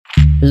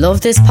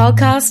Love this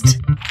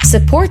podcast?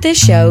 Support this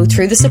show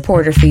through the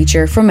supporter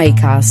feature from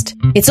Acast.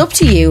 It's up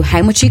to you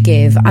how much you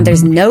give, and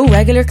there's no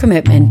regular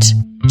commitment.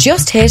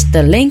 Just hit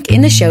the link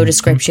in the show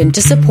description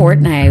to support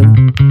now.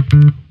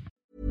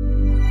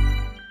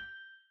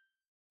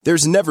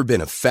 There's never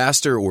been a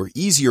faster or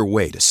easier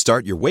way to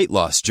start your weight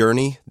loss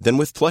journey than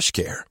with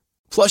PlushCare.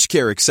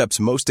 PlushCare accepts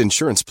most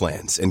insurance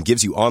plans and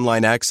gives you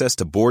online access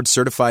to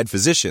board-certified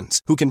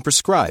physicians who can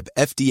prescribe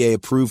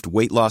FDA-approved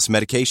weight loss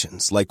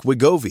medications like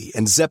Wegovy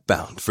and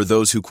Zepbound for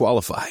those who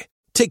qualify.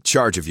 Take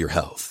charge of your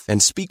health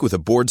and speak with a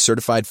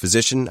board-certified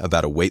physician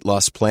about a weight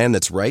loss plan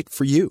that's right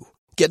for you.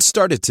 Get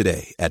started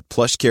today at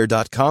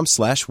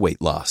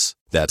plushcare.com/weight loss.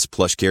 That's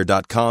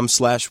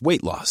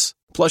plushcare.com/weight loss.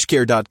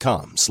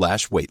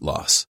 plushcare.com/weight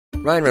loss.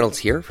 Ryan Reynolds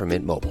here from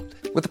Mint Mobile.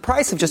 With the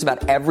price of just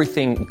about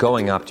everything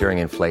going up during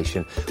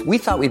inflation, we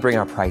thought we'd bring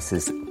our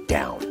prices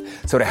down.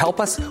 So to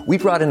help us, we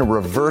brought in a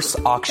reverse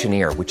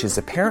auctioneer, which is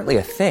apparently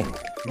a thing.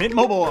 Mint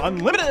Mobile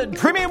Unlimited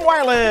Premium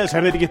Wireless.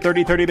 How to get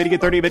 30, 30, bit to get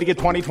 30, bit to get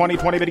 20, 20,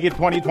 20, bit to get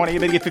 20, 20,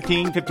 bit to get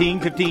 15,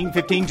 15, 15,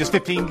 15, just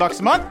 $15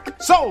 a month?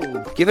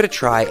 Sold! Give it a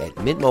try at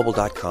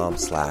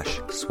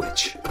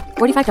mintmobile.com/switch.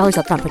 $45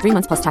 up front for 3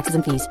 months plus taxes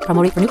and fees.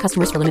 Promo rate for new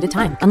customers for limited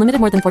time. Unlimited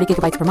more than 40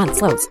 gigabytes per month.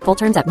 Slows full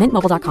terms at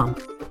mintmobile.com.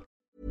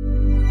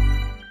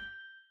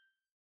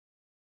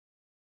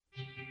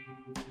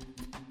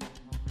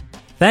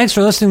 Thanks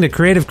for listening to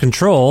Creative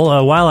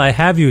Control. While I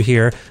have you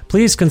here,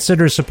 please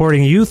consider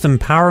supporting Youth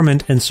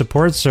Empowerment and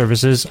Support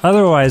Services,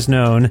 otherwise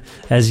known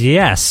as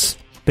YES.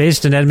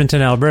 Based in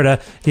Edmonton, Alberta,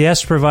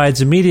 YES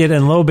provides immediate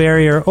and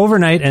low-barrier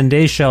overnight and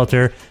day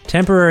shelter,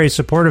 temporary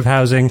supportive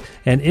housing,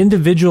 and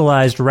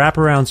individualized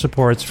wraparound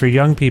supports for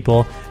young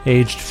people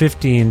aged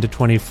 15 to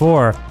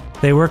 24.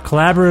 They work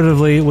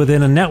collaboratively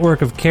within a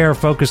network of care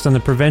focused on the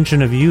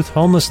prevention of youth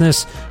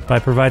homelessness by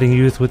providing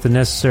youth with the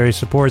necessary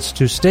supports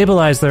to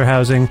stabilize their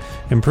housing,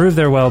 improve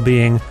their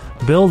well-being,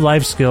 build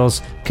life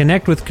skills,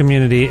 connect with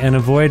community, and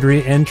avoid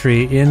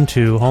re-entry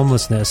into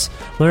homelessness.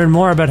 Learn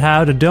more about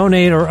how to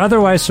donate or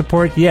otherwise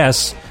support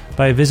YES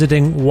by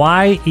visiting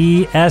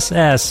yess.org.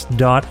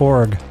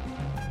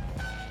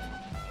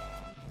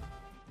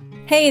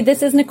 Hey,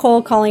 this is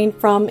Nicole calling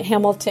from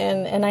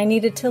Hamilton, and I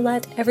needed to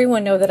let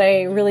everyone know that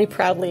I really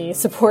proudly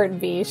support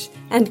Vish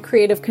and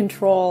Creative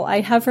Control.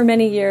 I have for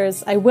many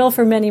years, I will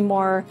for many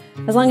more,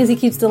 as long as he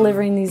keeps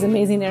delivering these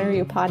amazing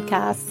interview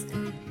podcasts.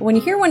 When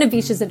you hear one of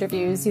Vish's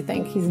interviews, you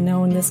think he's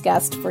known this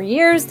guest for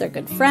years, they're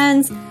good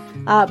friends,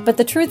 but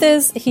the truth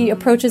is he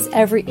approaches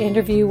every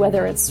interview,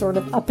 whether it's sort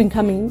of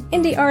up-and-coming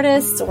indie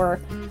artists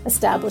or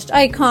established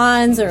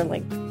icons or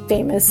like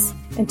famous,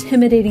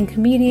 intimidating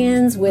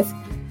comedians with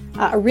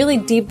a really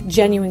deep,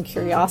 genuine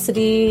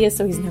curiosity, as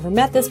though he's never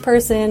met this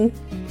person,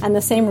 and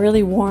the same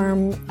really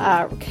warm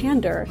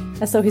candor,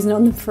 as though he's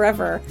known them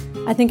forever.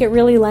 I think it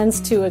really lends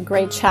to a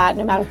great chat,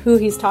 no matter who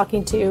he's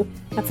talking to,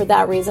 and for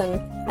that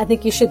reason, I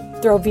think you should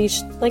throw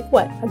Vish,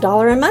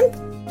 $1 a month?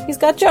 He's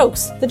got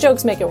jokes. The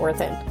jokes make it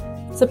worth it.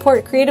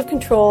 Support Creative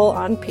Control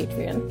on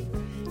Patreon.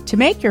 To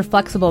make your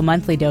flexible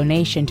monthly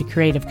donation to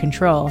Creative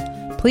Control,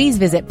 please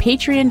visit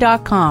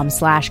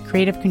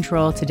patreon.com/Creative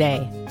Control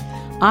today.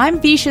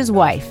 I'm Vish's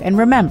wife, and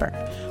remember,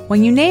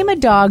 when you name a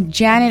dog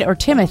Janet or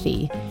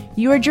Timothy,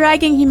 you are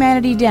dragging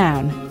humanity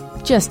down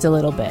just a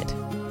little bit.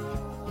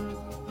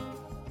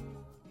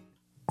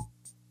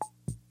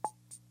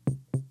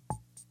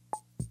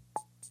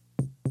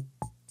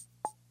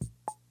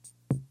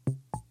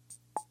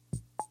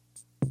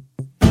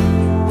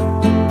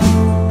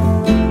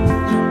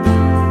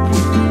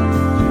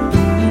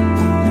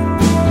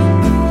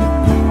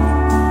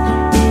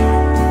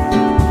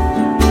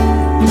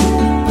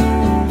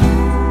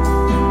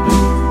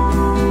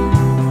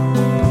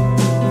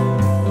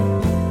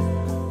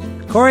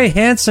 Corey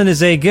Hansen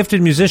is a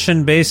gifted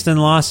musician based in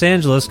Los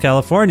Angeles,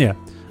 California.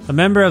 A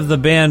member of the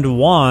band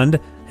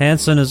Wand,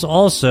 Hansen is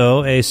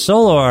also a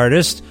solo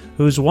artist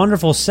whose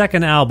wonderful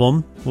second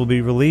album will be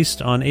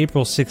released on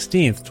April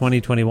 16th,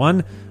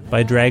 2021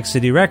 by Drag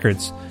City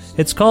Records.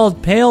 It's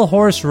called Pale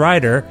Horse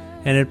Rider,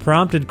 and it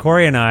prompted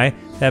Corey and I to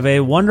have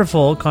a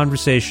wonderful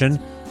conversation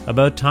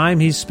about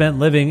time he's spent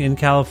living in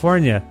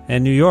California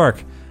and New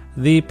York,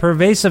 the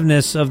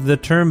pervasiveness of the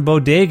term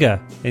bodega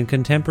in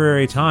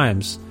contemporary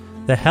times,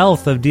 the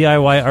health of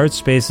DIY art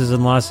spaces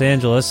in Los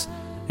Angeles,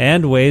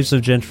 and waves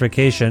of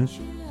gentrification,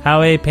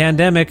 how a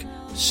pandemic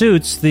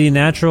suits the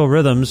natural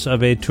rhythms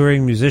of a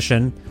touring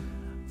musician,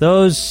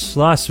 those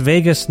Las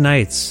Vegas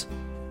nights,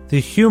 the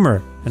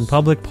humor and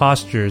public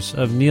postures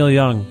of Neil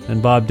Young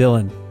and Bob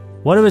Dylan,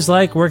 what it was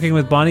like working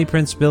with Bonnie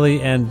Prince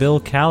Billy and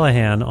Bill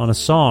Callahan on a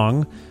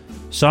song,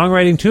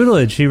 songwriting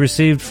tutelage he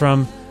received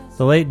from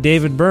the late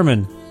David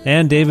Berman,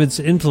 and David's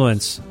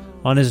influence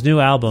on his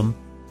new album,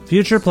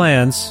 future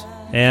plans,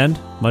 and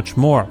much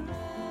more.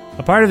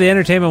 A part of the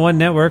Entertainment One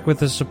Network with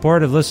the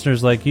support of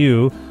listeners like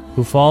you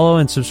who follow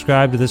and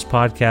subscribe to this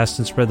podcast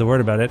and spread the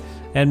word about it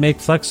and make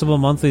flexible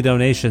monthly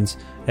donations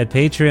at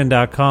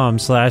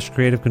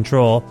patreon.com/Creative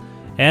Control,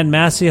 and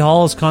Massey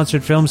Hall's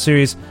concert film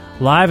series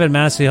live at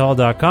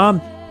masseyhall.com,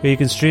 where you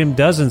can stream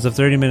dozens of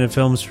 30-minute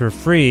films for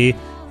free,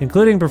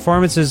 including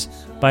performances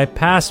by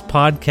past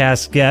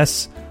podcast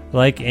guests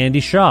like Andy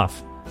Schaaf,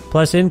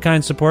 plus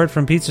in-kind support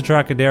from Pizza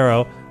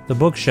Trocadero, The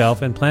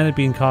Bookshelf, and Planet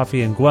Bean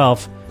Coffee in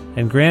Guelph,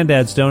 and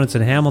Granddad's Donuts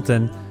in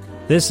Hamilton.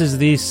 This is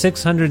the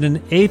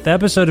 608th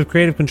episode of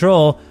Creative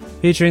Control,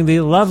 featuring the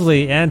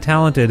lovely and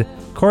talented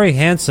Corey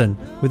Hansen,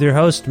 with your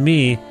host,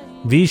 me,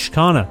 Vish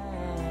Khanna.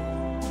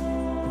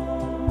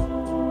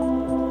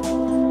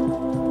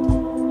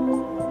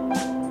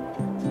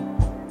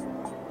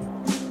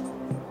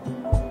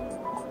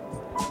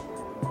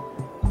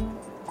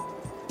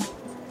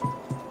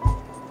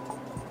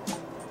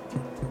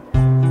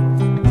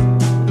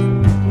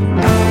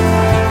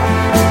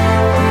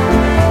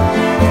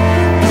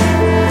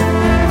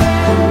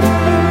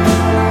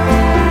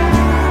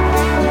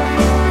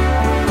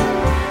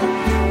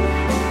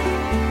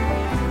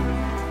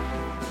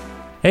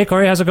 Hey,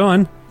 Corey, how's it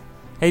going?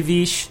 Hey,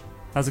 Vish.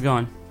 How's it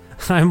going?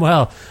 I'm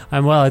well.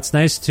 It's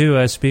nice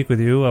to speak with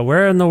you.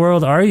 Where in the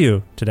world are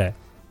you today?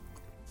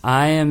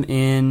 I am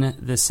in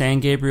the San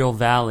Gabriel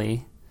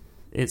Valley.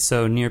 It's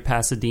so near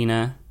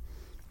Pasadena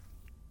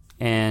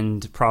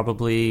and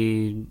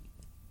probably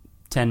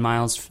 10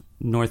 miles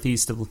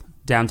northeast of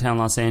downtown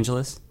Los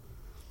Angeles.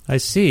 I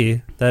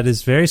see. That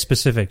is very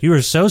specific. You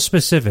are so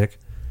specific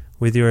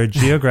with your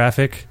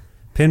geographic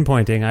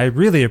pinpointing. I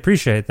really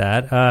appreciate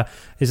that.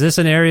 Is this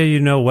an area you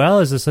know well?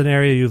 Is this an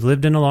area you've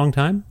lived in a long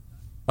time?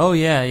 Oh,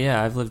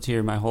 yeah. I've lived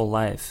here my whole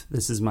life.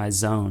 This is my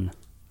zone.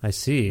 I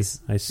see.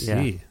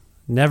 Yeah.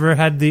 Never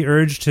had the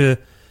urge to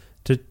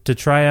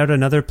try out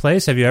another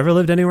place? Have you ever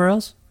lived anywhere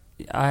else?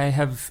 I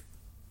have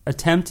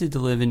attempted to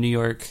live in New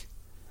York,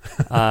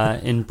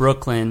 in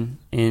Brooklyn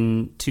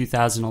in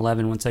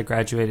 2011 once I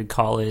graduated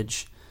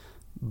college,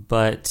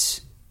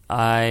 but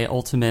I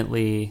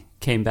ultimately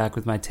came back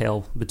with my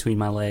tail between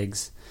my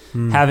legs.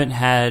 Haven't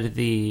had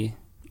the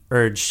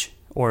urge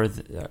or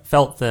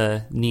felt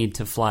the need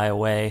to fly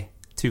away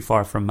too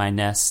far from my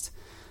nest.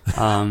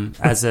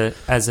 As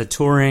a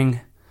touring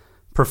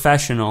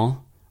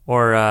professional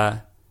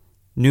or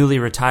newly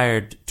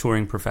retired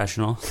touring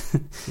professional,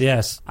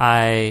 yes,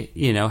 I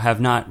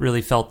have not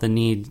really felt the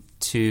need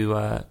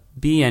to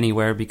be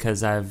anywhere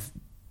because I've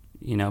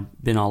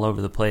been all over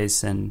the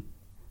place, and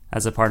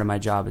as a part of my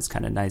job, it's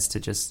kind of nice to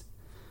just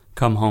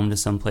come home to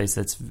some place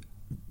that's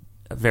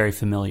very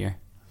familiar.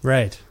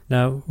 Right.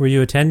 Now, were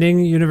you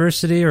attending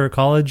university or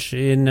college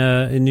in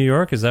New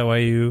York? Is that why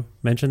you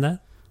mentioned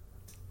that?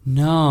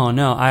 No.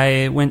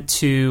 I went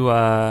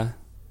to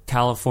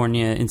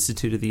California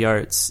Institute of the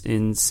Arts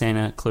in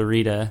Santa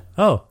Clarita.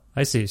 Oh,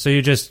 I see. So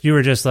you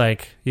were just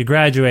like, you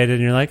graduated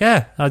and you're like,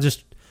 I've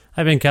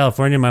been in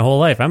California my whole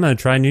life. I'm going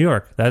to try New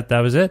York. That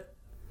was it?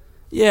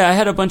 Yeah, I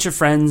had a bunch of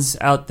friends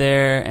out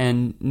there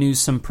and knew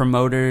some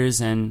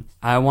promoters, and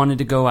I wanted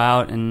to go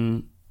out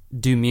and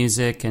do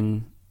music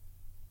and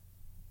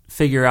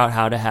figure out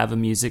how to have a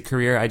music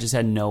career. I just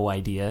had no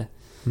idea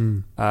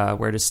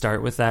where to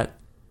start with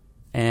that.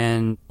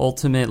 And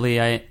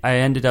ultimately, I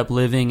ended up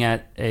living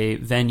at a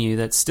venue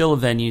that's still a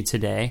venue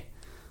today,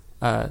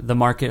 the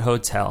Market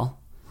Hotel.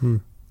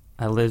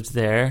 I lived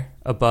there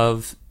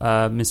above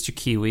Mr.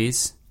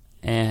 Kiwi's,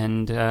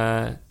 and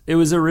it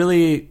was a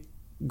really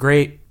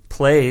great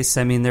place.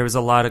 I mean, there was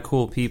a lot of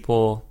cool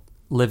people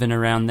living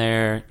around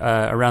there.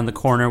 Around the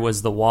corner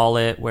was the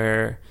Wallet,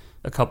 where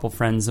a couple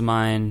friends of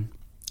mine,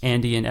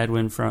 Andy and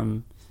Edwin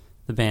from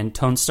the band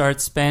Tone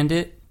Starts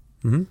Bandit,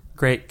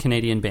 great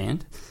Canadian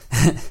band.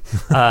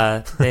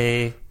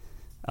 They,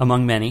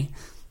 among many,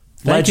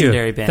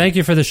 legendary band. Thank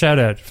you for the shout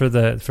out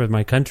for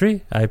my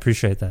country. I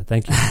appreciate that.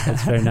 Thank you.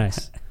 That's very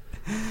nice.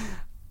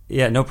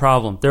 Yeah, no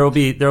problem. There will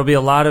be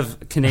a lot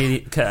of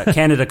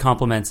Canada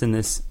compliments in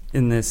this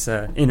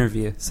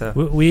interview. So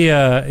we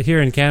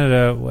here in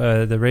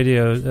Canada, the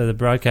radio, the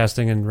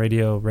broadcasting and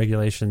radio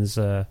regulations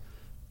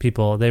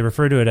people, they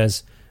refer to it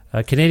as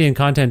Canadian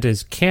content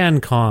is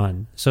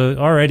CanCon. So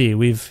already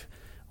we've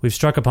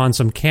struck upon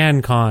some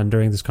CanCon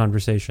during this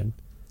conversation.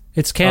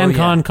 It's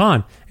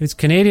CanCon. It's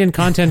Canadian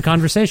content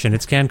conversation.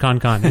 It's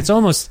CanCon. It's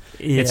almost.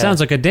 It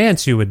sounds like a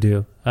dance you would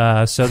do.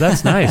 So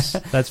that's nice.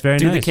 That's very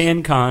nice. Do the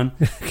CanCon.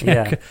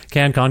 Yeah.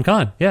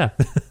 CanCon. Yeah.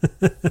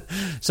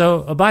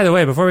 So, by the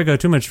way, before we go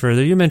too much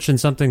further, you mentioned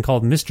something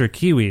called Mr.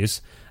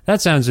 Kiwi's.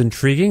 That sounds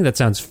intriguing. That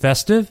sounds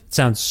festive. It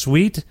sounds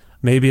sweet.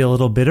 Maybe a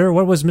little bitter.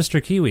 What was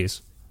Mr.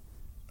 Kiwi's?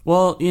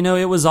 Well,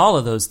 it was all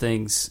of those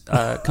things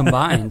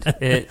combined.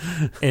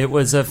 It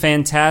was a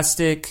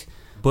fantastic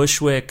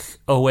Bushwick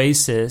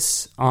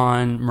oasis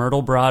on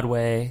Myrtle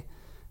Broadway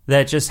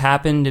that just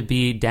happened to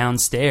be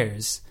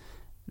downstairs.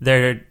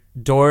 Their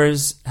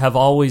doors have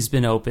always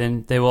been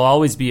open. They will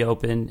always be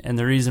open, and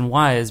the reason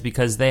why is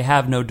because they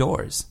have no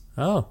doors.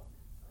 Oh,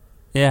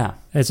 yeah.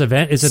 Is it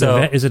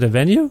a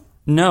venue?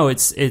 No,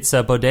 it's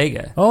a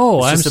bodega. Oh,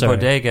 it's just sorry. a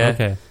bodega.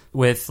 Okay.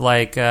 With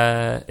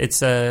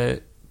it's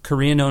a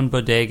Korean-owned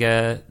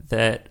bodega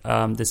that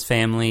this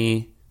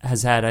family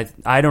has had,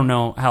 I don't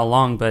know how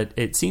long, but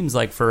it seems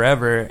like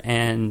forever,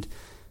 and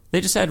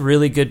they just had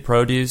really good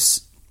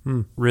produce,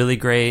 really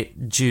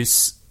great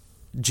juice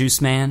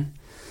man,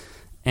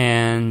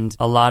 and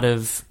a lot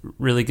of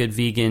really good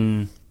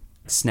vegan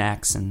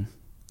snacks and,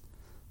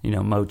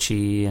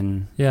 mochi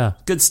and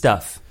good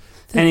stuff.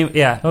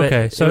 Anyway,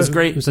 okay. So it was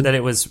great that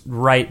it was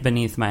right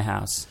beneath my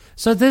house.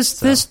 So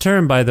this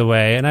term, by the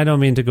way, and I don't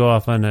mean to go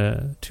off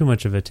on too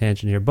much of a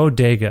tangent here,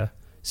 bodega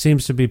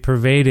seems to be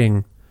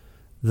pervading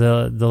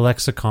the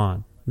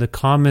lexicon, the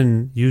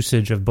common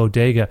usage of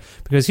bodega.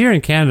 Because here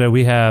in Canada,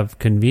 we have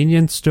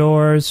convenience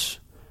stores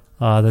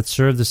that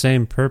serve the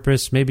same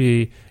purpose.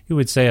 Maybe you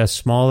would say a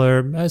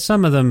smaller,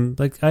 some of them,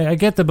 like I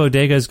get the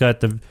bodega's got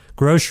the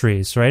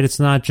groceries, right?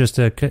 It's not just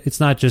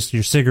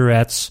your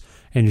cigarettes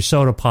and your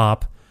soda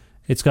pop.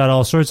 It's got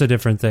all sorts of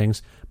different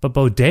things. But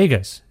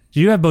bodegas, do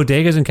you have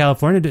bodegas in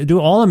California? Do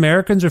all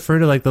Americans refer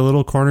to like the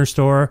little corner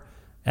store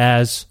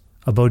as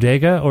a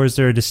bodega, or is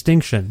there a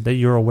distinction that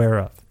you're aware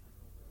of?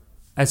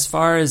 As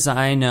far as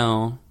I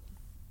know,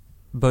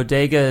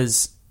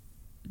 bodegas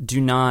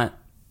do not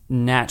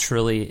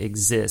naturally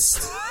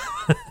exist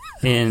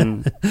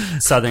in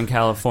Southern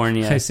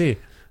California. I see.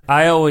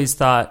 I always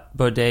thought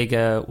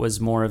bodega was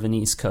more of an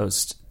East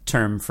Coast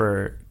term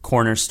for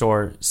corner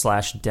store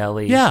 /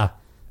 deli. Yeah.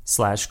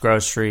 /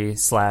 grocery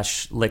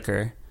 /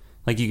 liquor.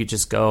 Like you could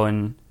just go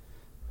and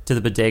to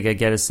the bodega,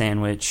 get a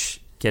sandwich,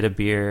 get a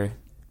beer,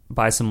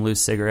 buy some loose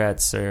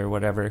cigarettes or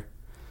whatever.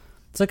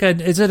 It's like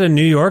is it a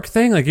New York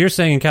thing? Like you're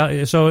saying,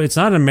 so it's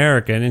not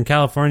American. In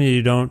California,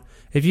 you don't.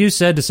 If you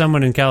said to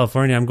someone in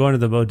California, "I'm going to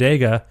the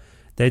bodega,"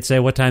 they'd say,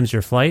 "What time's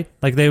your flight?"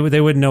 Like they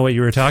wouldn't know what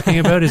you were talking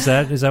about. Is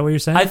that what you're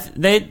saying?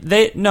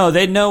 They'd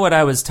know what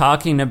I was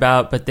talking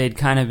about, but they'd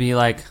kind of be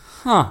like,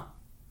 "Huh."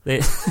 They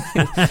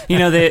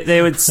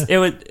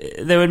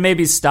would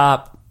maybe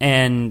stop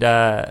and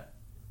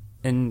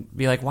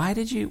be like, why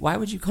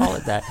would you call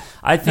it that?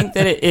 I think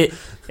that it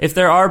if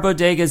there are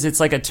bodegas,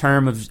 it's like a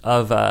term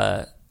of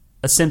a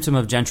symptom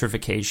of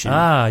gentrification.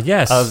 Ah,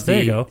 yes. There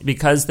you go.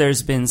 Because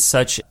there's been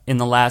in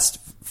the last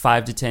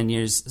 5 to 10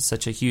 years,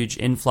 such a huge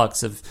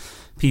influx of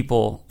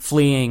people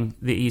fleeing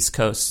the East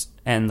Coast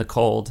and the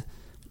cold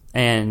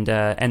and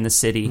the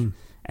city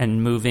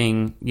and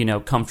moving,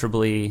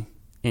 comfortably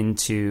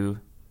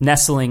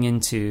nestling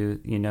into,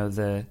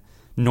 the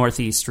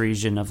northeast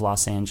region of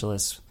Los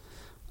Angeles.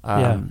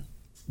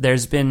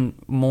 There's been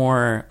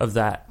more of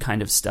that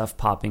kind of stuff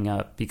popping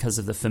up because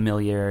of the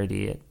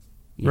familiarity.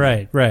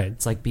 Right.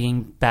 It's like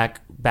being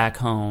back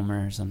home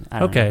or something. I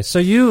don't know. So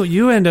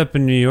you end up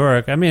in New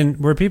York. I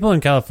mean, were people in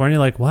California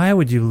like, why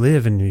would you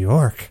live in New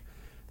York?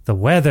 The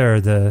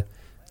weather, the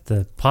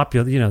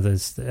popular,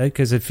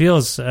 because it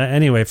feels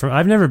anyway.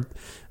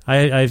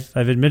 I've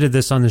admitted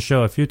this on the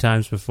show a few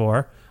times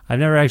before. I've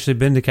never actually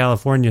been to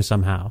California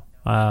somehow.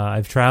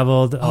 I've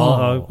traveled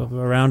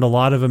around a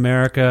lot of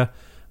America,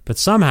 but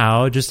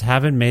somehow just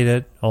haven't made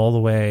it all the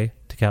way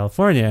to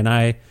California. And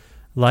I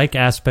like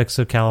aspects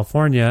of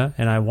California,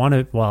 and I want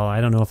to,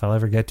 I don't know if I'll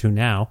ever get to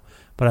now,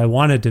 but I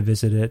wanted to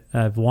visit it.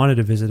 I've wanted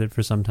to visit it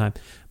for some time.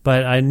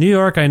 But New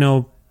York I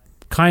know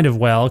kind of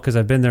well because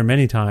I've been there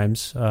many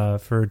times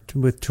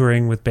with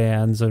touring with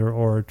bands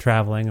or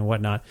traveling and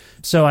whatnot.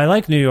 So I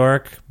like New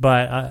York,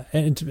 but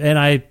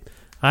I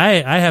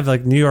have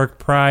like New York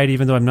pride,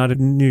 even though I'm not a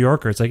New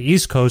Yorker. It's like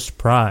East Coast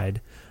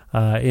pride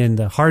in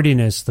the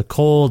hardiness, the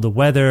cold, the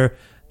weather,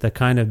 the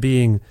kind of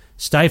being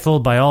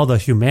stifled by all the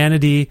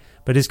humanity.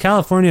 But is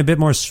California a bit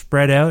more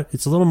spread out?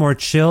 It's a little more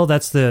chill.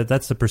 That's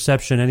the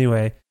perception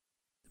anyway.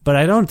 But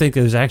I don't think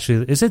there's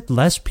actually... Is it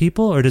less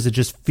people, or does it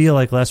just feel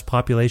like less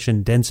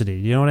population density?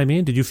 You know what I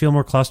mean? Did you feel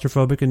more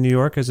claustrophobic in New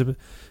York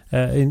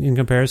in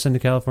comparison to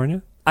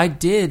California? I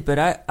did, but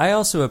I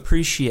also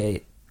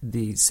appreciate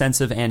the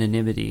sense of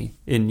anonymity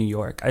in New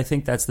York. I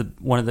think that's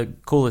one of the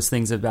coolest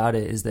things about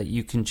it is that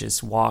you can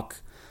just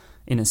walk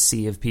in a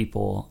sea of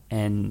people,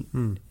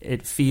 and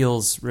it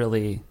feels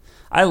really...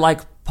 I like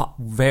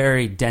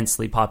very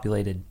densely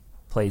populated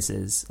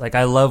places. Like,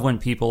 I love when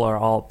people are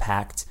all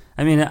packed.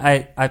 I mean,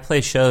 I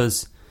play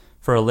shows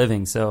for a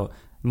living, so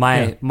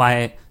my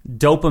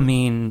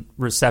dopamine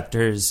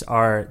receptors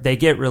they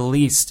get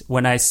released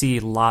when I see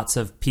lots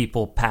of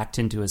people packed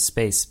into a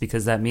space,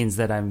 because that means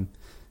that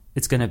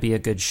it's going to be a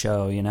good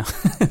show,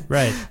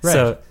 Right.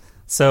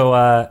 So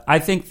I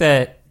think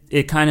that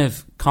it kind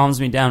of calms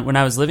me down. When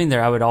I was living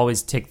there, I would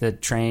always take the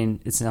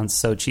train. It sounds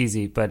so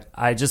cheesy, but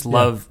I just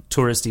love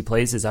touristy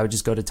places. I would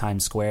just go to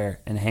Times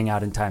Square and hang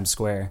out in Times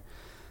Square.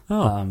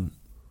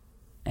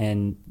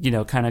 And,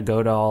 kind of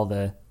go to all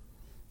the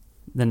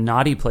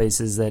naughty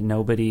places that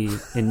nobody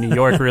in New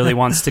York really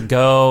wants to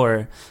go.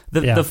 Or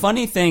the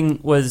funny thing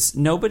was,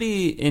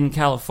 nobody in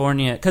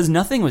California, because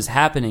nothing was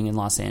happening in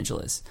Los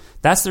Angeles.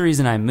 That's the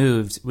reason I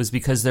moved, was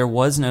because there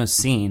was no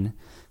scene.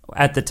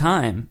 At the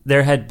time,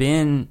 there had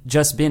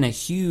just been a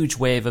huge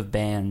wave of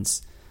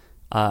bands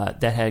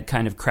that had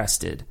kind of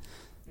crested.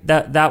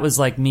 That was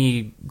like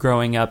me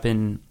growing up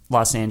in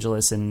Los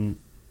Angeles and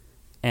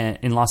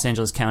in Los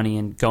Angeles County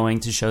and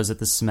going to shows at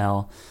the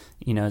Smell,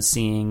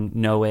 seeing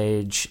No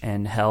Age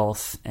and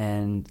Health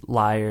and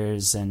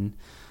Liars and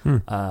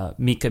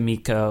Mika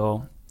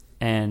Miko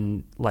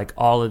and like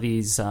all of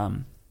these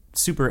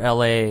super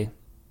LA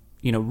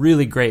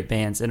really great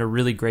bands and a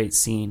really great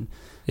scene,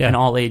 an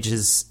all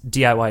ages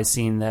DIY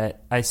scene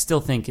that I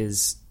still think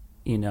is,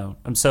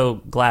 I'm so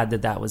glad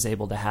that was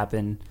able to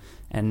happen,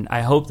 and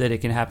I hope that it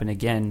can happen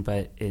again.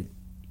 But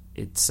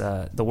it's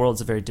the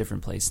world's a very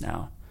different place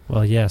now.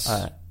 Well, yes,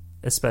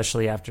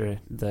 especially after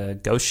the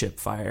Ghost Ship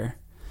fire.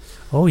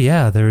 Oh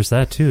yeah, there's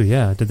that too.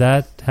 Yeah, did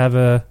that have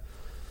a?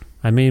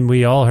 I mean,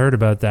 we all heard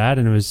about that,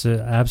 and it was an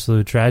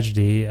absolute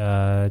tragedy.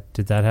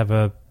 Did that have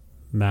a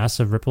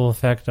massive ripple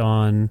effect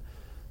on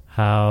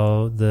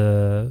how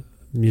the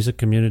music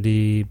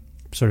community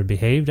sort of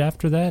behaved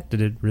after that?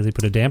 Did it really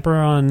put a damper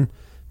on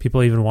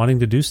people even wanting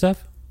to do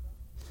stuff?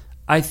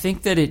 I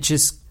think that it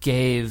just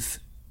gave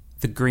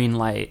the green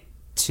light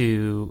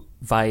to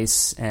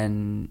Vice,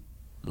 and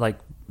like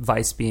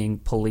Vice being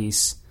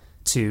police,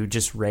 to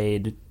just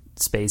raid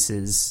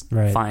spaces,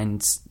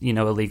 find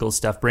illegal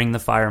stuff, bring the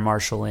fire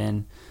marshal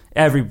in.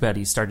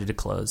 Everybody started to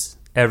close.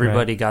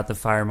 Everybody got the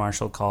fire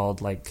marshal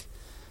called. Like,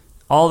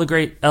 all the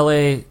great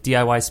LA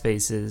DIY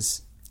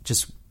spaces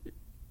just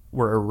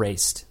were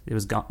erased. It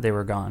was gone. They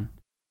were gone.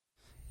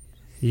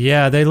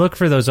 Yeah, they look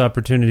for those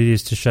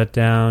opportunities to shut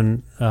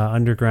down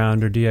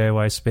underground or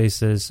DIY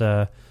spaces.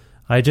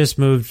 I just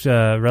moved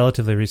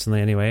relatively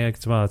recently anyway.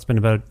 Well, it's been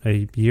about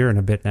a year and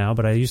a bit now,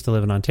 but I used to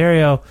live in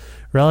Ontario,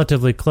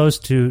 relatively close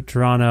to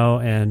Toronto,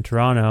 and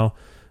Toronto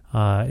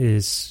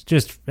is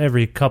just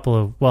every couple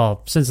of,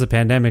 well, since the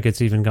pandemic,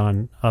 it's even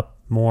gone up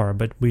more,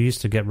 but we used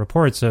to get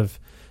reports of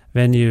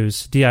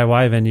venues,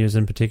 DIY venues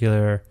in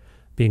particular,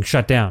 being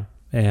shut down,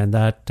 and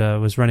that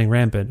was running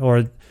rampant,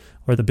 or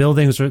the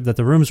buildings that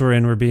the rooms were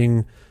in were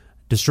being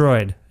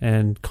destroyed,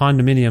 and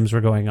condominiums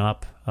were going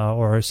up,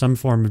 or some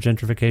form of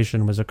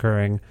gentrification was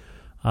occurring,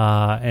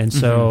 and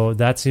so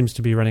that seems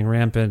to be running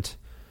rampant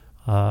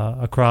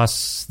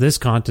across this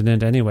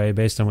continent anyway.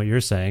 Based on what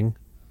you're saying,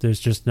 there's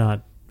just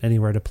not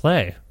anywhere to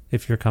play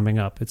if you're coming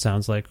up, it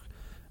sounds like,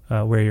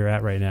 where you're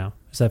at right now.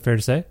 Is that fair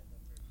to say?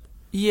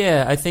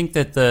 Yeah, I think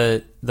that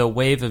the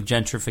wave of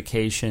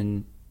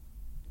gentrification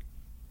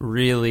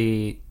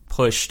really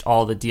pushed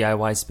all the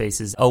DIY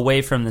spaces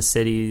away from the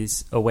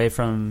cities, away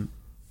from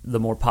the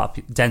more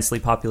densely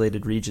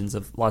populated regions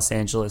of Los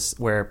Angeles,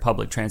 where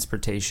public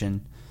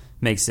transportation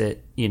makes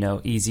it,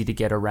 easy to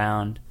get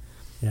around.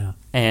 Yeah.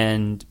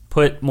 And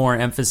put more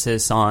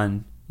emphasis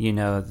on,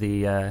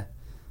 the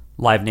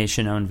Live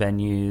Nation owned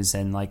venues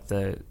and like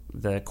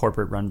the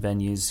corporate run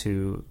venues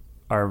who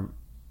are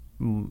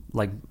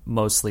like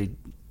mostly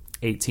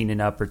 18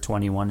 and up or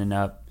 21 and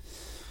up.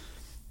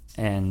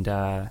 And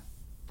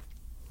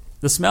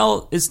the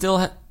smell is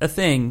still a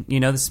thing,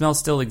 the smell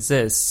still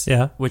exists,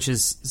 which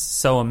is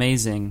so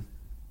amazing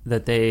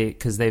that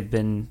because they've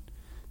been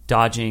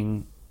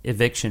dodging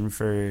eviction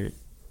for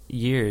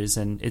years,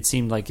 and it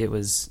seemed like it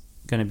was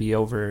going to be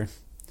over,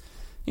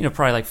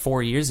 probably like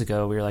 4 years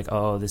ago. We were like,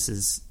 oh, this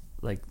is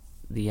like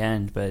the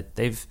end, but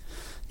they've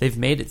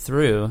made it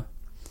through.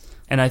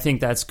 And I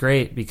think that's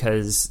great,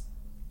 because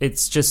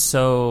it's just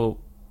so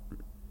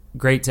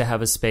great to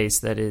have a space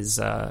that is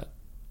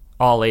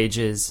all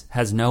ages,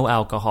 has no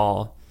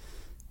alcohol,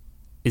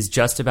 is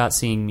just about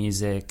seeing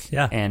music,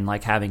 and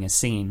like having a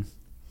scene.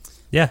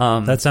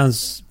 Yeah, that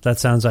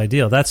sounds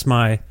ideal. That's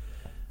my,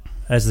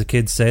 as the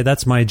kids say,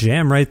 that's my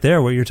jam right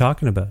there, what you're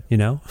talking about,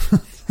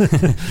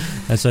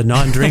 As a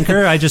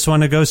non-drinker, I just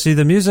want to go see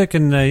the music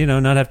and,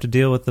 not have to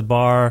deal with the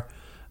bar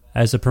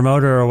as a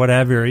promoter or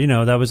whatever.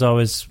 That was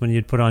always, when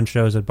you'd put on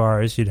shows at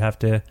bars, you'd have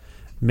to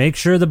make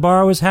sure the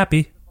bar was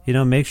happy,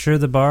 make sure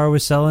the bar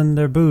was selling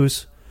their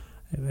booze,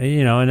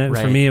 and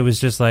for me, it was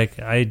just like,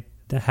 I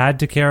had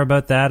to care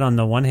about that on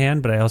the one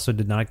hand, but I also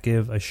did not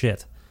give a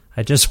shit.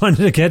 I just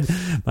wanted to get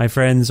my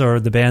friends or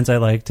the bands I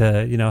like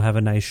to, have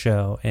a nice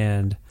show.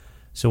 And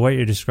so what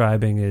you're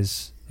describing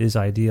is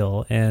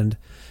ideal. And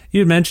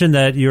you mentioned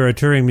that you're a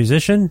touring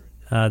musician.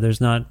 There's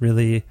not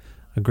really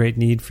a great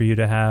need for you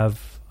to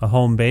have a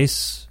home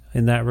base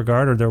in that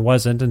regard, or there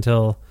wasn't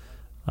until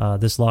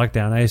this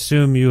lockdown. I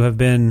assume you have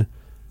been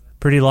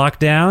pretty locked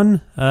down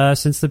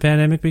since the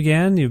pandemic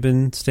began. You've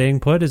been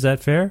staying put. Is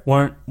that fair?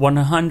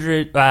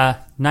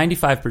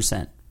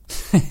 95%.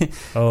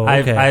 Oh,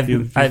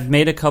 okay. I've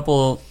made a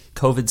couple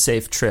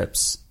COVID-safe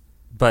trips,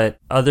 but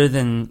other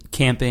than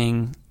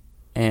camping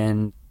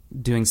and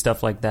doing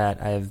stuff like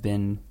that, I have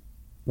been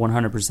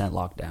 100%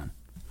 locked down.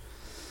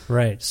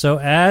 Right. So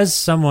as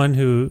someone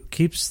who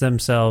keeps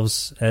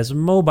themselves as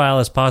mobile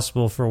as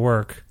possible for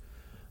work,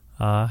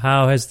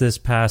 how has this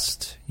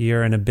past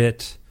year and a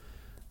bit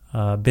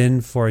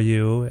been for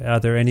you? Are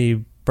there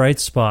any bright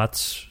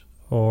spots,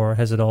 or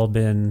has it all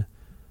been,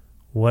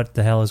 what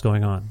the hell is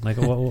going on? Like,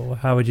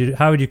 how would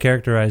you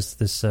characterize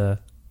this?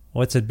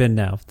 What's it been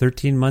now?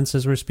 13 months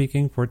as we're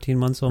speaking, 14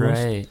 months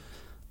almost. Right.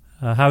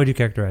 How would you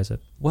characterize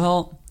it?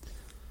 Well,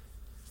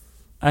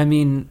 I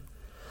mean,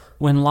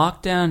 when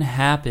lockdown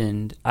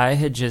happened, I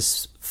had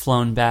just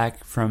flown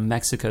back from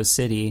Mexico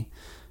City,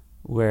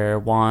 where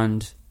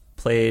Wand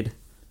played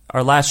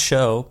our last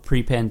show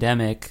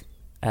pre-pandemic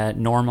at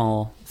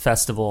Normal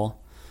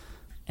Festival,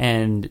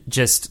 and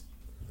just,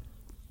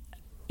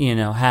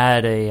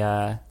 had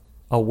a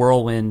a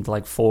whirlwind,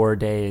 like 4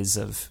 days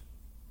of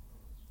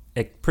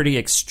pretty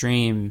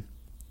extreme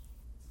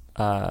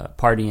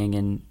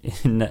partying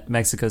in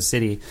Mexico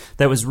City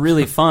that was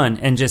really fun,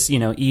 and just,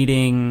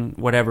 eating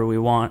whatever we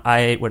want. I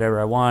ate whatever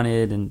I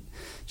wanted and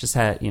just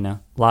had, a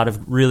lot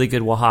of really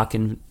good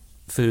Oaxacan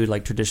food,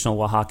 like traditional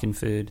Oaxacan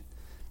food.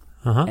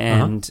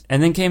 And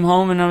then came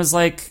home and I was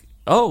like,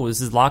 oh,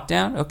 this is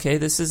lockdown? Okay,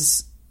 this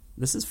is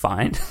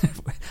fine.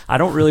 I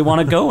don't really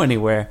want to go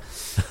anywhere.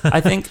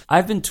 I think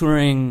I've been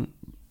touring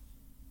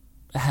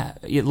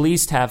at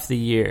least half the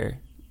year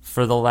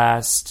for the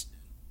last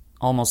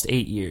almost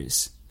 8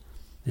 years.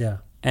 Yeah.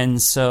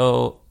 And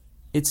so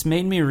it's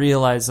made me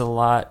realize a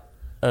lot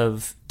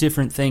of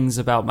different things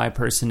about my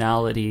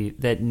personality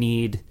that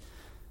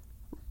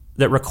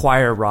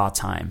require raw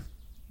time,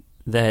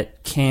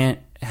 that can't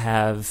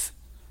have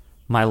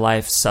my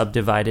life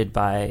subdivided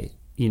by,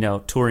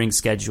 touring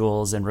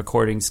schedules and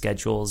recording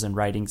schedules and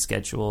writing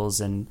schedules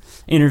and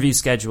interview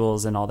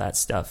schedules and all that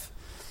stuff.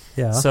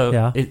 Yeah.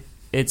 So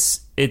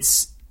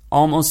it's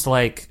almost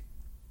like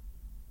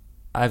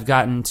I've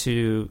gotten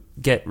to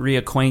get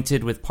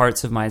reacquainted with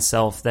parts of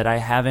myself that I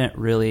haven't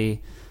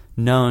really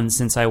known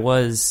since I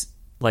was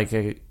like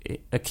a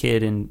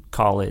kid in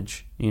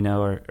college,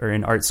 or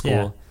in art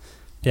school.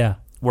 Yeah.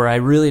 Where I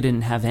really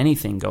didn't have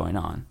anything going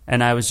on,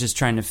 and I was just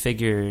trying to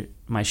figure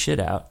my shit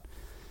out.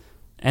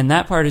 And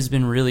that part has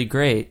been really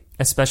great,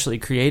 especially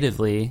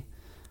creatively.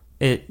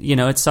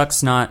 It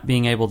sucks not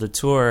being able to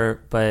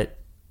tour, but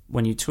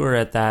when you tour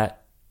at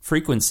that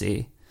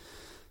frequency,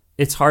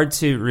 it's hard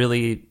to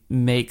really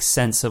make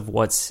sense of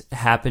what's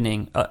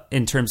happening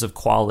in terms of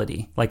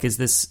quality. Like, is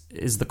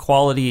the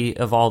quality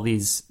of all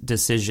these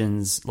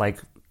decisions like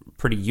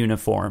pretty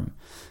uniform?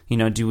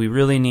 Do we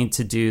really need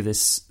to do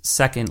this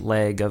second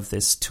leg of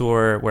this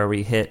tour where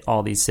we hit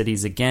all these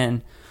cities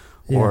again?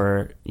 Yeah.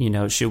 Or,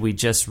 should we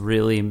just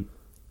really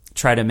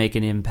try to make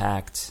an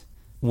impact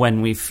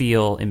when we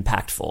feel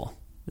impactful?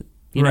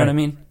 You know what I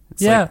mean?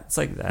 It's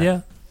like that.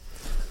 Yeah.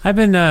 I've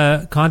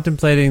been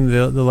contemplating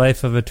the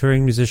life of a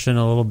touring musician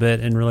a little bit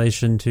in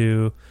relation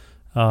to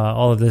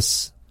all of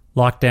this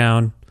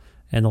lockdown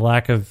and the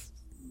lack of,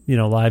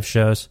 live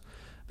shows.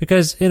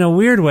 Because in a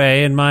weird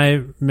way, in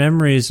my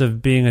memories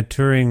of being a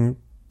touring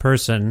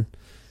person,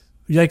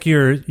 like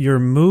you're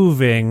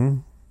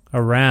moving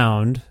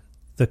around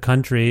the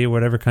country,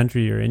 whatever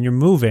country you're in, you're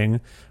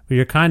moving, but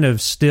you're kind of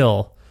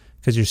still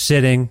because you're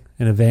sitting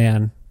in a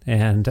van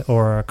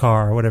or a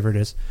car or whatever it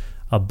is,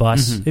 a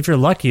bus. Mm-hmm. If you're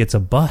lucky, it's a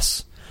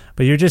bus.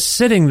 But you're just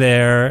sitting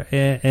there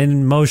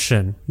in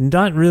motion,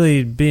 not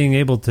really being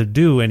able to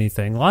do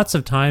anything. Lots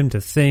of time to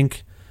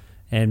think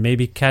and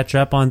maybe catch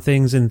up on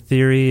things in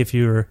theory if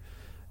you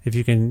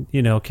can,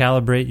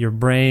 calibrate your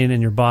brain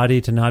and your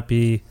body to not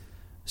be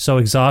so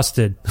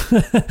exhausted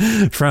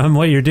from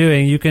what you're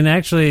doing. You can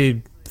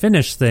actually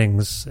finish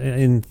things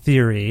in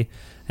theory.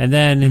 And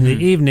then in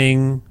the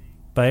evening,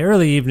 by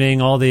early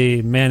evening, all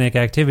the manic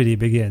activity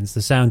begins,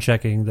 the sound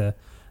checking, the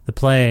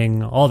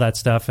playing, all that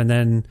stuff. And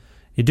then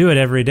you do it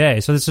every day.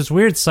 So it's this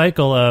weird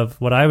cycle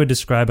of what I would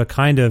describe a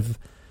kind of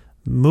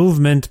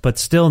movement but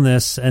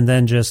stillness, and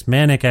then just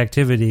manic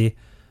activity,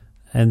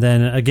 and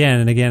then again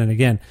and again and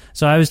again.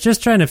 So I was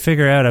just trying to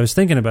figure out, I was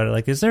thinking about it,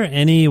 like, is there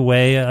any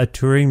way a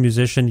touring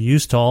musician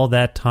used to all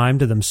that time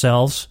to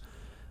themselves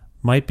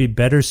might be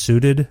better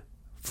suited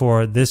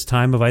for this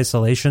time of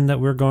isolation that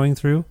we're going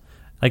through?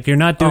 Like, you're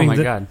not doing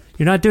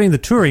you're not doing the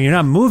touring, you're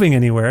not moving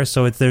anywhere,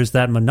 so there's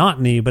that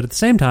monotony, but at the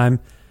same time,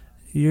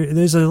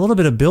 there's a little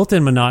bit of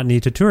built-in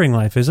monotony to touring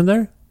life, isn't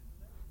there?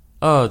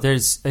 Oh,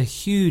 there's a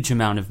huge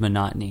amount of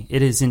monotony.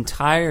 It is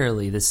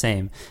entirely the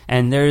same.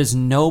 And there is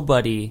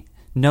nobody,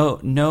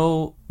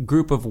 no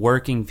group of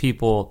working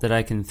people that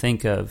I can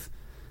think of,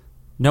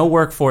 no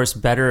workforce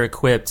better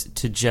equipped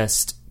to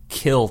just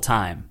kill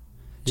time.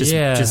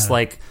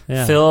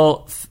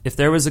 Fill, if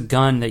there was a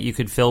gun that you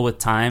could fill with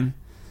time,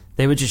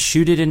 they would just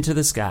shoot it into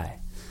the sky.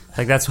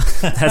 Like,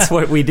 that's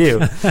what we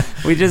do.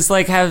 We just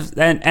have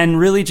and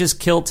really just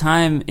kill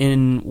time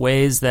in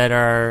ways that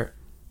are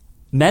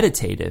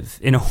meditative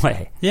in a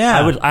way.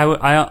 Yeah,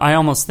 I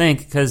almost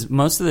think, because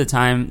most of the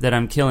time that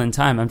I'm killing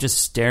time, I'm just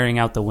staring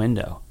out the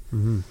window.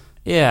 Mm-hmm.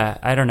 Yeah,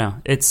 I don't know.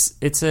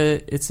 It's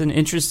an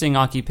interesting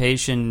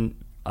occupation,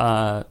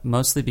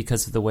 mostly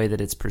because of the way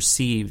that it's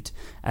perceived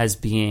as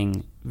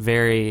being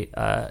very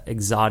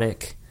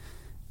exotic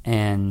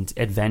and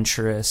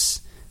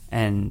adventurous,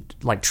 and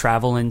like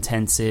travel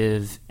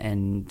intensive,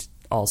 and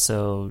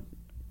also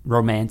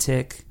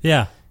romantic.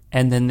 Yeah.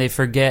 And then they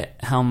forget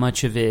how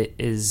much of it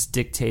is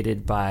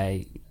dictated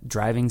by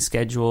driving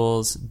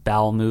schedules,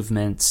 bowel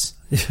movements,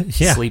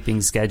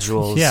 sleeping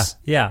schedules.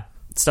 Yeah.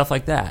 Stuff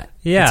like that.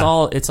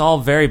 Yeah. It's all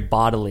very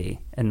bodily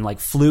and like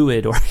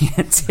fluid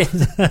oriented.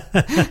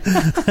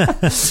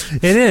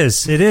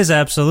 It is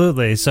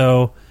absolutely.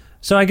 So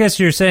I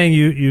guess you're saying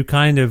you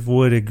kind of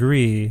would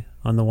agree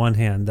on the one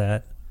hand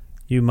that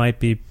you might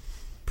be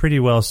pretty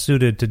well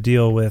suited to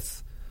deal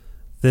with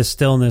this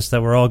stillness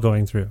that we're all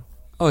going through.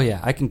 Oh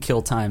yeah, I can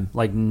kill time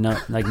like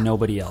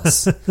nobody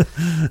else.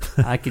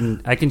 I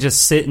can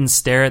just sit and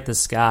stare at the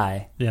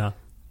sky. Yeah.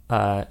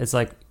 It's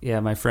like,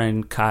 my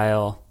friend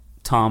Kyle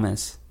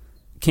Thomas,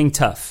 King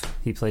Tough.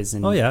 He plays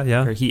in. Oh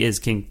yeah. Or he is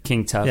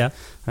King Tough. Yeah.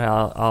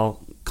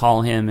 I'll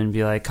call him and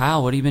be like,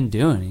 Kyle, what have you been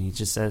doing? And he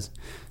just says,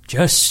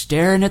 just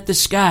staring at the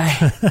sky.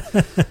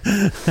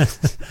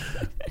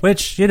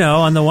 Which,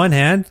 on the one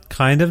hand,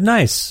 kind of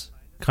nice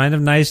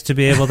to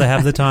be able to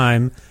have the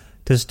time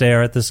to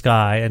stare at the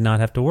sky and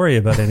not have to worry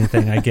about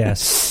anything, I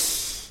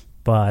guess.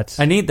 But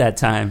I need that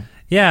time.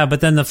 Yeah,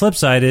 but then the flip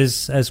side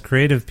is, as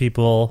creative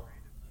people,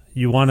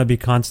 you want to be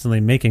constantly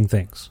making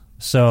things.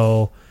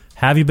 So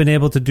have you been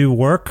able to do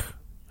work?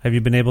 Have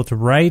you been able to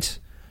write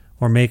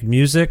or make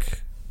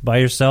music by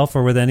yourself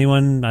or with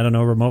anyone, I don't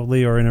know,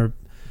 remotely or in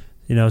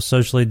a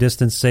socially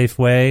distanced, safe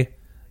way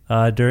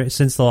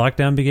since the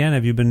lockdown began?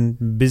 Have you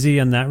been busy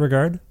in that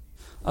regard?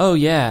 Oh,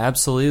 yeah,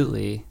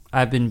 absolutely.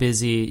 I've been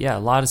busy. Yeah, a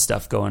lot of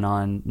stuff going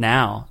on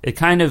now. It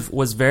kind of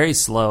was very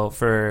slow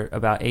for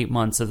about 8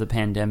 months of the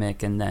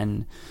pandemic, and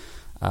then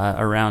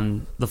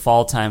around the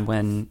fall time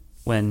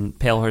when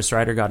Pale Horse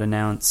Rider got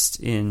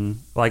announced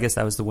I guess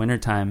that was the winter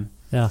time.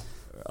 Yeah.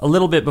 A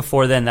little bit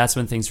before then, that's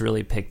when things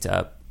really picked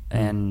up.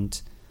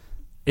 And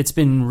it's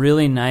been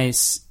really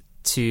nice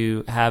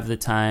to have the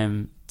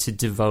time to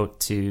devote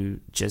to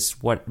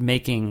just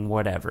making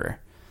whatever.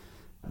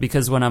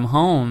 Because when I'm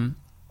home,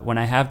 when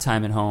I have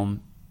time at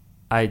home,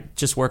 I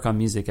just work on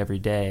music every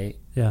day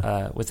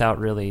without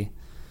really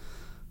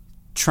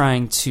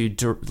trying to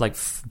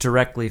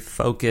directly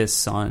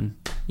focus on,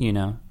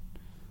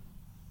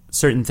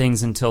 certain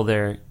things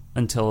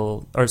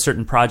or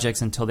certain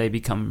projects until they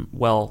become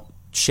well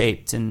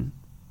shaped and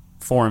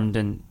formed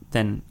and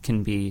then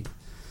can be,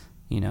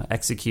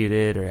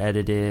 executed or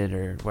edited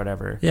or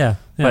whatever. Yeah.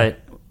 But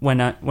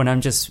when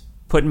I'm just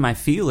putting my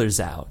feelers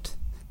out,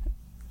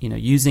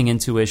 using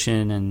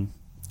intuition and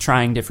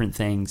trying different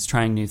things,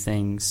 trying new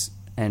things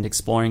and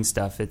exploring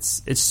stuff,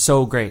 it's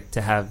so great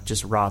to have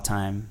just raw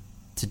time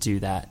to do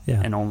that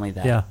and only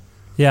that.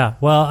 Yeah.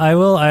 Well, I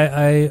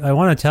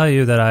want to tell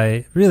you that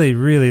I really,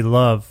 really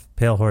love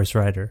Pale Horse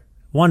Rider.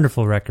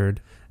 Wonderful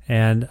record.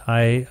 And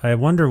I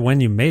wonder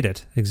when you made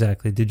it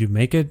exactly. Did you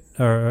make it?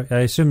 Or I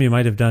assume you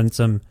might have done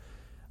some...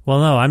 Well,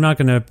 no, I'm not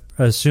going to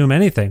assume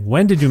anything.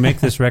 When did you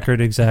make this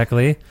record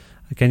exactly?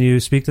 Can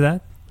you speak to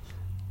that?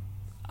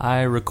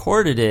 I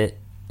recorded it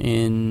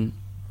in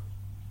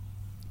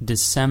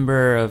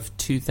December of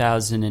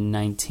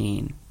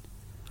 2019.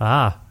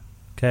 Ah,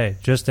 okay.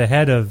 Just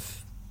ahead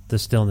of the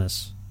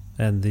stillness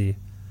and the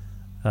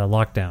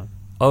lockdown.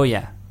 Oh,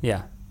 yeah.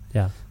 Yeah,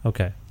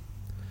 okay.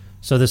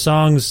 So the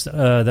songs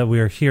that we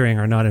are hearing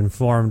are not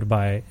informed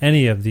by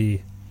any of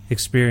the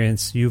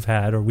experience you've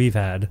had or we've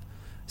had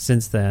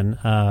since then.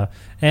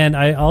 And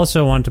I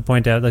also want to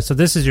point out, so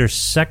this is your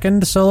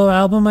second solo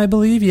album, I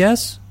believe,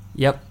 yes?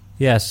 Yep.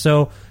 Yes,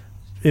 so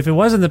if it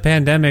wasn't the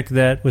pandemic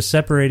that was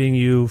separating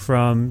you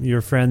from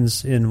your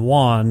friends in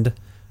Wand,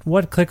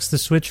 what clicks the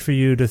switch for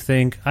you to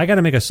think, I got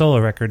to make a solo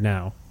record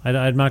now?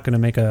 I'm not going to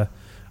make a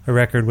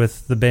record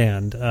with the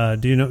band.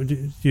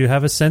 Do you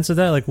have a sense of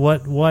that? Like,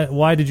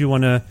 why did you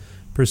want to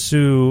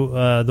pursue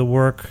the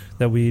work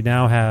that we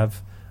now have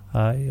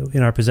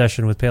in our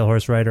possession with Pale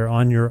Horse Rider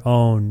on your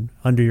own,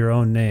 under your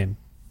own name?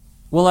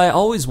 Well, I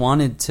always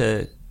wanted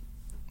to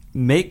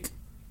make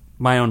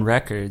my own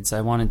records.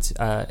 I wanted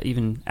to,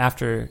 even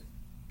after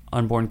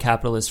Unborn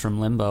Capitalist from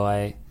Limbo,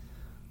 I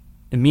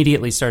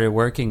immediately started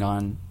working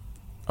on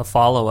a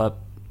follow-up,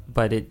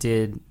 but it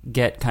did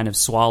get kind of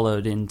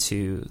swallowed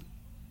into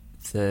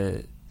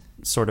the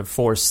sort of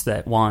force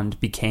that Wand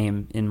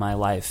became in my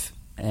life.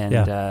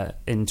 And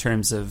in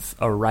terms of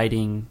a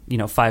writing,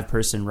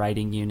 5-person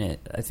writing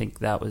unit, I think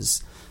that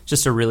was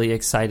just a really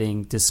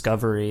exciting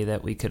discovery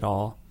that we could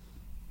all,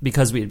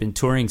 because we had been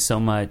touring so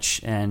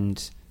much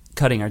and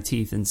cutting our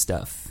teeth and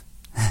stuff,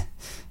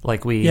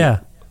 like we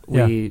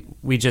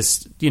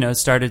just,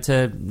 started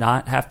to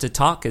not have to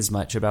talk as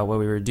much about what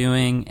we were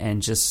doing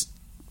and just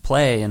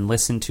play and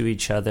listen to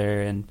each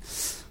other.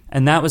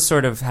 And that was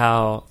sort of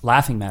how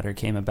Laughing Matter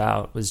came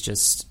about, was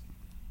just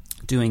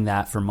doing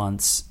that for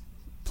months,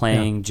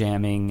 playing,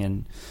 jamming.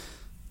 And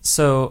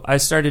so I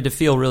started to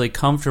feel really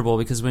comfortable,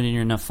 because when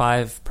you're in a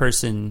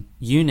 5-person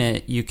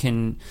unit, you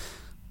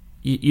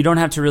don't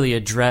have to really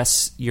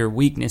address your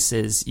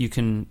weaknesses. You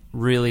can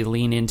really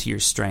lean into your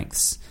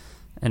strengths.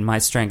 And my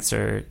strengths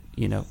are,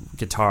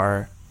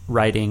 guitar,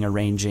 writing,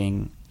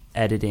 arranging,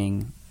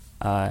 editing,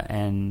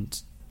 and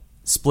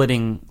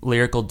splitting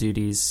lyrical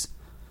duties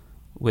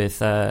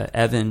with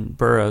Evan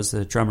Burrows,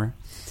 the drummer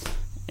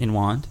in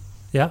Wand.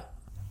 Yeah.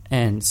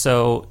 And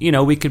so,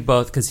 we could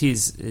both, because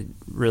he's a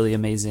really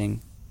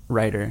amazing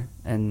writer,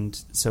 and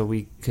so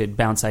we could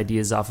bounce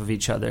ideas off of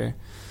each other.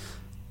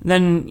 And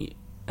then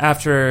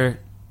after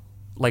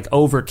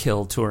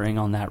overkill touring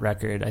on that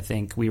record, I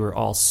think we were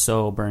all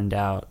so burned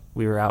out.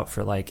 We were out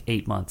for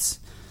 8 months.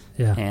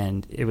 Yeah.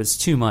 And it was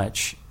too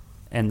much,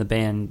 and the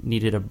band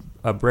needed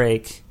a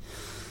break.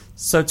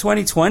 So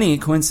 2020,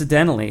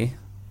 coincidentally,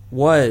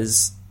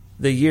 was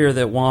the year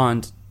that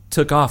Wand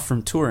took off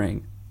from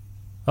touring.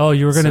 Oh,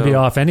 you were going to be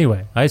off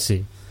anyway. I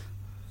see.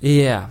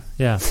 Yeah.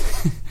 Yeah.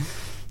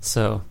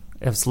 So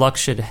as luck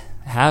should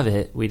have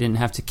it, we didn't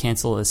have to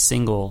cancel a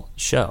single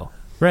show.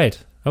 Right.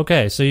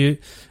 Okay. So you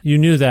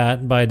knew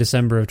that by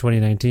December of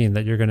 2019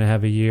 that you're going to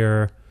have a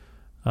year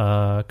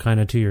kind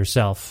of to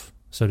yourself,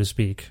 so to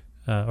speak,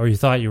 or you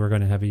thought you were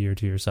going to have a year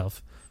to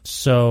yourself.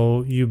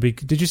 So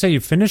did you say you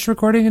finished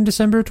recording in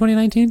December of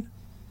 2019?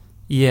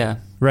 Yeah.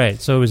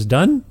 Right. So it was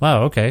done?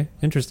 Wow. Okay.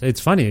 Interesting.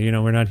 It's funny.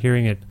 We're not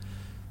hearing it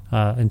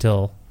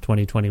until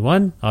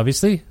 2021,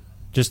 obviously.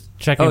 Just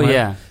checking. Oh,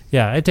 yeah.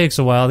 Yeah, it takes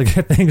a while to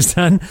get things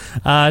done.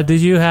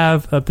 Did you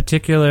have a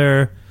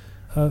particular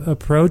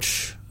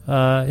approach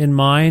in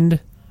mind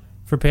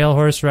for Pale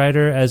Horse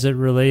Rider as it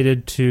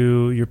related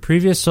to your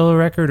previous solo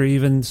record or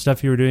even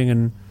stuff you were doing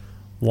in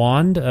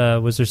Wand?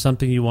 Was there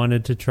something you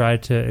wanted to try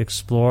to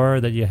explore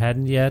that you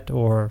hadn't yet,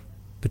 or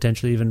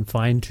potentially even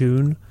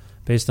fine-tune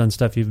based on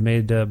stuff you've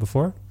made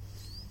before?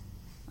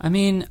 I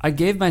mean, I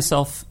gave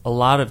myself a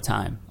lot of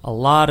time,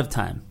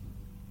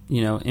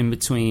 in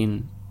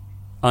between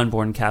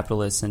Unborn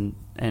Capitalist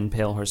and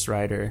Pale Horse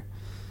Rider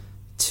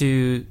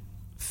to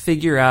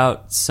figure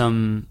out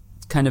some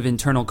kind of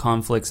internal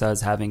conflicts I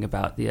was having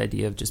about the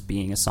idea of just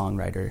being a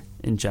songwriter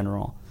in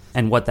general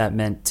and what that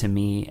meant to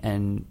me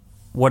and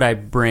what I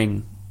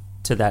bring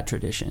to that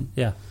tradition.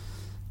 Yeah.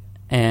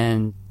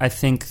 And I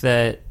think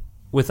that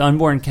with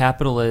Unborn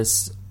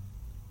Capitalist,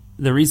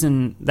 the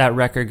reason that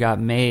record got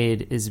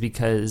made is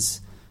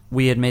because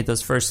we had made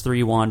those first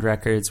 3 Wand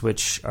records,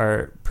 which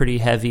are pretty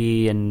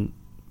heavy and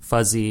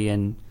fuzzy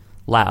and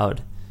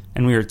loud.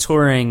 And we were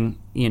touring,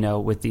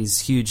 with these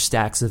huge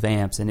stacks of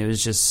amps, and it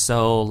was just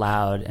so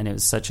loud, and it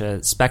was such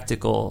a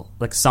spectacle,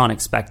 like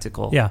sonic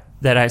spectacle,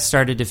 that I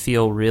started to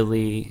feel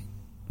really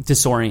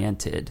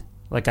disoriented.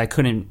 Like I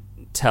couldn't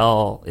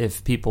tell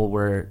if people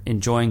were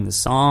enjoying the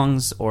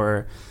songs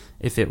or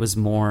if it was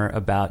more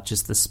about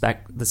just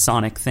the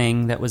sonic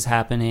thing that was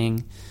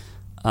happening.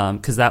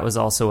 Because that was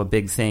also a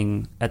big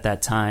thing at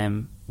that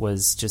time,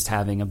 was just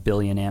having a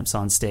billion amps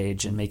on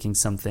stage and making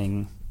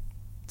something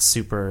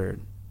super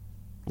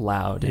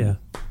loud and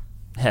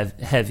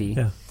heavy.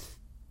 Yeah.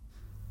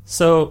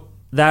 So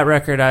that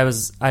record, I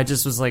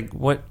just was like,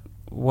 what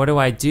do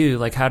I do?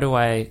 Like,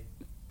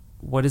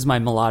 what is my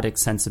melodic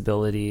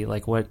sensibility?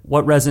 Like, what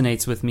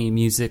resonates with me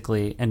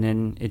musically? And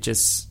then it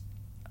just,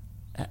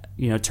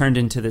 turned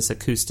into this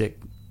acoustic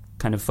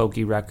kind of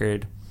folky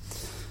record.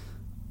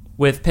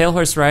 With Pale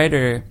Horse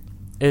Rider,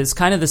 it's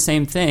kind of the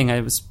same thing.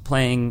 I was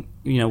playing,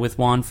 with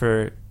Juan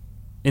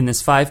in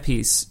this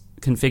 5-piece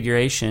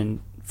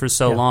configuration for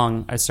so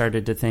long. I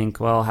started to think,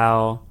 well,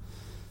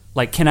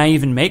 can I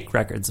even make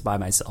records by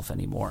myself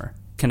anymore?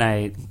 Can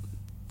I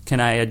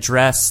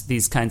address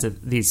these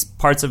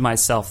parts of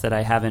myself that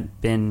I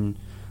haven't been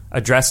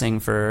addressing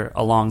for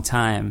a long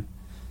time?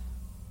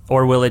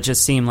 Or will it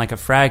just seem like a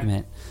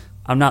fragment?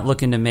 I'm not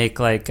looking to make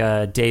like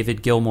a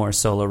David Gilmour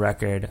solo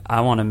record.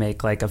 I want to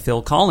make like a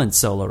Phil Collins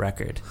solo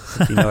record,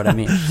 if you know what I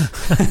mean.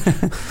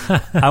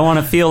 I want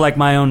to feel like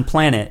my own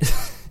planet.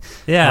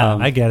 Yeah,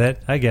 I get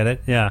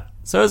it. Yeah.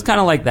 So it was kind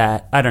of like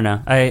that. I don't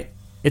know.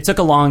 It took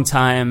a long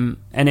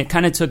time, and it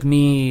kind of took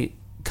me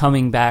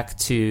coming back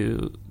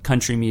to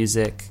country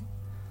music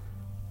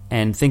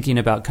and thinking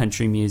about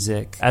country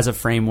music as a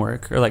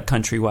framework, or like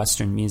country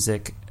western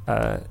music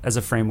as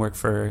a framework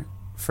for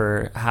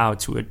how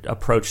to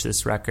approach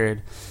this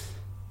record.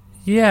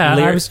 Yeah,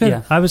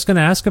 I was going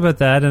to ask about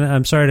that, and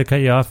I'm sorry to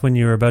cut you off when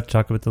you were about to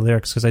talk about the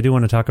lyrics, because I do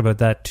want to talk about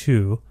that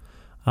too.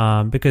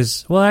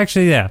 Because, well,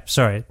 actually, yeah,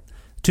 sorry.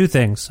 2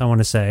 things I want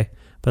to say,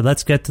 but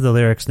let's get to the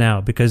lyrics now,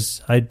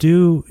 because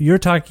you're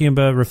talking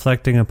about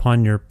reflecting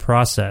upon your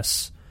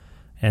process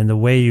and the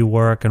way you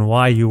work and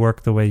why you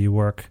work the way you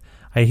work.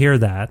 I hear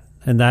that,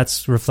 and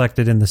that's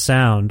reflected in the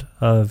sound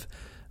of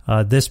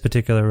this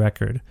particular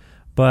record.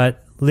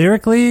 But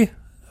lyrically,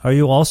 are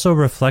you also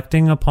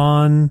reflecting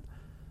upon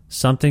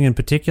something in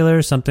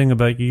particular, something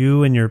about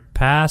you and your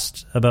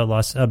past,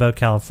 about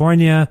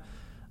California?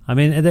 I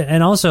mean,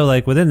 and also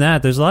like within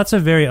that, there's lots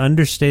of very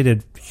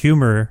understated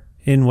humor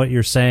in what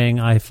you're saying,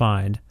 I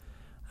find,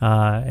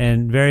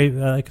 and very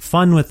like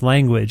fun with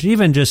language,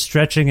 even just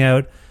stretching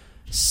out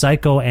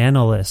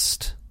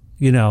psychoanalyst.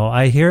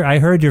 I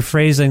heard your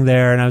phrasing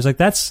there, and I was like,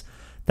 that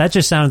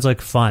just sounds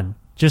like fun.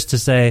 Just to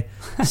say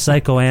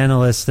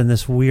psychoanalyst in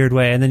this weird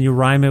way, and then you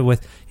rhyme it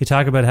with, you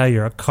talk about how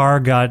your car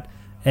got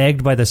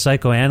egged by the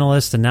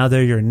psychoanalyst and now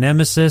they're your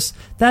nemesis.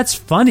 That's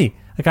funny.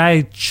 Like,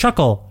 I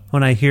chuckle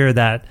when I hear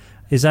that.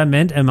 Is that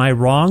meant? Am I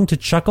wrong to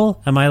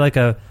chuckle? Am I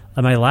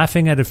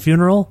laughing at a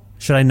funeral?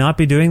 Should I not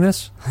be doing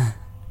this?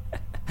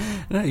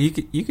 No, you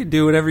could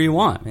do whatever you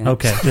want, man.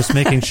 Okay, just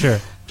making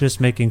sure.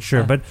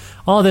 But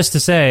all this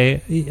to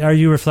say, are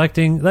you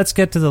reflecting? Let's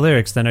get to the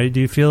lyrics then. Do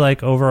you feel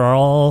like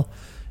overall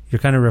you're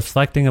kind of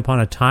reflecting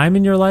upon a time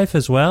in your life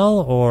as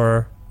well,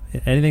 or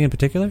anything in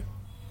particular?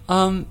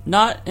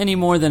 Not any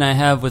more than I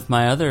have with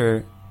my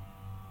other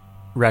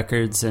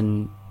records,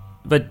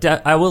 but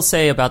I will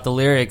say about the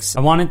lyrics, I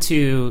wanted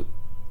to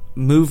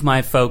shift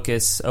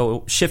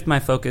my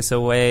focus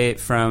away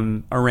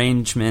from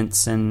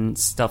arrangements and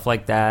stuff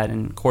like that,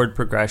 and chord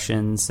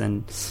progressions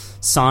and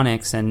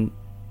sonics, and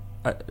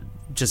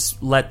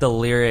just let the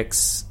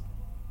lyrics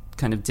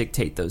kind of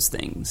dictate those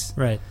things.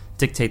 Right.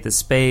 Dictate the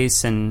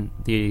space and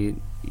the,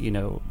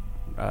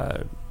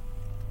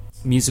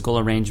 musical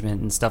arrangement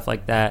and stuff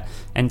like that.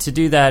 And to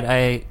do that,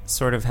 I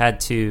sort of had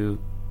to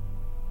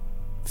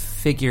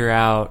figure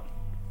out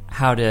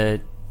how to,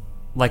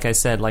 like I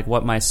said, like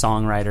what my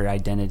songwriter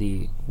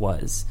identity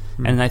was.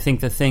 And I think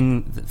the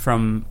thing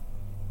from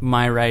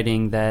my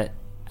writing that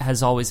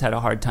has always had a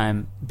hard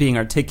time being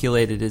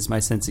articulated is my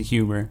sense of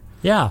humor.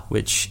 Yeah.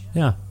 Which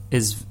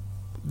is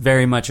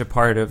very much a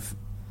part of,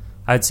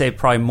 I'd say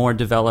probably more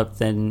developed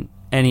than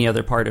any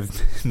other part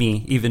of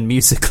me, even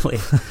musically.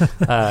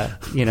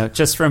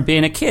 Just from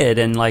being a kid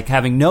and like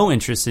having no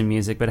interest in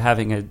music, but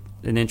having an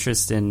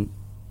interest in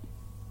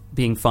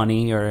being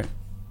funny or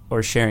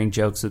sharing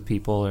jokes with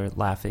people or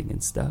laughing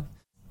and stuff.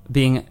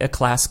 Being a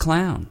class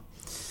clown,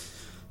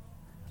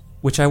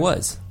 which I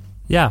was.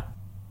 Yeah.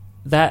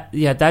 That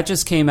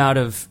just came out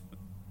of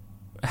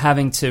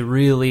having to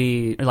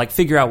really like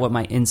figure out what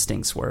my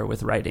instincts were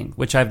with writing,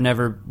 which I've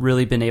never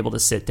really been able to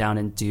sit down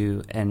and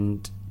do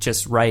and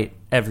just write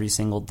every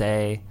single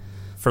day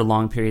for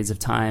long periods of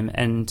time.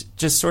 And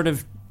just sort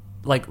of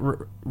like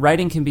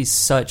writing can be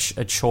such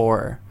a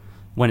chore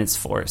when it's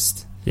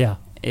forced. Yeah.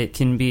 It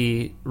can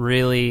be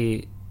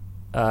really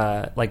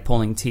like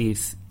pulling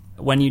teeth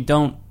when you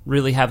don't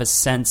really have a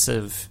sense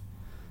of,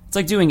 it's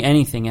like doing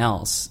anything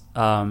else.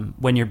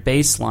 When your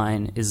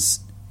baseline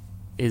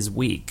is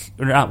weak,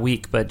 or not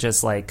weak, but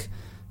just like,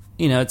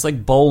 it's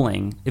like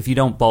bowling. If you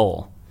don't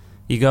bowl,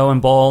 you go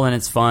and bowl and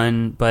it's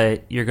fun,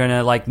 but you're going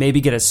to like maybe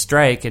get a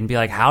strike and be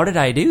like, how did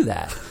I do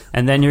that?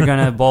 And then you're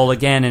going to bowl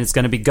again and it's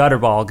going to be gutter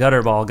ball,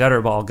 gutter ball,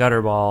 gutter ball,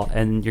 gutter ball.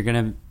 And you're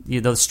going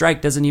to, the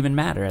strike doesn't even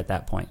matter at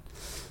that point.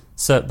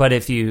 So, but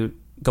if you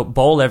go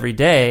bowl every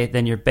day,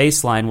 then your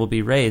baseline will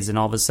be raised and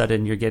all of a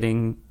sudden you're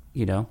getting,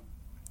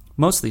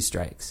 mostly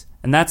strikes.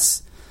 And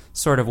that's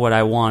sort of what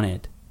I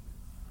wanted.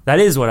 That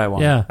is what I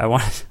wanted.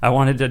 Yeah. I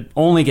wanted to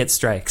only get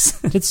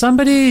strikes. Did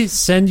somebody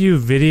send you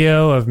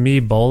video of me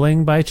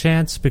bowling by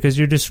chance? Because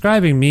you're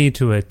describing me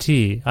to a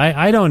T.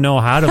 I don't know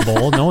how to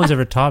bowl. No one's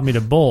ever taught me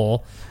to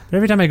bowl. But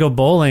every time I go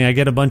bowling, I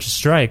get a bunch of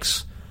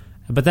strikes.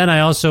 But then I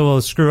also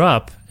will screw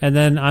up. And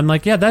then I'm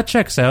like, yeah, that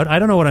checks out. I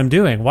don't know what I'm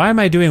doing. Why am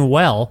I doing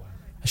well?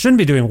 I shouldn't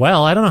be doing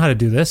well. I don't know how to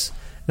do this.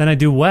 Then I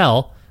do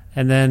well.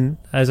 And then,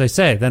 as I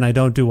say, then I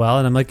don't do well.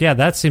 And I'm like, yeah,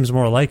 that seems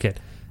more like it.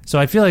 So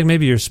I feel like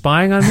maybe you're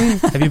spying on me.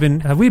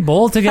 Have we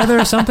bowled together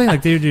or something?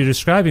 Like you're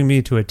describing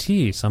me to a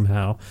T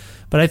somehow.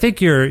 But I think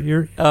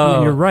you're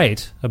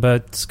right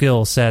about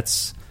skill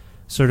sets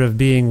sort of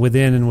being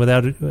within and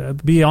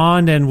without,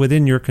 beyond and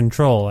within your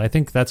control. I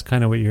think that's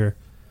kind of what you're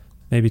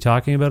maybe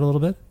talking about a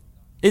little bit.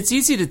 It's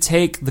easy to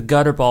take the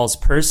gutter balls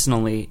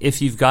personally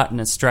if you've gotten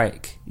a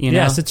strike.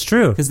 Yes, it's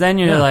true. Because then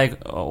you're like,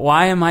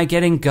 why am I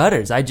getting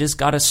gutters? I just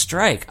got a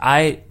strike.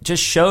 I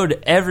just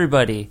showed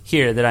everybody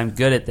here that I'm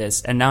good at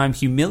this, and now I'm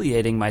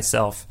humiliating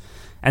myself.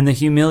 And the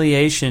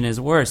humiliation is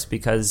worse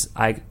because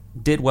I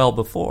did well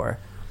before.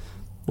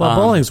 Well,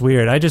 bowling's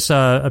weird. I just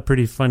saw a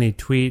pretty funny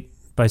tweet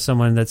by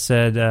someone that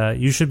said,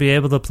 you should be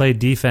able to play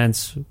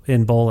defense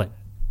in bowling.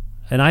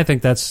 And I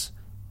think that's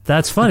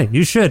funny.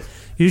 You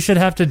should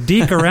have to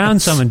deke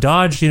around someone,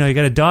 dodge, you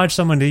got to dodge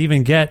someone to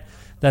even get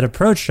that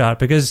approach shot.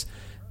 Because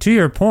to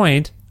your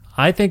point,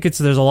 I think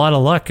there's a lot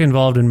of luck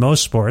involved in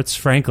most sports,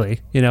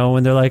 frankly.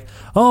 When they're like,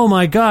 oh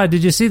my God,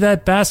 did you see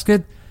that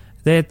basket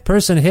that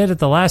person hit at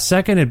the last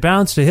second? It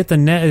bounced, it hit the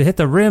net, it hit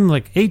the rim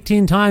like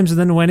 18 times and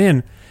then went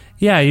in.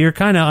 Yeah, you're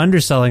kind of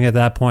underselling at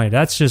that point.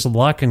 That's just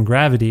luck and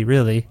gravity,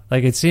 really.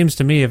 Like it seems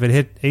to me if it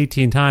hit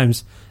 18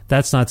 times,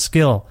 that's not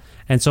skill.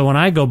 And so when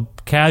I go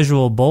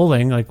casual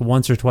bowling like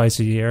once or twice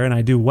a year and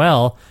I do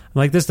well, I'm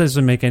like, this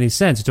doesn't make any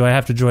sense. Do I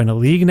have to join a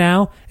league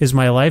now? Is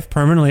my life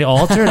permanently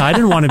altered? I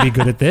didn't want to be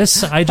good at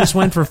this. I just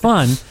went for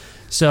fun.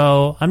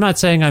 So I'm not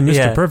saying I'm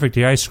Mr. Perfect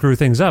here. I screw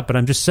things up, but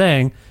I'm just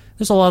saying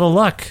there's a lot of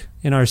luck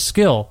in our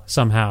skill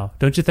somehow.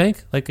 Don't you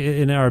think? Like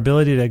in our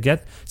ability to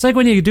get... It's like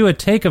when you do a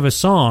take of a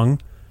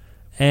song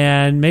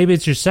and maybe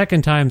it's your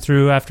second time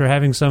through after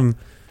having some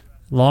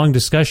long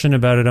discussion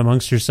about it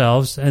amongst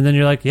yourselves and then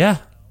you're like, yeah,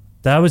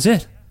 that was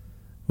it.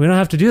 We don't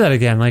have to do that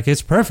again. Like,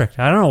 it's perfect.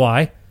 I don't know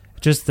why.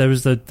 Just there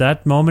was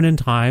that moment in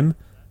time.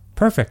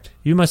 Perfect.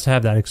 You must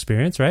have that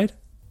experience, right?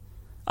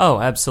 Oh,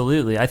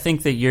 absolutely. I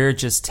think that you're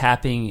just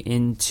tapping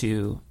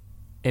into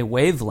a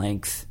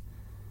wavelength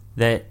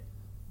that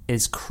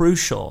is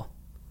crucial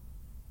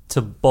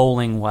to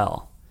bowling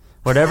well.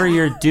 Whatever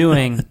you're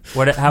doing,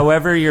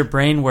 however your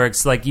brain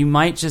works, like you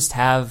might just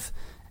have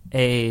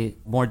a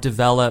more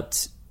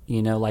developed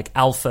like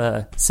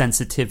alpha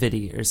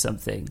sensitivity or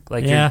something.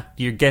 Like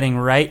you're getting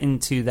right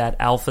into that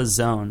alpha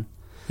zone.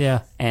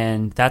 Yeah.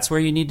 And that's where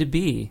you need to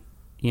be,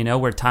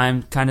 where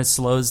time kind of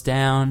slows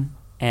down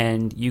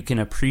and you can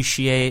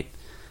appreciate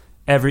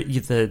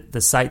the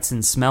sights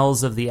and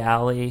smells of the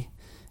alley.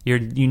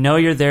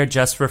 You're there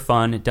just for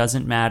fun. It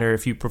doesn't matter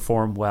if you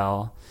perform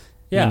well.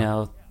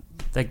 Yeah.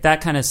 Like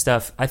that kind of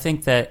stuff. I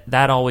think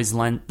that always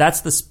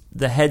that's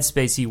the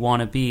headspace you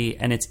want to be,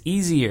 and it's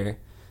easier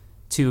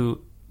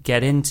to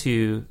get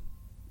into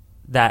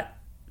that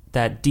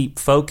deep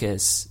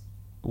focus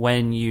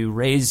when you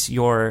raise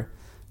your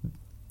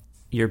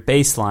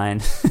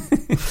baseline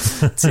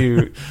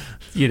to,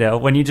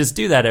 when you just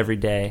do that every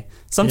day.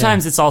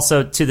 Sometimes it's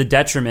also to the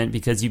detriment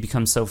because you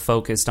become so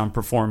focused on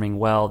performing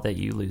well that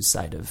you lose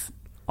sight of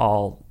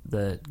all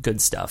the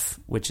good stuff,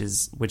 which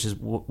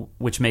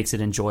makes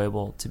it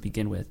enjoyable to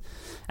begin with.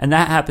 And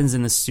that happens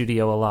in the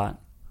studio a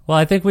lot. Well,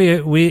 I think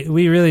we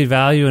really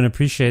value and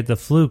appreciate the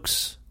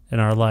flukes in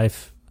our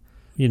life.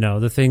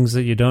 The things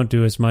that you don't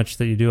do as much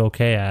that you do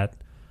okay at,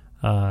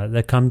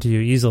 that come to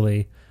you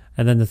easily.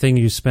 And then the thing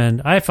you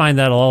spend, I find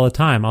that all the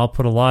time. I'll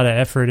put a lot of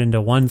effort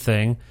into one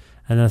thing,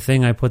 and the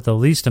thing I put the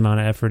least amount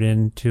of effort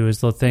into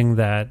is the thing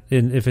that,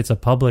 if it's a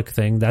public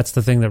thing, that's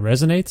the thing that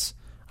resonates.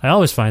 I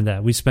always find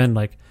that.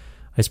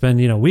 I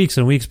spend weeks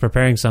and weeks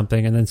preparing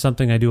something, and then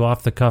something I do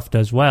off the cuff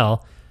does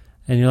well.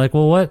 And you're like,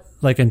 well, what?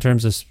 Like in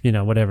terms of,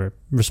 whatever,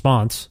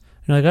 response.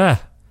 You're like,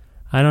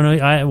 I don't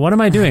know. What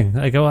am I doing?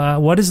 Like,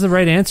 what is the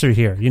right answer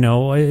here?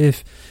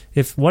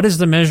 If what is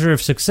the measure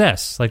of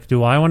success? Like,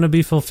 do I want to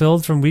be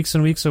fulfilled from weeks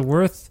and weeks of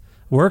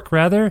work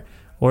rather?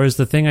 Or is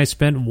the thing I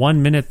spent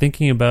 1 minute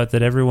thinking about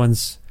that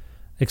everyone's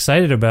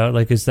excited about,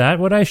 like, is that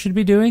what I should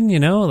be doing?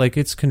 Like,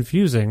 it's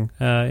confusing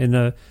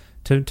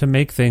to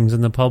make things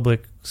in the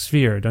public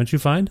sphere, don't you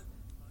find?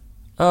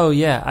 Oh,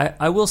 yeah.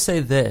 I will say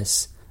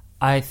this.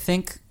 I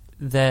think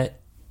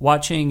that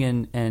watching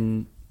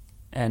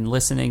and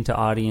listening to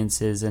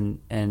audiences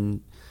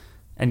and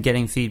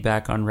getting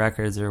feedback on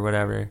records or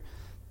whatever,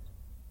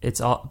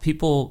 it's all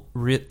people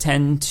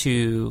tend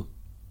to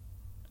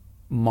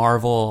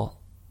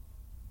marvel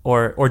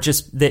or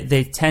just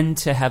they tend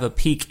to have a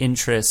peak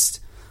interest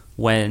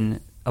when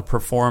a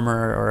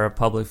performer or a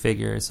public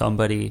figure or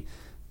somebody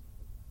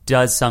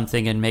does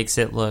something and makes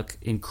it look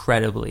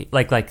incredibly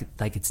like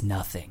it's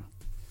nothing.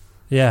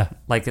 Yeah,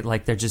 like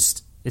they're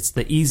just, it's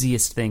the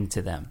easiest thing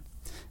to them.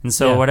 And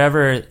so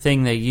whatever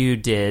thing that you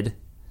did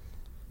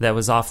that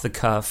was off the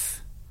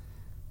cuff,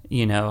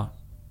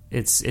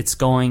 it's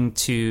going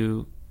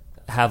to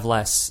have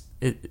less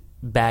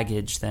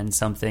baggage than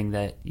something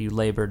that you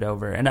labored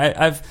over. And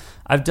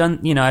I've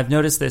done, I've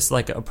noticed this,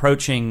 like,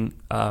 approaching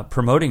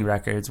promoting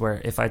records,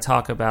 where if I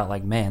talk about,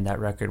 like, man, that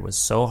record was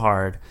so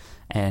hard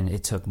and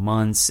it took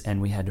months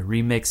and we had to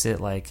remix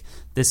it like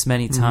this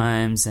many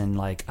times, and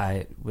like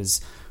I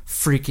was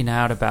freaking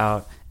out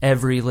about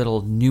every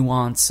little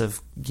nuance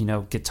of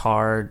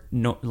guitar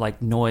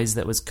noise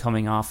that was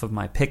coming off of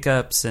my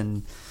pickups,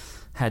 and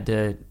had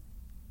to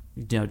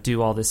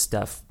do all this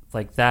stuff.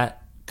 Like,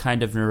 that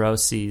kind of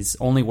neuroses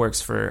only works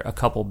for a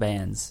couple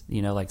bands,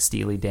 like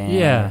Steely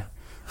Dan,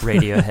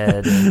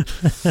 Radiohead,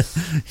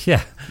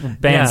 and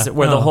bands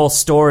where the whole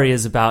story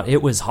is about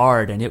it was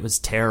hard and it was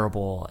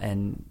terrible,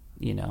 and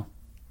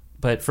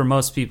but for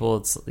most people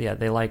it's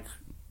they like,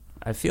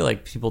 I feel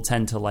like people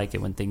tend to like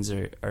it when things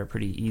are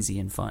pretty easy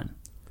and fun.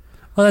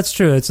 Well, that's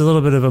true. It's a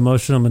little bit of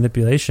emotional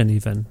manipulation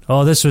even.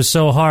 Oh, this was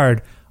so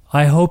hard.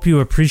 I hope you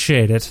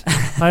appreciate it.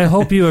 I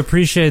hope you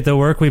appreciate the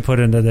work we put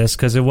into this,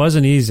 because it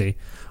wasn't easy.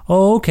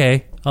 Oh,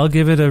 okay. I'll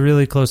give it a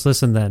really close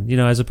listen then.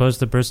 As opposed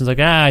to the person's like,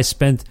 I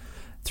spent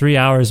 3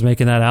 hours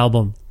making that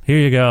album. Here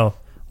you go.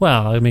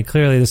 Well, I mean,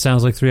 clearly this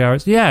sounds like 3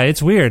 hours. Yeah,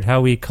 it's weird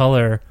how we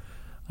color,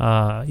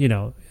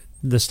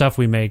 the stuff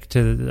we make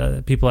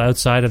to people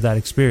outside of that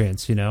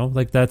experience,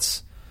 Like,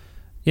 that's,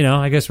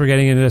 I guess we're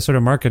getting into sort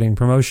of marketing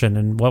promotion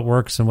and what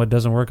works and what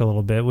doesn't work a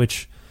little bit,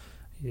 which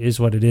is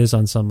what it is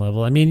on some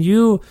level. I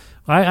mean,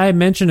 I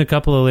mentioned a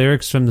couple of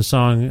lyrics from the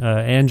song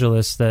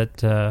Angelus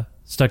that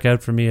stuck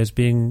out for me as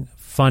being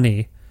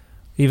funny,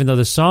 even though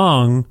the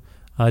song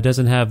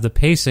doesn't have the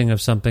pacing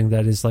of something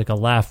that is like a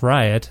laugh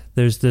riot.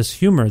 There's this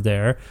humor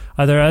there.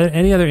 Are there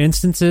any other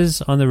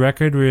instances on the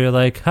record where you're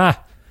like,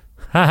 ha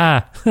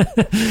ha,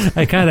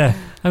 I'm kind of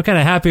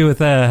happy with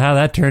how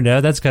that turned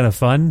out. That's kind of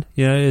fun.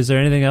 Is there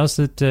anything else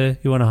that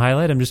you want to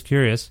highlight? I'm just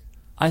curious.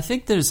 I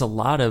think there's a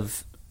lot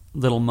of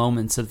little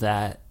moments of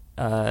that.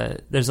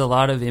 There's a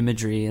lot of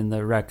imagery in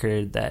the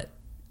record that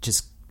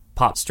just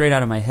pops straight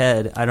out of my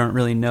head. I don't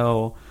really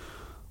know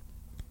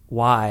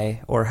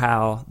why or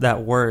how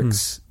that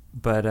works,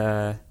 but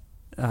like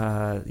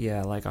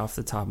off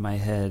the top of my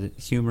head,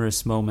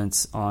 humorous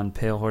moments on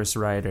Pale Horse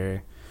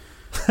Rider.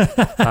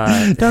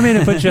 Don't mean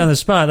to put you on the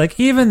spot. Like,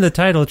 even the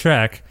title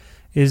track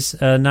is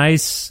a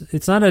nice,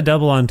 it's not a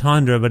double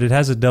entendre, but it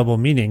has a double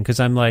meaning,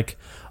 because I'm like,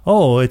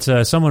 oh, it's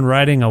someone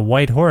riding a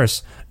white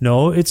horse.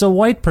 No, it's a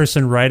white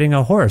person riding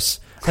a horse.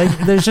 Like,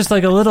 there's just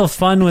like a little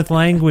fun with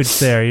language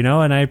there,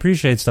 and I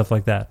appreciate stuff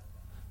like that.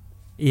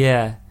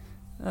 Yeah.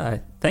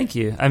 Thank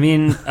you. I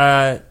mean,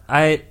 I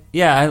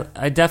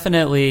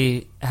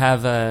definitely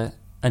have a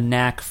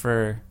knack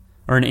for,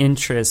 or an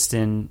interest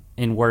in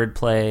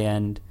wordplay,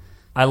 and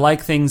I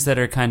like things that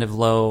are kind of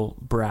low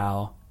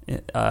brow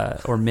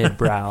or mid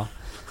brow.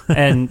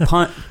 And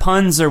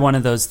puns are one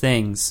of those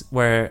things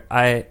where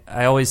I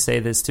always say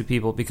this to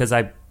people, because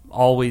I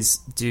always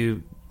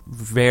do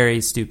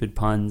very stupid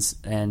puns,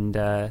 and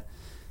I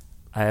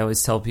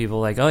always tell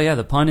people, like, oh yeah,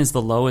 the pun is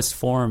the lowest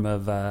form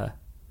of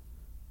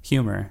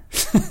humor.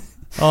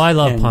 Oh, I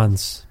love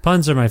puns.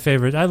 Puns are my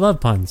favorite. I love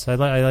puns. I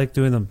like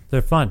doing them.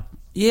 They're fun.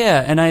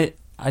 Yeah, and I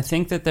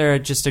think that they're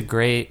just a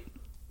great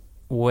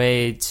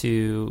way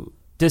to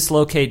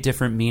dislocate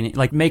different meaning,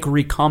 like make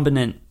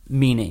recombinant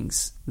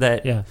meanings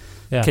that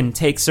can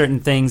take certain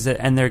things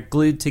and they're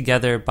glued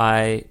together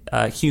by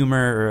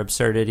humor or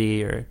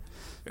absurdity or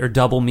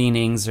double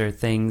meanings or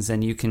things,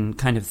 and you can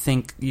kind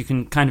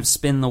of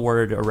spin the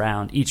word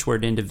around, each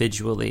word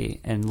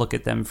individually, and look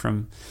at them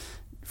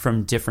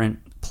from different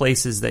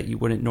places that you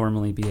wouldn't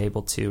normally be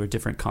able to, or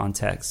different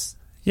contexts.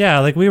 Yeah,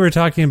 like we were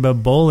talking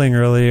about bowling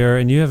earlier,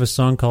 and you have a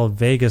song called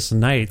Vegas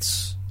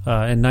Knights.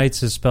 And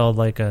Knights is spelled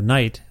like a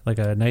knight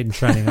in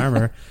shining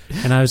armor.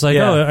 And I was like,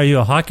 oh, are you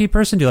a hockey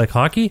person? Do you like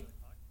hockey?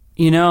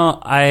 You know,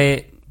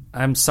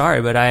 I'm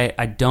sorry, but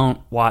I don't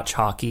watch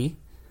hockey.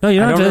 No, you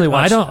don't really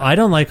watch. I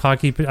don't like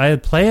hockey. I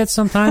play it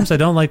sometimes. I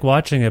don't like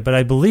watching it, but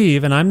I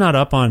believe, and I'm not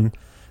up on,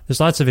 there's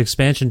lots of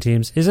expansion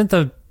teams. Isn't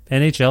the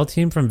NHL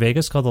team from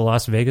Vegas called the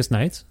Las Vegas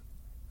Knights?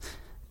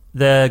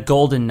 The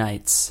Golden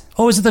Knights.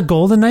 Oh, is it the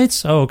Golden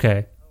Knights? Oh,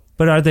 okay.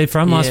 But are they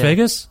from Las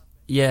Vegas?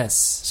 Yes.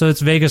 So it's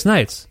Vegas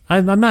Knights.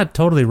 I'm not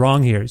totally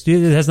wrong here.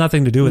 It has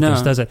nothing to do with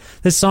this, does it?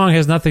 This song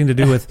has nothing to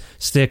do with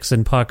sticks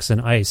and pucks and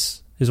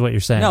ice, is what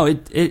you're saying.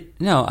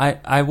 No,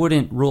 I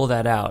wouldn't rule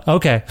that out.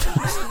 Okay.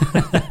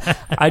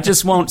 I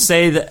just won't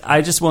say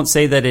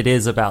that it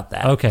is about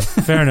that. Okay,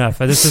 fair enough.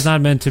 This is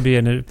not meant to be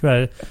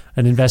an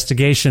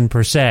investigation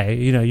per se.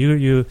 You know,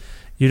 you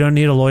don't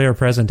need a lawyer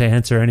present to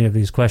answer any of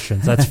these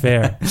questions. That's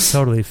fair.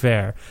 Totally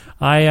fair.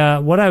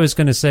 What I was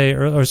going to say,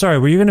 or sorry,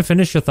 were you going to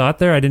finish your thought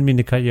there? I didn't mean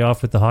to cut you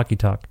off with the hockey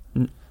talk.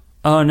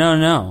 Oh,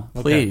 no.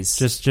 Please.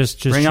 Okay.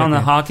 Just bring on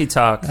the hockey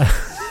talk.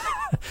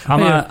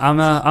 I'm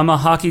a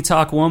hockey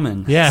talk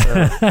woman. Yeah.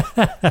 So.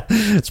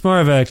 It's more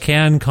of a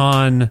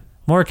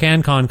more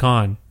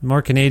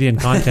Canadian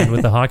content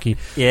with the hockey.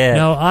 Yeah.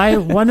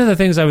 No, one of the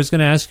things I was going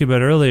to ask you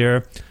about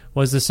earlier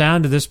was the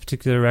sound of this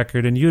particular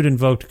record, and you'd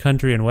invoked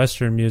country and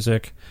Western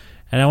music.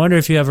 And I wonder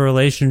if you have a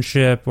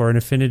relationship or an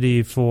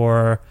affinity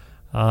for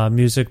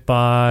music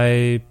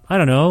by, I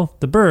don't know,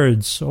 the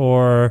Byrds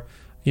or,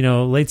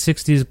 late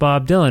 60s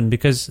Bob Dylan,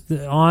 because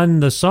on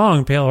the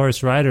song Pale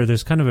Horse Rider,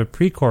 there's kind of a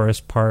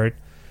pre-chorus part,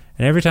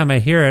 and every time I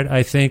hear it,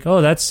 I think,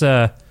 oh, that's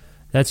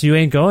You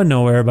Ain't Going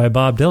Nowhere by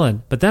Bob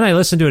Dylan. But then I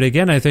listen to it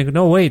again, I think,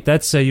 no, wait,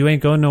 that's You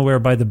Ain't Going Nowhere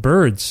by the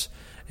Byrds.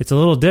 It's a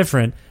little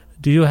different.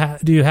 Do you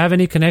have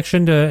any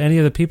connection to any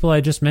of the people I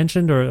just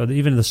mentioned, or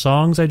even the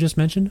songs I just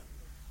mentioned?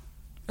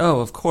 Oh,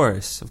 of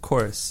course.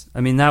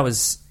 I mean,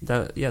 those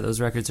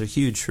records are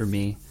huge for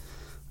me.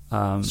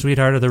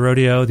 Sweetheart of the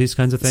Rodeo, these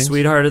kinds of things?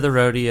 Sweetheart of the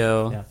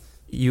Rodeo, yeah.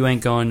 You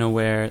Ain't Going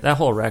Nowhere, that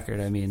whole record,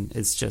 I mean,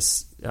 it's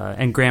just...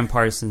 and Graham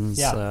Parsons,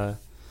 the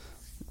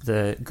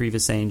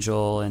Grievous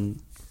Angel,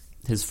 and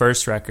his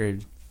first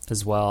record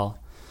as well.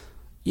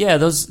 Yeah,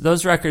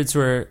 those records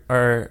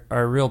are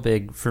real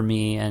big for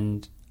me,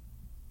 and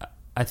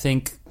I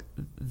think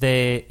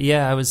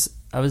I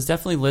was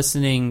definitely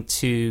listening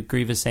to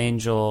Grievous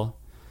Angel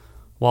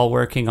while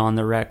working on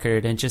the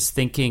record and just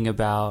thinking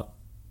about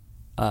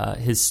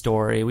his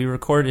story. We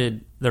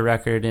recorded the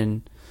record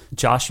in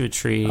Joshua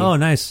Tree. Oh,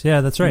 nice.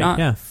 Yeah, that's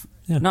right.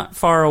 Not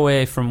far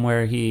away from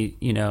where he,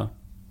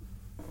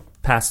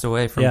 passed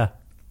away from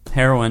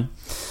heroin.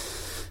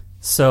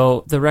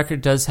 So the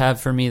record does have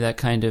for me that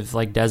kind of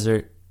like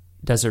desert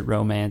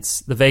romance.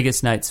 The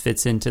Vegas Knights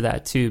fits into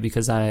that too,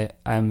 because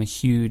I'm a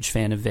huge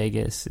fan of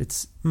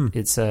Vegas.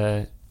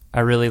 I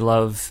really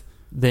love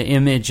the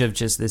image of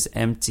just this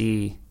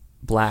empty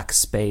black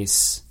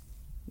space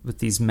with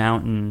these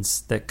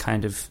mountains that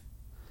kind of,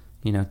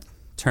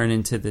 turn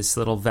into this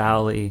little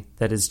valley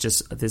that is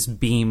just this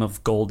beam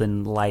of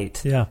golden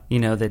light,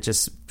 that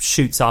just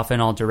shoots off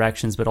in all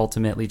directions, but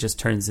ultimately just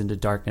turns into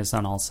darkness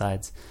on all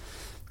sides.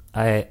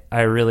 I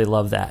really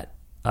love that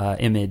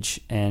image.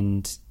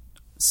 And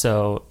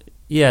so,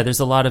 there's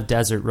a lot of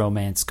desert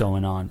romance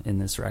going on in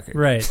this record.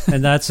 Right.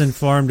 And that's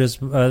informed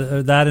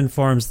that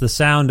informs the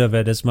sound of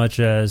it as much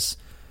as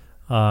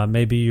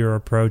maybe your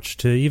approach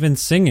to even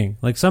singing.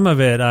 Like some of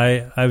it,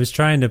 I was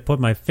trying to put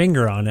my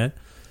finger on it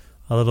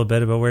a little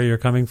bit about where you're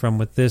coming from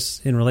with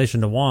this in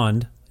relation to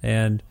Wand,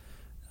 and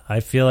I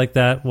feel like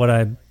that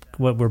what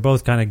we're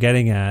both kind of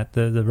getting at,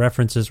 the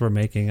references we're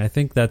making, I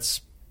think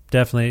that's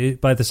definitely,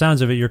 by the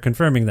sounds of it, you're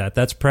confirming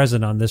that's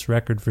present on this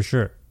record for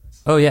sure.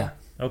 Oh yeah.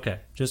 Okay,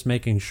 just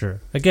making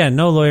sure. Again,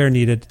 no lawyer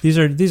needed. These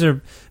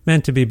are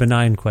meant to be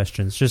benign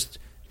questions, just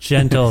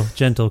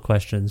gentle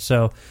questions.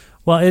 So,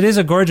 well, it is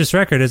a gorgeous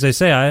record, as I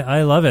say.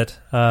 I love it.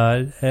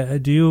 What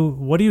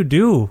do you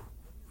do?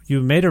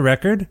 You made a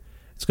record.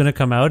 It's going to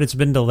come out. It's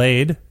been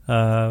delayed.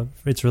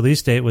 Its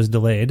release date was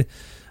delayed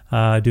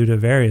due to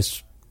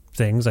various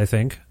things, I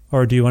think.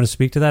 Or do you want to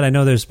speak to that? I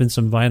know there's been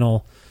some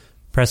vinyl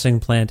pressing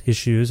plant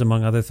issues,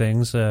 among other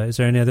things. Is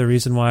there any other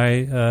reason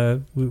why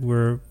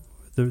the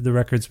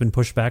record's been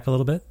pushed back a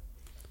little bit?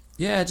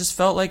 Yeah, I just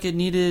felt like it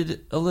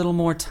needed a little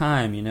more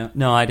time,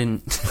 No, I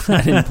didn't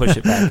push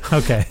it back.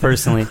 Okay.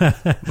 Personally.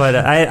 But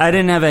I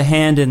didn't have a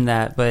hand in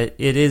that, but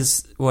it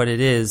is what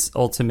it is,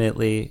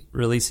 ultimately,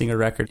 releasing a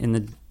record in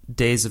the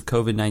days of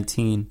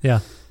COVID-19. Yeah.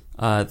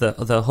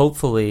 The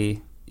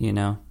hopefully,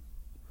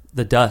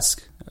 the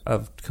dusk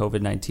of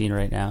COVID-19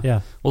 right now.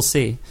 Yeah. We'll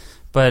see.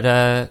 But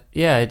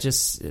it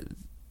just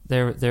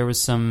there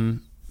was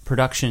some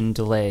production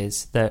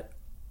delays that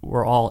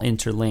were all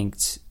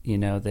interlinked.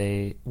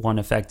 One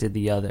affected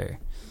the other.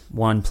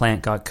 One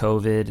plant got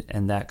COVID,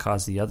 and that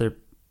caused the other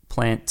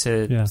plant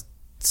to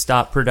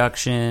stop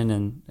production,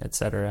 and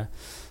etc.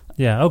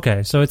 Yeah.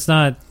 Okay. So it's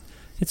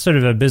sort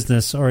of a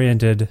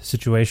business-oriented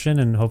situation,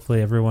 and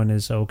hopefully everyone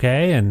is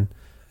okay,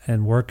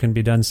 and work can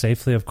be done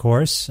safely, of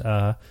course.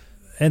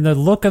 And the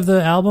look of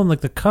the album,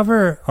 like the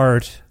cover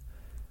art,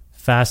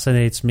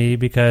 fascinates me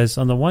because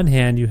on the one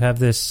hand you have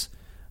this,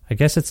 I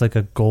guess it's like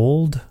a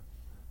gold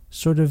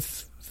sort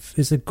of.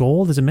 Is it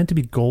gold? Is it meant to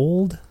be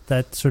gold?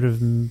 That sort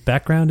of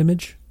background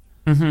image?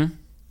 Mm-hmm.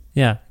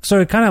 Yeah.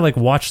 Sort of kind of like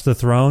Watch the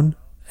Throne.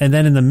 And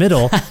then in the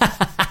middle,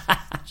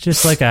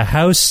 just like a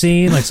house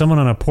scene, like someone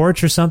on a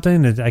porch or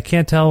something. I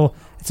can't tell.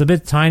 It's a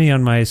bit tiny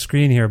on my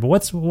screen here. But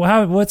what's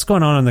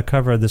going on the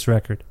cover of this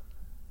record?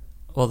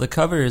 Well, the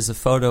cover is a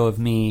photo of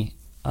me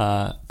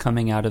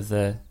coming out of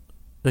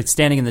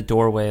standing in the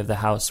doorway of the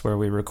house where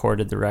we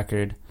recorded the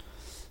record.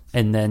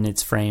 And then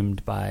it's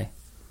framed by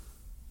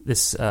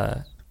this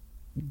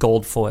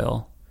gold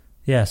foil.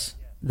 Yes.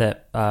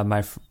 That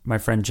my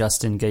friend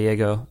Justin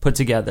Gallego put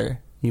together.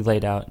 He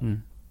laid out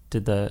and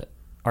did the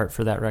art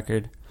for that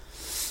record.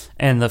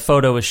 And the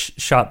photo was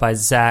shot by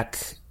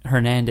Zach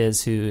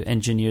Hernandez, who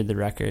engineered the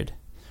record.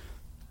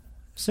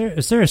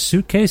 Is there a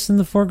suitcase in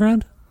the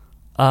foreground?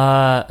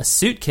 A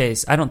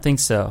suitcase? I don't think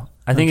so.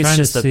 I think it's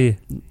just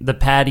the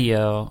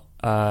patio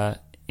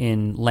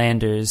in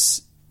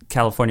Landers,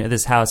 California.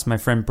 This house, my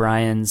friend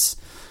Brian's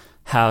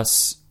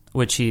house,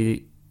 which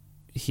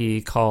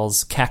he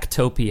calls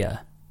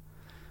Cactopia.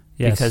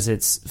 Yes. Because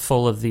it's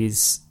full of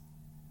these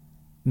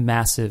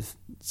massive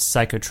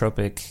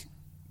psychotropic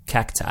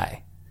cacti.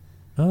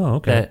 Oh,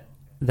 okay.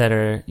 That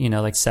are,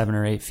 like 7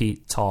 or 8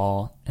 feet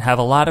tall, have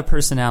a lot of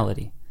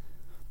personality.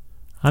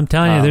 I'm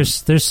telling you,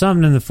 there's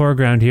something in the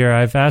foreground here.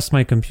 I've asked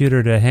my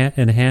computer to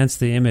enhance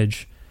the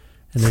image,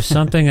 and there's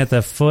something at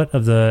the foot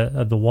of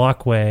the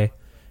walkway.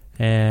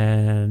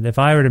 And if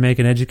I were to make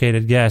an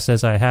educated guess,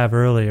 as I have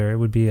earlier, it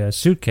would be a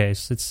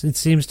suitcase. It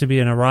seems to be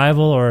an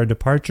arrival or a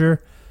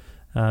departure.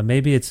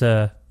 Maybe it's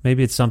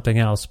something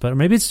else, but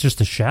maybe it's just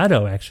a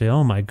shadow. Actually,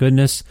 oh my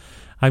goodness,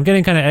 I'm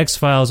getting kind of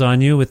X-Files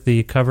on you with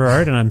the cover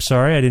art, and I'm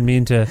sorry, I didn't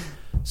mean to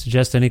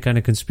suggest any kind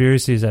of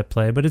conspiracies at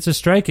play, but it's a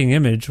striking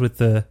image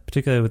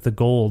particularly with the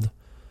gold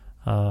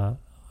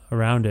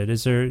around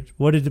it.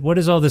 What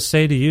does all this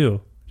say to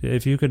you?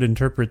 If you could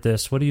interpret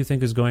this, what do you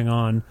think is going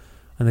on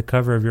the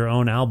cover of your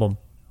own album?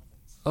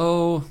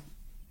 Oh,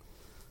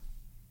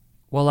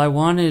 well, I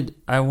wanted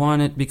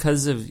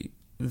because of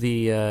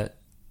the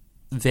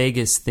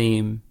Vegas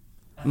theme.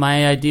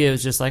 My idea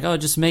was just like,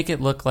 just make it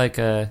look like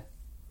a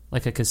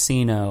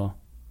casino.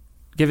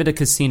 Give it a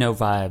casino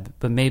vibe,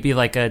 but maybe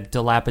like a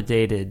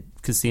dilapidated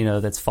casino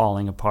that's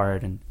falling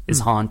apart and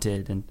is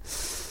haunted and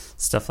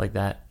stuff like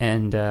that.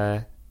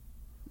 And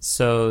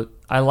so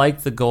I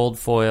like the gold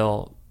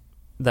foil,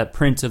 that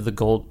print of the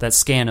gold, that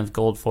scan of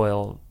gold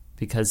foil,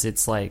 because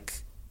it's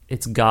like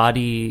its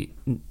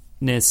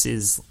gaudiness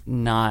is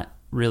not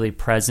really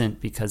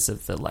present because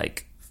of the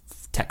like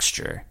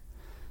texture.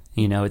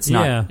 It's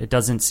not. It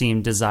doesn't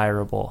seem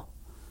desirable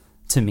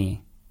to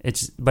me.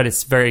 But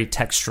it's very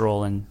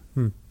textural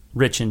and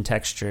rich in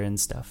texture and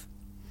stuff.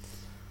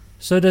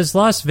 So does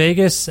Las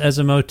Vegas as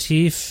a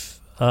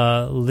motif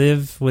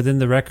live within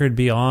the record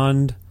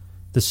beyond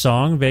the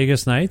song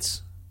Vegas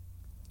Nights?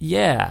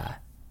 Yeah.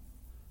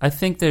 I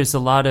think there's a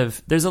lot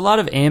of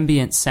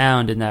ambient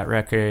sound in that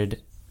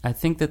record. I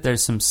think that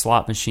there's some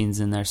slot machines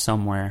in there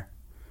somewhere.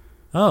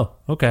 Oh,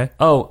 okay.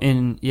 Oh,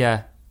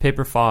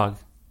 Paper Fog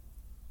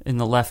in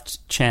the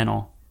left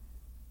channel.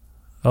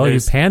 Oh,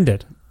 you panned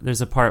it. There's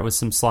a part with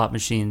some slot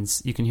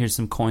machines. You can hear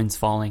some coins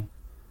falling.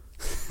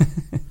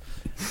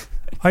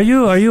 Are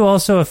you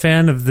also a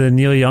fan of the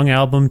Neil Young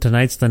album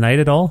Tonight's the Night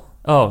at all?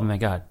 Oh my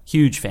God,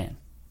 huge fan.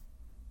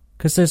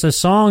 Because there's a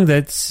song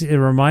it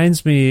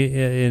reminds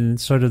me in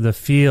sort of the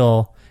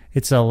feel.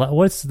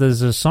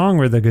 There's a song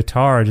where the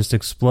guitar just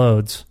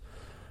explodes.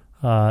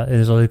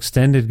 It's an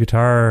extended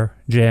guitar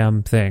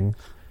jam thing.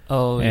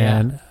 Oh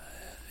yeah.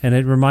 And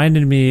it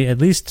reminded me, at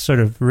least sort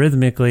of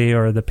rhythmically,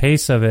 or the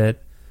pace of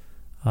it,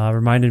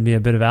 reminded me a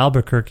bit of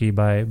Albuquerque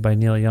by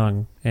Neil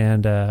Young.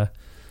 And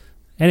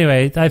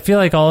anyway, I feel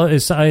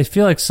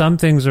like some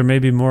things are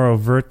maybe more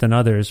overt than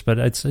others, but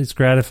it's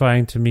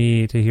gratifying to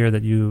me to hear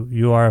that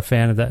you are a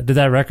fan of that. Did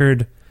that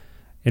record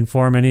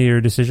inform any of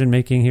your decision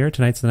making here?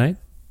 Tonight's the Night?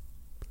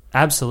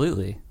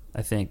 Absolutely,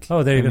 I think.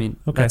 Oh, there you go. I mean,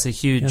 okay.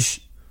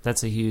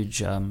 That's a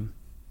huge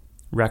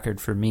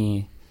record for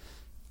me.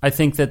 I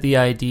think that the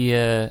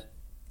idea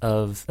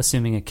of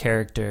assuming a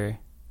character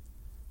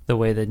the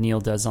way that Neil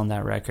does on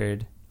that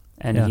record,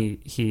 and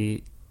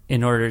he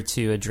in order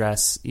to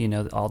address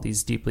all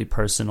these deeply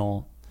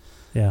personal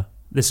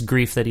this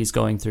grief that he's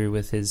going through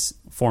with his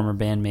former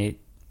bandmate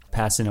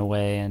passing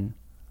away, and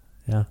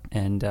Yeah.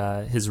 And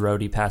his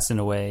roadie passing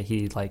away,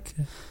 he like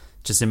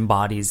just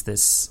embodies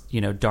this,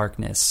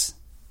 darkness,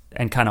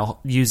 and kind of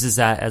uses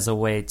that as a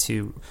way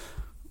to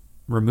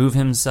remove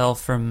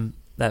himself from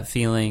that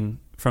feeling,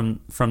 from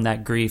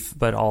that grief,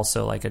 but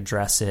also like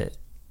address it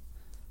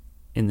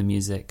in the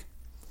music.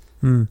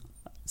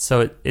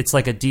 So it's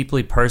like a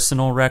deeply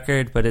personal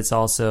record, but it's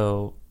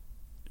also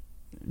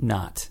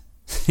not,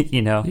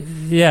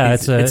 Yeah,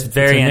 it's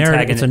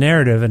a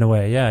narrative in a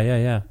way.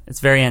 Yeah. It's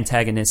very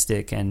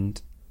antagonistic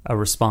and a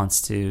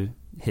response to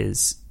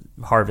his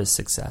Harvest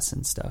success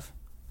and stuff.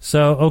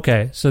 So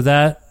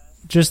that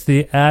just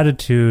the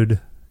attitude,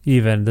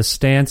 even the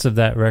stance of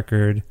that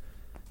record,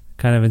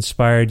 kind of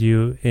inspired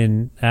you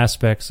in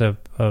aspects of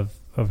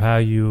how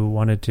you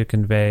wanted to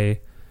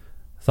convey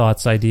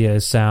thoughts,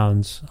 ideas,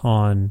 sounds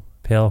on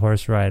Pale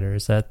Horse Rider.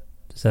 Is that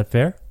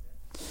fair?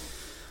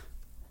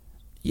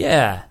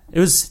 Yeah, it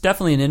was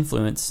definitely an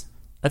influence.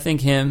 I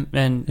think him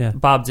and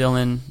Bob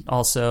Dylan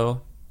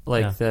also,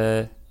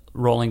 the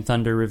Rolling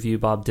Thunder Review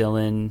Bob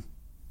Dylan,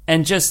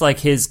 and just like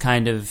his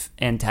kind of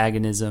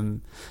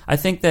antagonism. I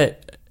think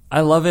that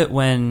I love it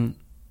when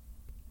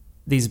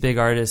these big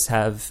artists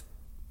have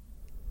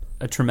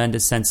a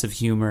tremendous sense of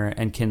humor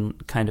and can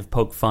kind of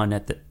poke fun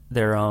at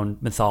their own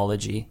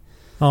mythology.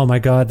 Oh my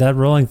God, that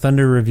Rolling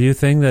Thunder Review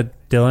thing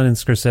that Dylan and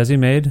Scorsese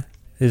made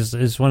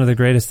is one of the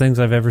greatest things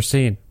I've ever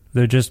seen.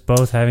 They're just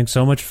both having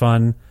so much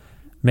fun,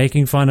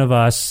 making fun of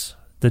us,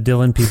 the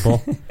Dylan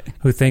people,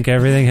 who think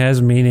everything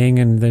has meaning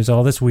and there's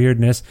all this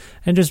weirdness,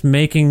 and just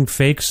making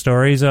fake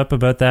stories up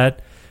about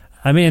that.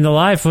 I mean, the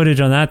live footage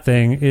on that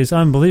thing is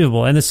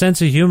unbelievable, and the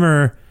sense of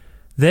humor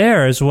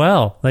there as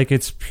well. Like,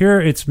 it's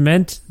pure, it's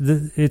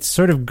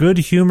sort of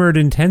good-humored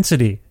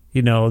intensity.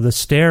 The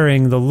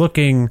staring, the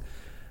looking.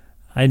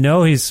 I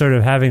know he's sort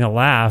of having a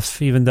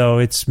laugh, even though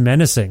it's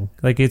menacing.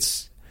 Like,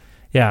 it's...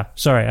 Yeah,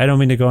 sorry, I don't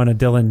mean to go on a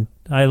Dylan...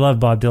 I love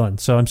Bob Dylan,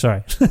 so I'm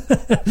sorry.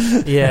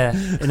 Yeah.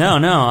 No.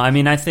 I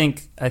mean, I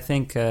think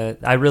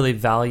I really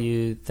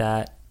value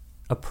that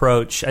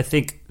approach. I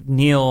think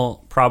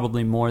Neil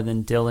probably more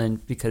than Dylan,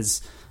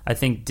 because I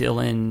think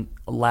Dylan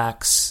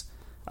lacks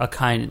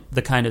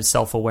the kind of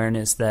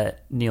self-awareness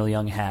that Neil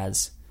Young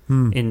has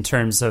in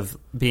terms of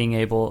being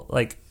able...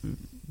 Like,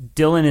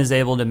 Dylan is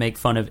able to make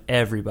fun of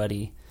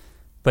everybody,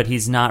 but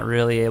he's not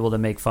really able to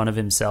make fun of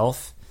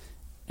himself.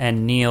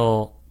 And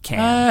Neil...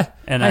 can.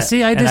 I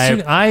see. I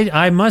disagree.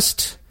 I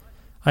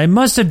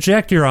must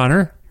object, Your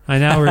Honor.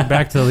 Now we're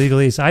back to the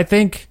legalese. I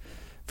think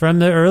from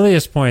the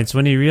earliest points,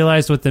 when he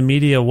realized what the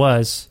media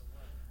was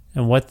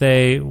and what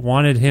they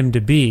wanted him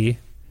to be,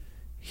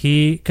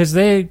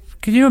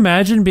 can you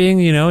imagine being,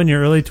 in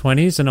your early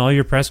 20s and all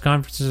your press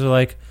conferences are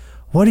like,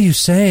 what are you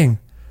saying?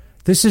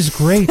 This is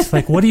great.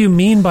 Like, what do you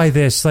mean by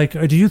this? Like,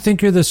 do you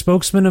think you're the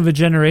spokesman of a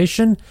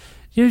generation?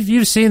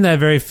 You've seen that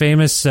very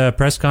famous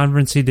press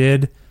conference he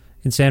did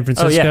in San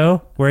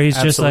Francisco, where he's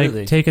Absolutely. just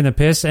like taking the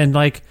piss. And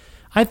like,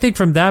 I think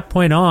from that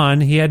point on,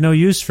 he had no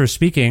use for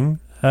speaking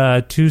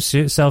too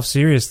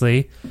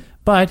self-seriously,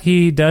 but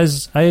he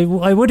does. I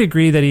would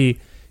agree that he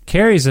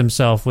carries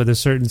himself with a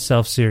certain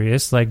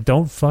self-serious, like,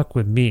 don't fuck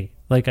with me.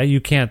 Like,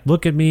 you can't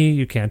look at me,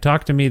 you can't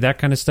talk to me, that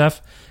kind of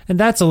stuff. And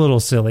that's a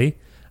little silly,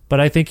 but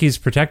I think he's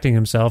protecting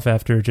himself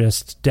after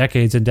just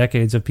decades and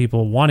decades of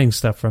people wanting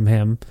stuff from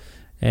him.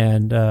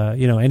 And,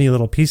 any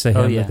little piece of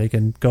him that they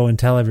can go and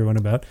tell everyone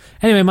about.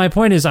 Anyway, my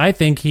point is, I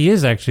think he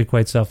is actually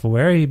quite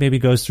self-aware. He maybe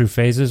goes through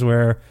phases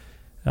where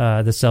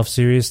the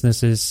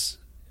self-seriousness is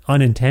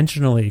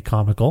unintentionally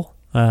comical,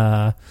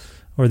 or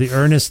the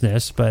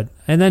earnestness.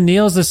 And then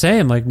Neil's the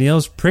same. Like,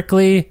 Neil's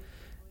prickly,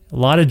 a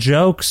lot of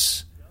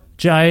jokes.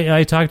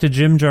 I talked to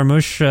Jim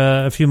Jarmusch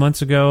a few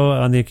months ago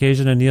on the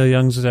occasion of Neil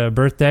Young's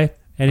birthday,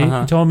 and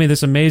he told me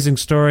this amazing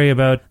story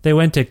about they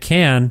went to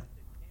Cannes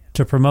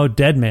to promote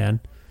Dead Man.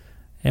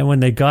 And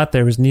when they got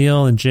there, it was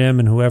Neil and Jim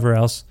and whoever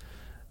else.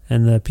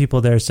 And the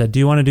people there said, do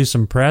you want to do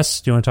some press?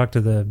 Do you want to talk to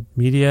the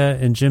media?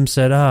 And Jim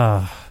said,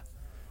 I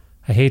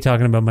hate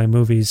talking about my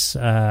movies,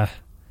 but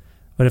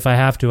if I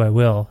have to, I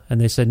will.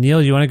 And they said,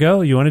 Neil, you want to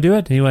go? You want to do it?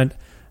 And he went,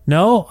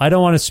 no, I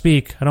don't want to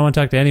speak. I don't want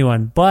to talk to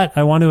anyone, but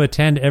I want to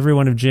attend every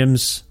one of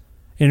Jim's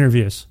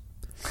interviews.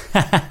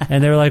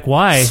 And they were like,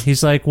 why?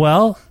 He's like,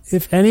 well,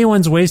 if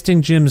anyone's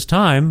wasting Jim's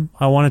time,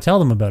 I want to tell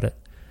them about it.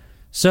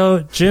 So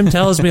Jim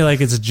tells me,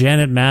 like, it's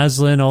Janet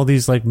Maslin, all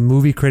these like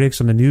movie critics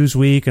from the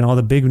Newsweek and all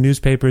the big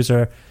newspapers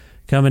are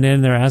coming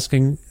in. They're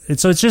asking.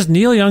 So it's just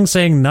Neil Young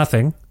saying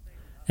nothing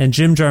and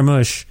Jim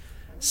Jarmusch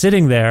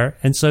sitting there.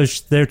 And so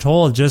they're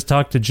told, just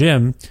talk to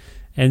Jim.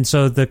 And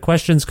so the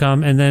questions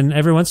come. And then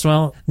every once in a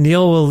while,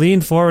 Neil will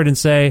lean forward and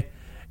say,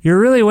 you're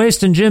really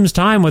wasting Jim's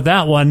time with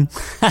that one.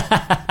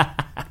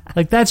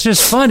 Like, that's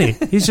just funny.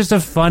 He's just a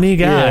funny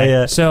guy.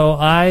 Yeah. So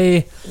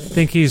I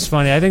think he's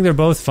funny. I think they're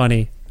both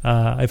funny.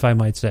 If I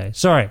might say.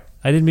 Sorry,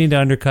 I didn't mean to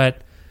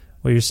undercut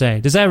what you're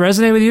saying. Does that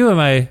resonate with you?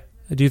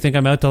 Do you think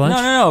I'm out to lunch?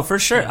 No, for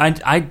sure.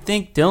 I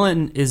think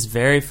Dylan is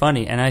very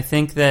funny, and I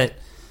think that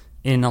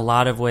in a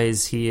lot of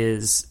ways he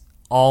is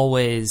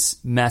always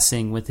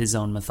messing with his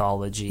own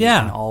mythology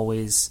and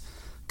always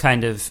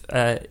kind of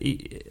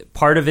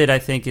part of it, I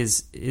think,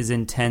 is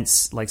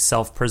intense, like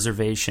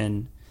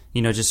self-preservation.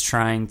 Just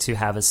trying to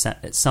have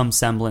some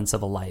semblance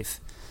of a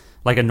life,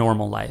 like a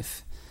normal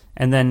life.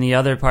 And then the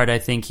other part, I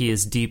think he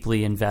is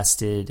deeply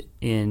invested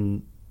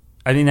in.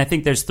 I mean, I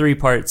think there's three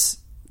parts.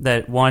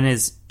 That one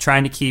is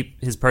trying to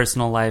keep his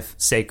personal life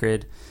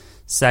sacred.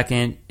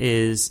 Second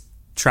is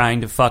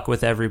trying to fuck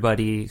with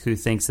everybody who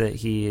thinks that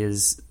he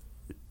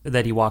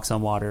walks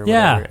on water or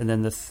whatever. And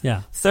then the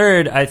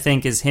third, I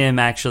think, is him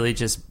actually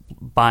just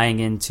buying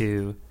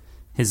into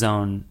his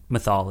own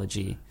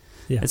mythology.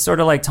 Yeah. It's sort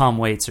of like Tom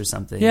Waits or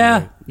something.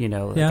 Yeah.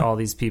 Where, all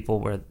these people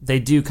where they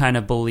do kind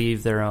of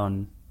believe their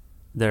own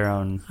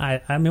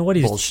I mean, what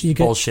do you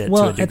get, bullshit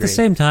well, to a degree. At the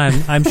same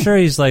time, I'm sure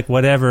he's like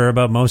whatever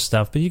about most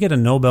stuff, but you get a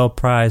Nobel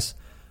Prize,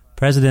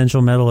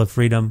 Presidential Medal of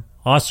Freedom,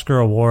 Oscar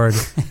Award,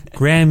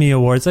 Grammy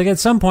Awards. Like, at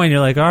some point,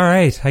 you're like, all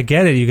right, I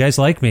get it. You guys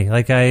like me.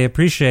 Like, I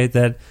appreciate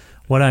that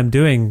what I'm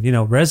doing,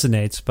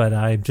 resonates, but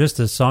I'm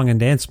just a song and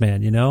dance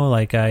man,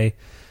 Like, I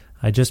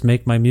just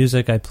make my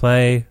music, I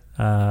play.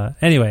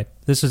 Anyway,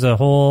 this is a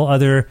whole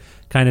other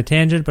kind of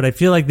tangent, but I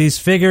feel like these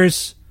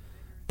figures,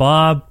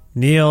 Bob,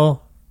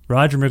 Neil,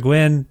 Roger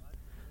McGuinn,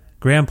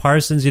 Graham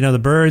Parsons, the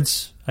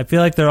Byrds, I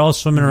feel like they're all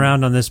swimming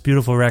around on this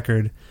beautiful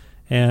record.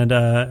 And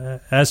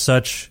as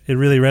such, it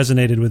really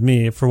resonated with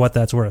me for what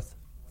that's worth.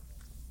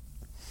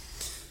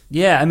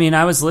 Yeah, I mean,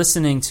 I was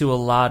listening to a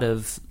lot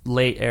of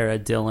late era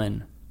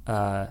Dylan,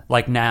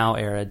 like now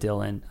era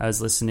Dylan. I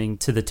was listening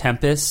to The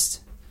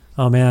Tempest.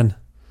 Oh, man.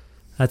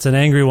 That's an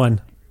angry one.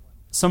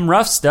 Some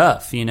rough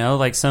stuff,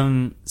 like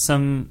some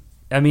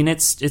I mean,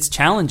 it's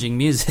challenging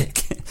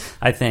music,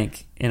 I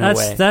think, in a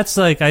way. That's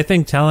like, I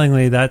think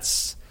tellingly,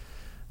 that's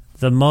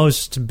the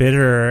most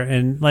bitter,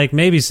 and like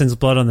maybe since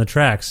Blood on the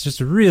Tracks,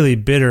 just a really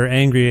bitter,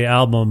 angry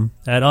album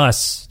at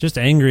us, just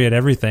angry at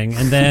everything.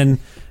 And then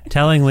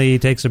tellingly he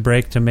takes a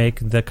break to make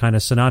the kind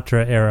of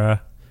Sinatra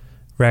era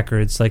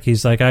records. Like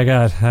he's like,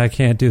 I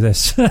can't do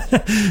this.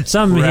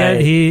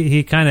 Right.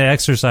 He kind of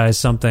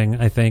exercised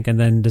something, I think, and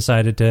then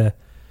decided to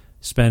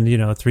spend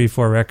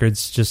 3-4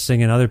 records just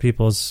singing other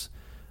people's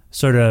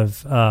sort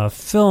of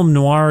film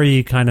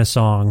noir-y kind of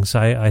songs.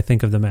 I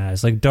think of them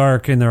as like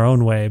dark in their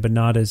own way, but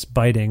not as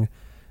biting.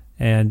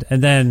 And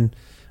then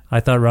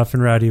I thought Rough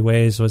and Rowdy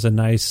Ways was a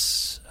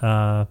nice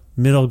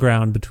middle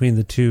ground between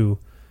the two.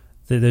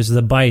 There's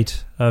the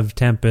bite of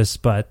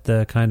Tempest, but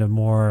the kind of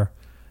more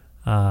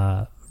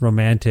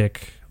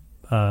romantic.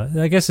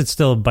 I guess it's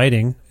still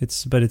biting.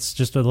 But it's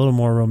just a little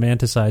more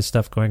romanticized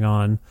stuff going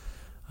on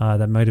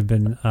that might have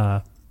been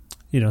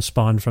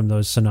spawned from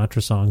those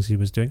Sinatra songs he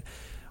was doing.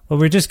 Well,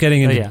 we're just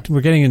getting into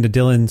we're getting into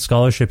Dylan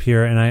scholarship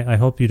here, and I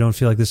hope you don't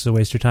feel like this is a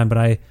waste of your time. But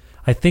I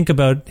think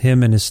about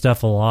him and his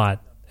stuff a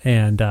lot,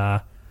 and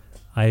I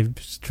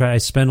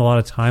spend a lot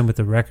of time with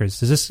the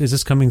records. Is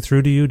this coming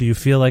through to you? Do you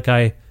feel like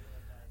I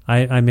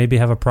maybe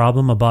have a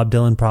problem, a Bob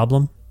Dylan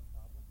problem?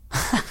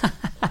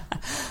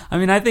 I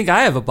mean, I think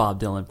I have a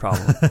Bob Dylan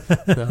problem.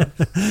 So,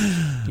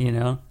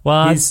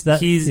 well,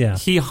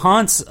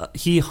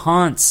 he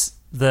haunts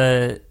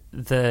the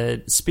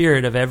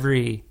spirit of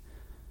every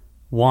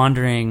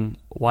wandering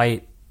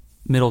white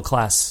middle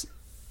class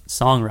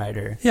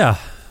songwriter. Yeah.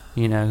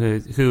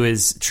 Who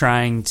is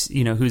trying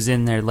to, who's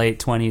in their late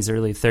 20s,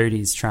 early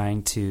 30s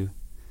trying to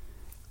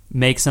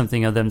make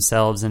something of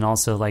themselves and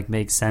also like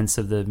make sense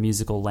of the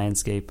musical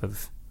landscape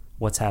of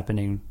what's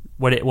happening,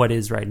 what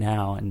is right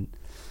now.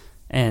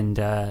 And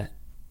I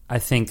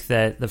think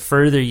that the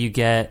further you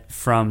get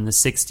from the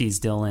 60s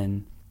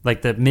Dylan,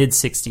 like the mid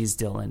 60s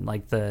Dylan,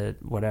 like the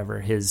whatever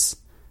his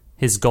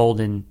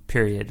golden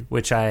period,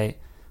 which I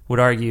would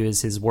argue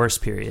is his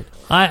worst period.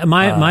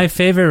 My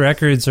favorite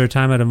records are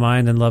Time Out of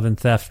Mind and Love and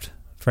Theft,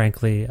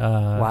 frankly.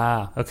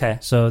 Wow. Okay.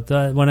 So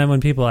when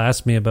people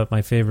ask me about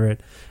my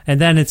favorite, and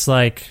then it's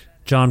like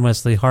John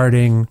Wesley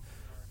Harding.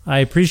 I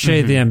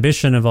appreciate the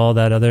ambition of all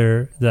that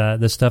other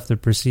the stuff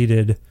that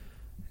preceded,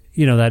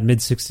 that mid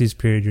 60s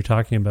period you're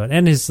talking about,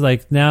 and it's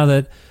like now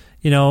that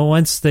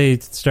once they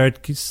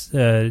start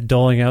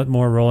doling out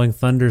more Rolling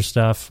Thunder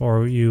stuff,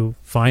 or you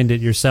find it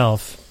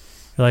yourself.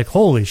 You're like,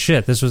 holy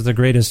shit, this was the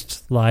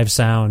greatest live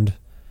sound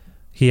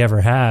he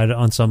ever had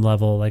on some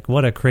level. Like,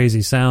 what a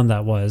crazy sound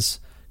that was.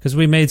 Because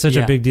we made such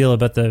a big deal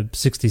about the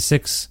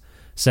 66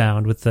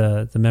 sound with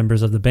the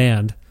members of the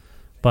band.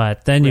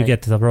 But then you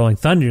get to the Rolling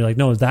Thunder, you're like,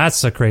 no,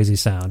 that's a crazy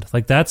sound.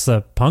 Like, that's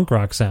a punk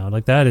rock sound.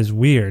 Like, that is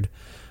weird.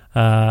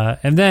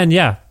 And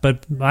then,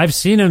 but I've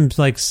seen him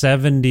like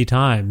 70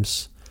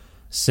 times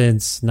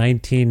since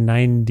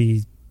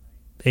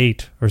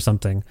 1998 or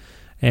something.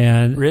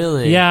 And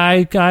really?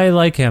 Yeah, I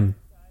like him.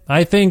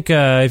 I think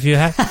if you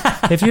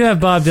have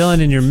Bob Dylan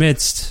in your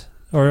midst,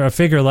 or a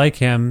figure like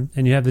him,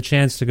 and you have the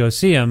chance to go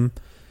see him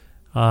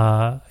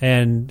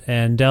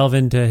and delve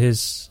into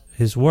his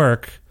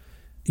work,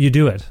 you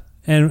do it.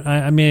 And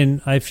I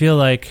mean, I feel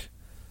like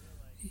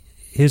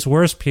his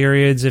worst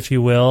periods, if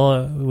you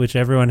will, which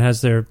everyone has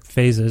their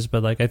phases,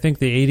 but like I think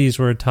the 80s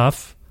were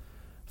tough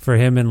for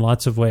him in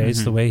lots of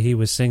ways. The way he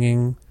was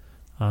singing,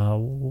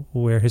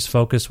 where his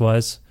focus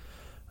was.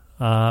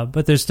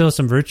 but there's still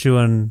some virtue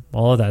in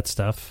all of that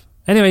stuff.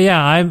 Anyway,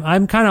 yeah,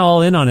 I'm kind of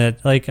all in on it.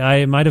 Like,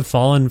 I might have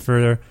fallen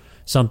for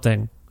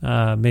something,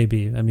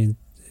 maybe. I mean,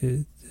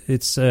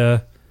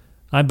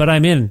 but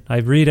I'm in. I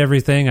read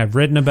everything. I've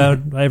written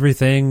about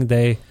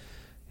everything.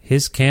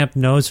 His camp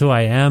knows who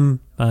I am.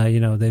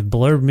 They've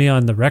blurred me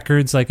on the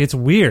records. Like, it's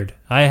weird.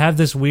 I have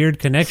this weird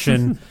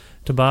connection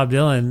to Bob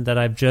Dylan that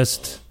I've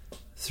just,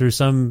 through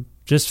some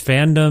just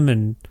fandom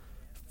and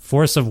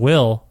force of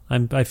will,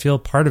 I feel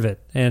part of it.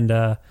 And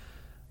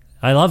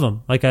I love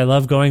him. Like, I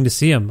love going to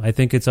see him. I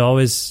think it's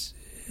always,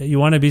 you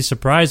want to be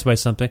surprised by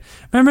something.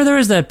 Remember, there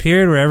was that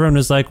period where everyone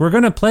was like, we're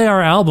going to play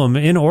our album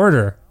in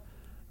order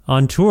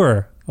on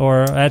tour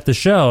or at the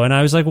show. And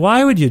I was like,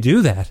 why would you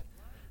do that?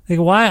 Like,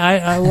 why?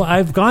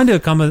 I've gone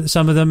to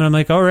some of them, and I'm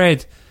like, all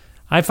right,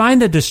 I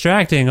find it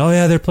distracting. Oh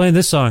yeah, they're playing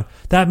this song.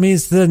 That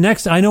means the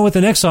next. I know what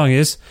the next song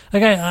is.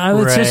 Like,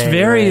 it's just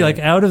very like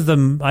out of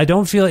the. I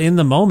don't feel in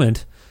the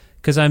moment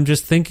because I'm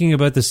just thinking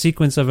about the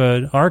sequence of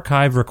an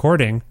archive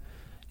recording.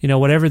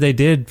 Whatever they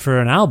did for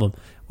an album.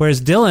 Whereas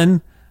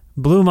Dylan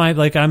blew my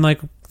like. I'm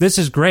like, this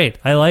is great.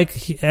 I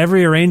like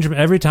every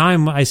arrangement. Every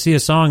time I see a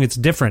song, it's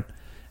different.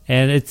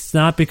 And it's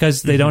not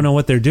because they don't know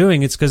what they're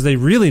doing. It's because they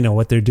really know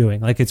what they're doing.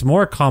 Like, it's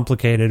more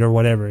complicated or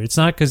whatever. It's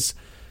not because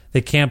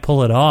they can't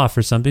pull it off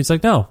or something. It's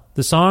like, no,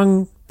 the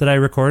song that I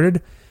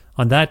recorded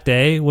on that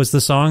day was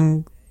the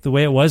song the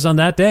way it was on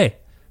that day.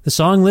 The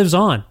song lives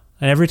on.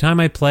 And every time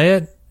I play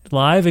it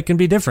live, it can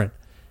be different.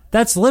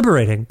 That's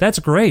liberating. That's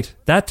great.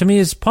 That to me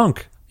is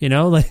punk.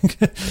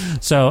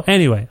 So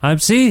anyway,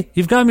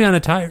 you've got me on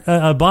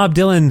a Bob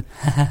Dylan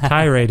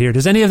tirade here.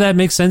 Does any of that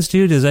make sense to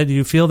you? Do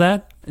you feel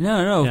that?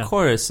 No, yeah.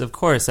 Of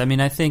course. I mean,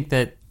 I think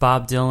that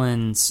Bob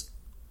Dylan's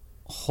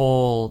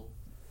whole,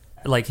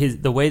 like,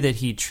 the way that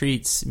he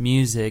treats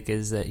music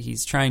is that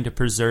he's trying to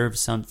preserve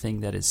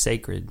something that is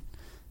sacred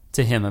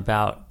to him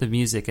about the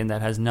music, and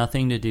that has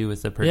nothing to do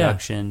with the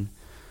production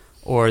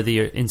or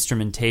the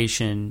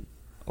instrumentation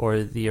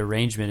or the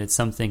arrangement. It's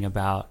something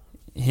about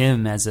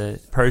him as a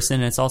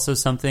person. It's also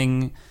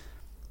something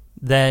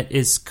that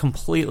is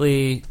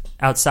completely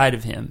outside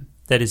of him,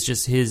 that is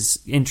just his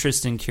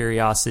interest and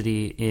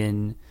curiosity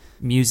in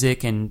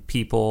music and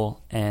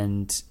people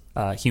and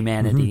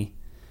humanity,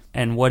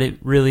 and what it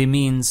really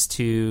means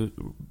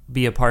to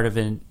be a part of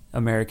an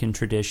American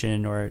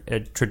tradition or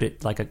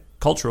like a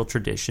cultural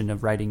tradition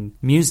of writing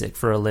music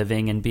for a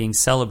living and being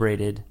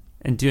celebrated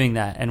and doing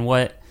that. And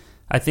what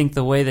I think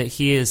the way that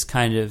he is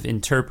kind of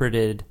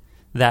interpreted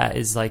that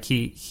is like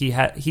he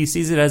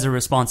sees it as a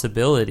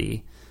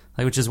responsibility,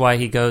 like, which is why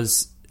he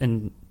goes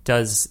and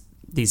does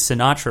these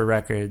Sinatra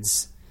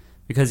records,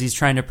 because he's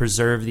trying to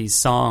preserve these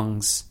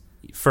songs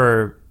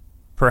for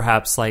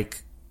perhaps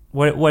like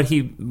what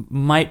he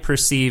might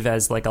perceive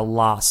as like a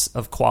loss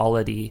of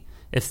quality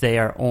if they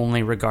are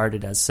only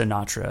regarded as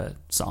Sinatra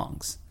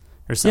songs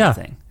or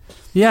something.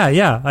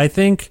 Yeah. I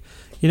think,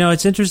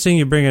 it's interesting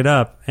you bring it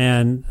up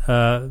and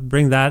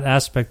bring that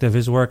aspect of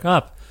his work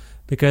up.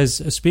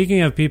 Because speaking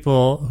of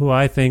people who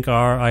I think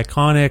are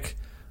iconic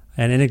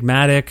and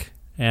enigmatic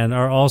and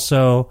are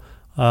also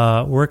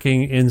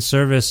working in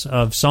service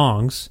of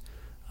songs,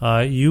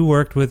 you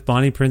worked with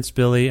Bonnie Prince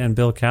Billy and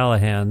Bill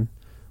Callahan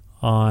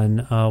on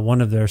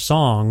one of their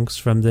songs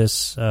from this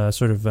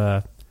sort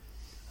of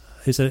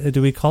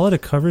do we call it a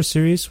cover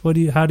series?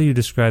 How do you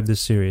describe this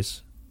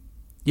series?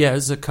 Yeah,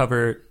 it's a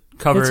cover.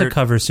 It's a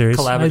cover series,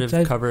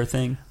 collaborative cover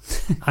thing.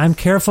 I'm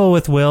careful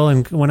with Will,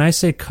 and when I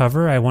say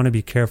cover, I want to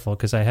be careful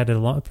because I had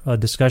a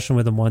discussion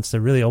with him once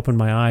that really opened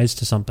my eyes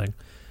to something.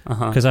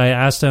 Because I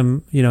asked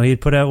him,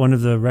 he'd put out one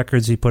of the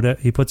records he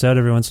puts out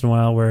every once in a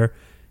while where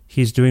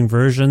he's doing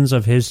versions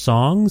of his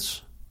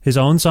songs, his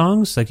own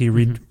songs, like he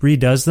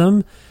redoes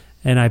them,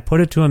 and I put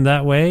it to him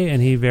that way,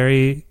 and he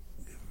very,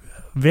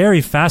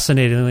 very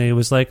fascinatingly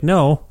was like,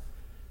 "No,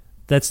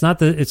 that's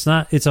not it's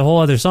a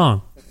whole other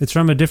song. It's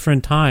from a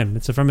different time.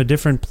 It's from a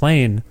different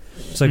plane."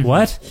 It's like,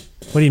 what?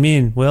 What do you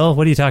mean, Will?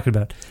 What are you talking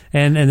about?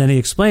 And then he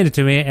explained it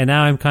to me, and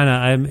now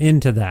I'm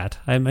into that.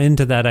 I'm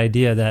into that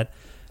idea that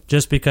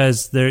just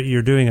because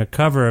you're doing a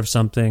cover of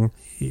something,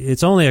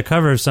 it's only a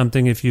cover of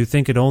something if you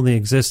think it only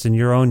exists in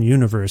your own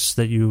universe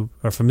that you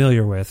are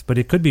familiar with, but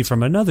it could be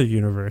from another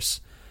universe.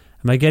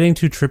 Am I getting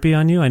too trippy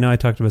on you? I know I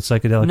talked about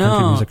psychedelic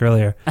country music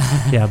earlier.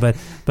 Yeah,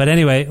 but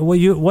anyway,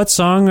 what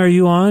song are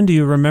you on? Do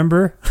you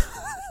remember?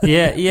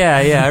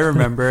 Yeah, I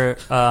remember.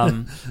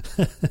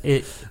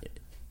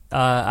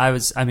 I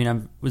was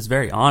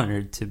very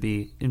honored to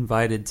be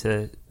invited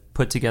to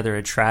put together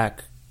a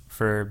track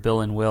for Bill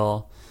and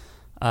Will,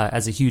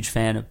 as a huge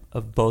fan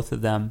of both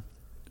of them.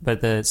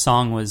 But the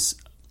song was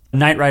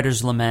Night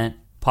Rider's Lament,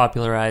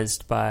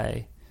 popularized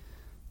by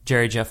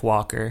Jerry Jeff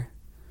Walker,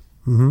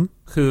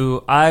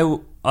 who I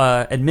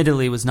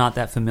admittedly was not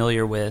that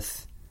familiar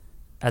with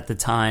at the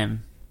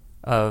time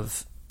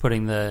of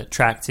putting the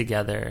track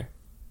together.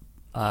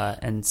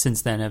 And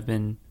since then have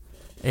been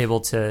able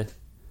to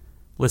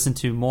listen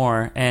to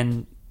more.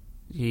 And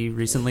he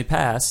recently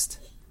passed,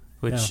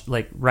 which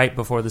like right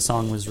before the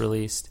song was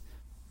released.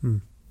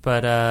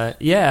 But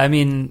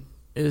it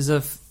was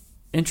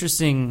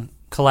interesting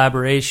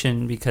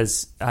collaboration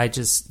because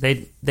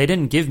they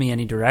didn't give me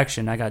any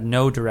direction. I got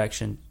no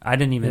direction. I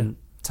didn't even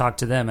talk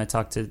to them. I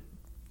talked to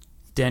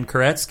Dan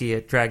Koretsky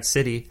at Drag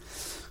City,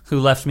 who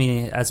left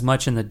me as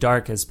much in the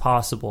dark as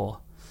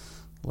possible.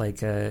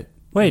 Like,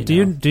 wait, do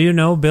you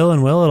know Bill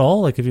and Will at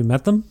all? Like, have you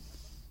met them?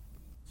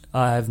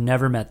 I've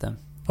never met them.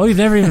 Oh, you've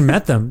never even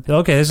met them?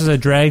 Okay, this is a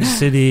Drag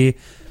City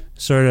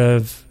sort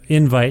of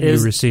invite you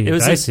received.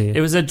 I see.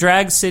 It was a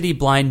Drag City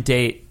blind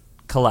date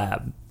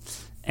collab,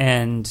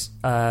 and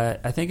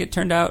I think it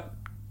turned out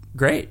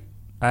great.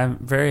 I'm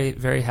very,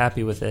 very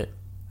happy with it.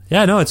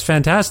 Yeah, no, it's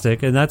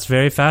fantastic, and that's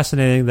very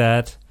fascinating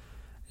that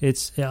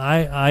it's...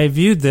 I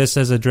viewed this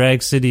as a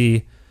Drag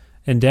City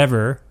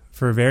endeavor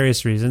for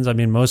various reasons. I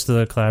mean, most of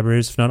the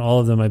collaborators, if not all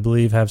of them, I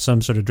believe, have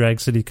some sort of Drag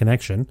City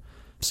connection.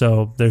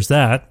 So there's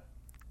that.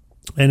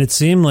 And it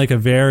seemed like a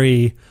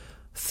very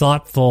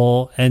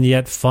thoughtful and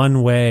yet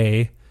fun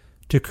way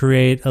to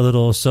create a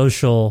little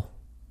social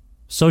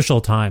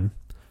time.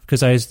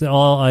 Because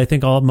I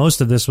think most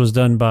of this was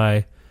done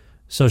by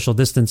social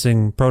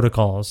distancing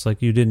protocols.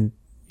 Like you've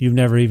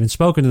never even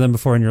spoken to them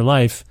before in your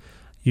life.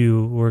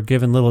 You were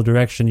given little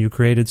direction. You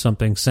created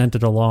something, sent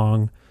it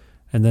along,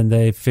 and then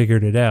they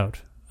figured it out.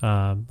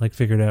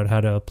 Figured out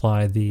how to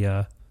apply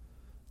the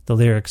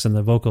lyrics and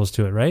the vocals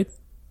to it, right?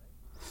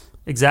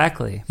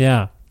 Exactly.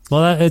 Yeah.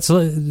 Well,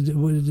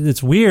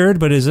 it's weird,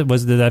 but did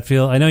that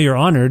feel? I know you're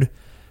honored.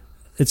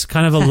 It's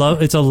kind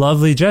of it's a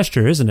lovely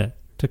gesture, isn't it?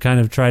 To kind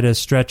of try to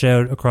stretch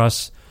out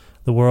across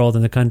the world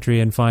and the country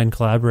and find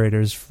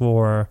collaborators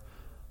for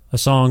a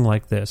song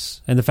like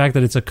this. And the fact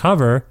that it's a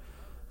cover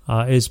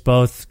is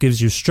both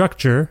gives you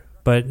structure,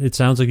 but it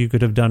sounds like you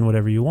could have done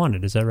whatever you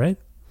wanted. Is that right?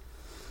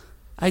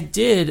 I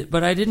did,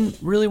 but I didn't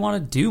really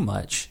want to do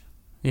much.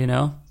 You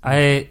know,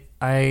 I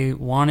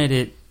wanted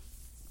it.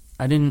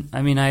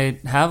 I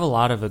have a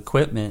lot of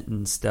equipment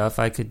and stuff.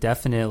 I could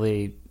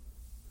definitely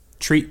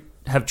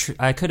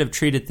I could have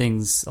treated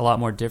things a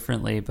lot more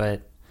differently,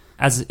 but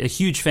as a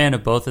huge fan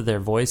of both of their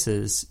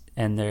voices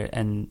and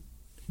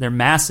their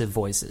massive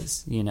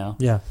voices, you know.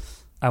 Yeah.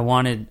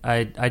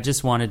 I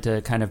just wanted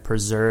to kind of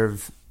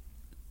preserve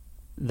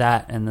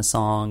that in the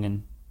song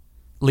and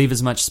leave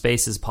as much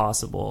space as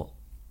possible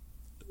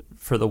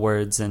for the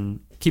words and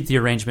keep the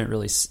arrangement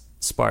really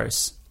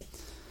sparse.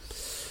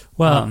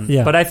 Well,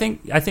 yeah. But I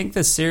think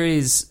the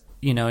series,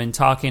 you know, in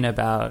talking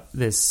about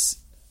this,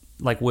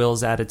 like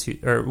Will's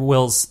attitude or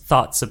Will's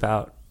thoughts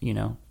about, you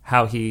know,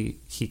 how he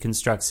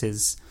constructs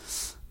his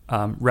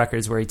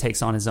records, where he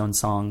takes on his own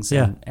songs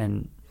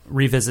and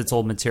revisits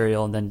old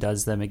material and then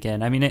does them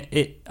again. I mean,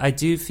 I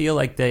do feel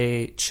like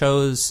they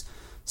chose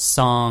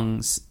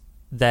songs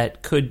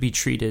that could be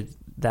treated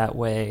that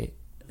way.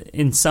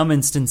 In some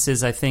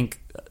instances, I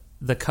think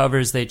the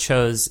covers they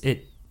chose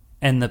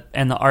and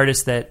the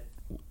artists that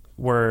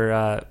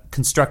were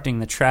constructing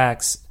the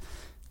tracks,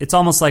 it's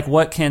almost like,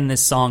 what can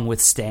this song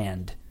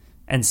withstand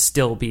and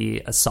still be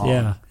a song?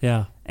 Yeah,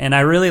 yeah. And I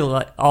really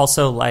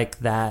also like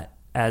that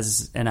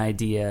as an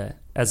idea,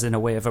 as in a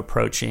way of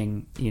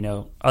approaching, you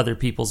know, other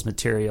people's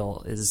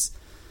material. Is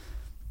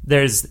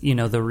there's, you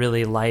know, the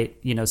really light,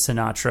 you know,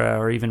 Sinatra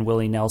or even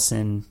Willie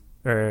Nelson,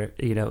 or,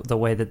 you know, the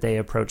way that they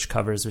approach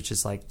covers, which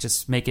is like,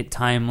 just make it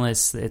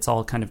timeless. It's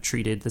all kind of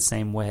treated the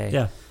same way.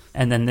 Yeah.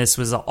 And then this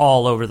was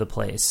all over the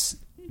place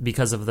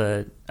because of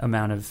the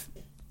amount of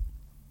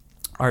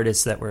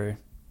artists that were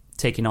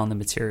taking on the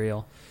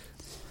material.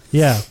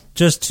 Yeah,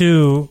 just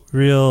two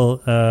real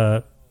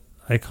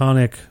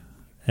iconic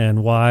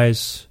and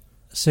wise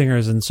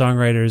singers and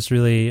songwriters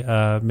really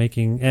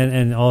making,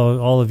 and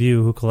all of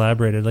you who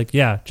collaborated, like,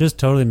 yeah, just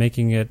totally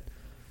making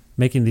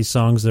these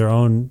songs their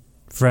own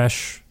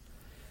fresh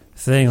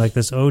thing, like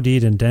this Ode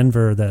in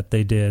Denver that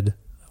they did,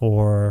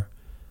 or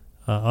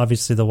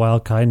obviously the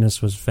Wild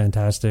Kindness was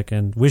fantastic,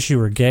 and Wish You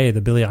Were Gay,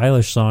 the Billie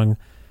Eilish song.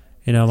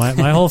 You know,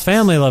 my whole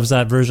family loves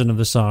that version of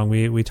the song.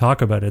 We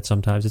talk about it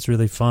sometimes. It's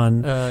really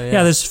fun.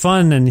 Yeah, there's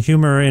fun and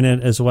humor in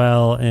it as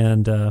well.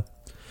 And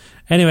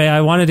anyway,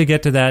 I wanted to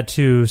get to that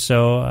too.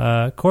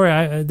 So,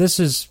 Corey, this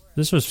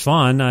was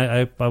fun.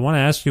 I want to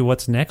ask you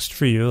what's next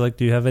for you. Like,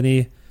 do you have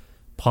any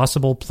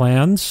possible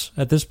plans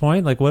at this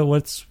point? Like,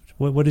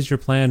 what is your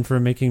plan for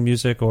making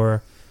music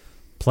or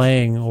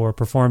playing or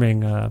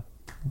performing?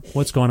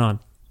 What's going on?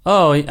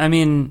 Oh, I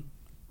mean,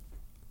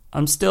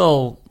 I'm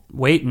still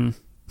waiting.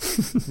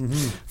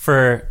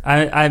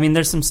 I mean,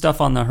 there's some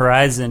stuff on the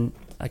horizon.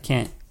 I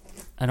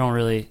don't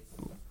really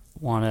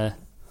want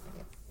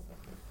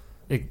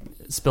to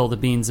spill the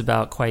beans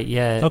about quite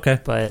yet. Okay.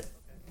 But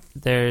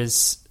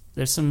there's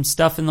some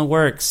stuff in the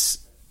works.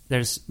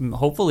 There's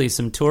hopefully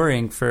some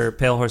touring for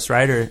Pale Horse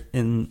Rider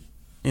in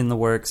the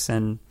works.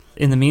 And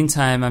in the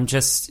meantime, I'm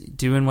just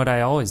doing what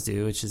I always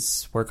do, which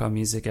is work on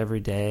music every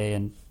day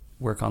and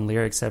work on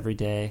lyrics every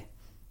day,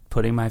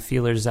 putting my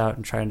feelers out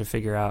and trying to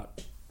figure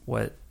out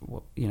what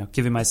you know,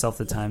 giving myself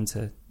the time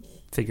to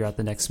figure out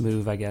the next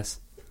move, I guess.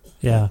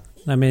 Yeah.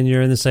 I mean,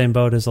 you're in the same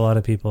boat as a lot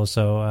of people.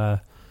 So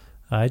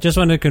I just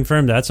wanted to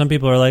confirm that. Some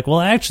people are like, well,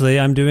 actually,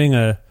 I'm doing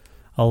a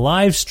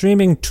live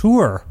streaming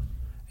tour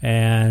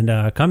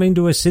and coming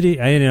to a city.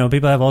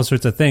 People have all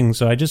sorts of things,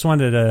 so I just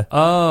wanted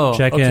to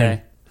check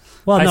in.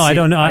 Well, no, I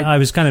don't know. I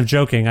was kind of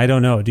joking. I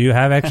don't know. Do you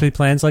have actually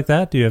plans like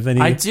that? Do you have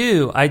any? I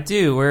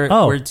do.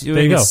 We're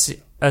doing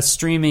a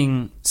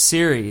streaming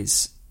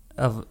series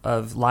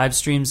of live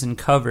streams and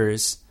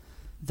covers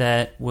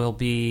that will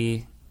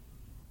be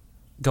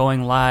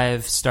going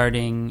live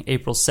starting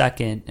April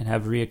 2nd and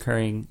have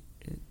reoccurring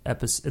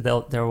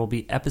episodes. There will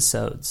be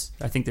episodes.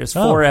 I think there's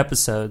 4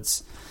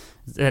 episodes,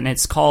 and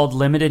it's called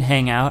Limited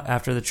Hangout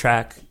after the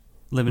track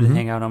Limited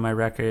Hangout on my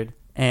record.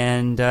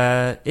 And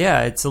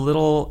it's a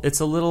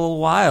little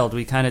wild.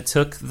 We kind of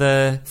took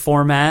the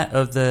format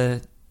of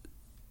the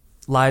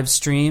live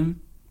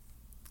stream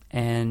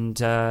and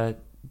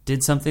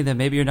did something that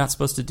maybe you're not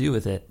supposed to do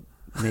with it.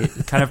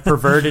 Kind of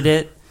perverted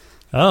it.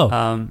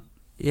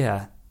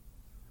 Yeah.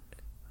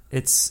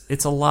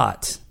 It's a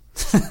lot.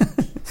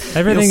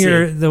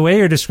 Everything the way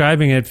you're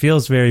describing it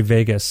feels very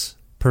Vegas.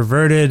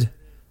 Perverted,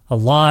 a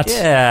lot.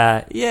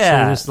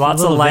 Yeah. So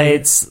lots of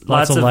lights.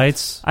 Lots of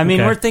lights. I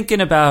mean, we're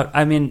thinking about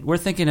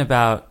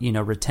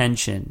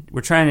retention.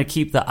 We're trying to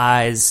keep the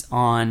eyes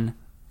on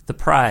the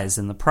prize,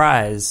 and the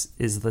prize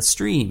is the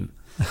stream.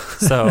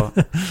 So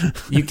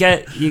you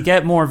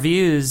get more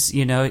views,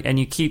 and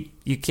you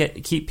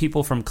keep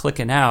people from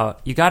clicking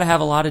out. You got to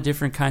have a lot of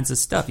different kinds of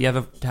stuff. You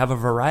have to have a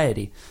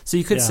variety. So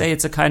you could say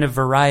it's a kind of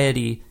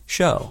variety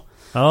show.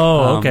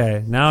 Oh,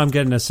 okay. Now I'm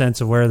getting a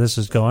sense of where this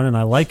is going, and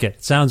I like it.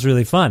 It sounds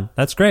really fun.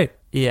 That's great.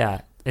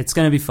 Yeah, it's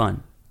going to be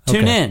fun.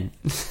 Tune in.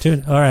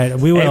 All right,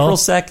 we will. April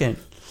 2nd.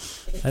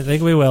 I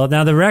think we will.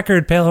 Now, the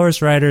record, Pale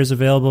Horse Rider, is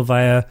available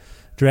via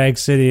Drag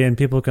City, and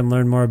people can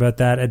learn more about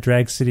that at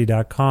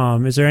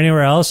dragcity.com. Is there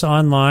anywhere else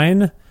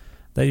online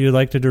that you'd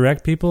like to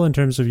direct people in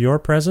terms of your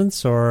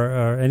presence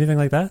or anything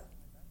like that?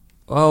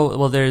 Oh,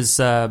 well, there's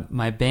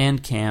my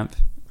Bandcamp,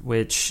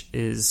 which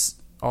is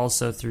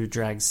also through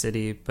Drag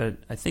City, but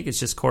I think it's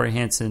just Corey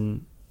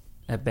Hansen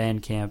at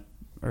Bandcamp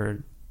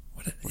or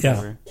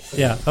whatever.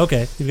 Yeah.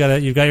 Okay. You've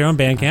got your own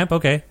Bandcamp.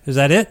 Okay. Is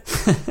that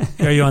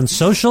it? Are you on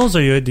socials,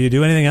 or do you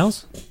do anything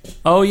else?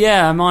 Oh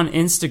yeah, I'm on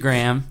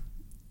Instagram.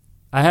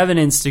 I have an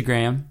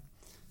Instagram.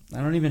 I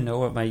don't even know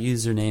what my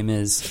username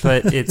is,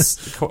 but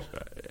it's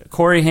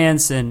Corey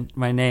Hansen,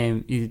 my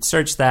name. You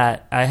search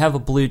that. I have a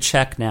blue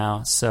check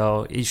now,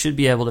 so you should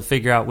be able to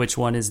figure out which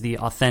one is the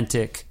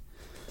authentic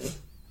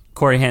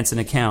Corey Hansen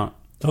account.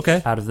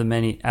 Okay. Out of the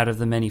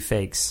many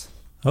fakes.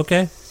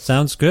 Okay.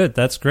 Sounds good.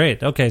 That's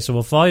great. Okay, so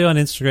we'll follow you on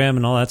Instagram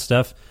and all that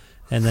stuff,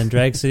 and then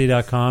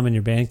dragcity.com and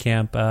your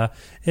Bandcamp.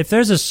 If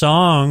there's a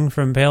song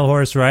from Pale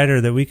Horse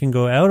Rider that we can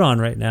go out on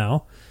right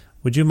now,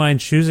 would you mind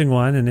choosing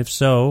one? And if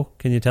so,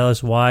 can you tell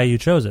us why you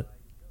chose it?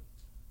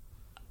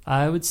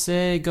 I would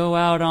say go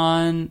out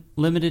on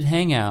Limited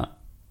Hangout.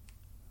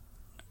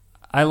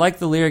 I like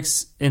the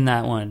lyrics in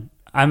that one.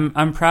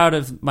 I'm proud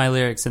of my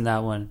lyrics in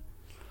that one.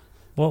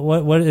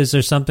 What is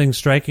there something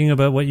striking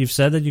about what you've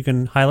said that you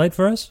can highlight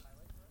for us?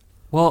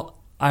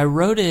 Well, I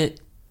wrote it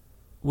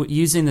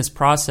using this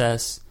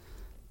process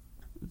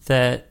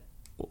that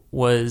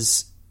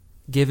was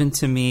given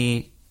to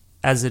me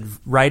as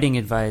writing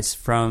advice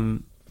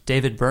from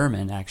David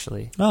Berman,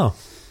 actually. Oh.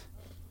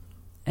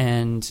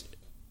 And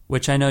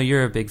which I know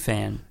you're a big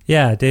fan.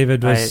 Yeah,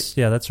 David was...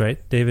 yeah, that's right.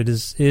 David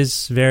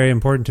is very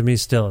important to me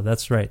still.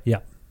 That's right, yeah.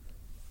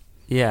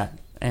 Yeah,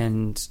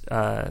 and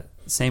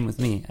same with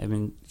me. I've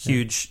been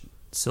huge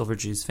Silver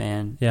Jews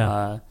fan.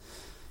 Yeah.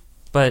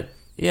 But,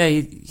 yeah,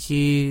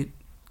 he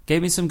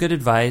gave me some good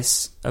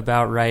advice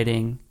about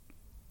writing,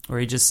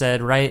 where he just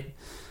said, write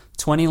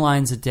 20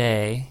 lines a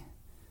day,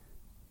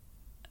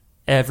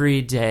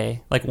 every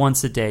day, like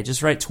once a day.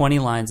 Just write 20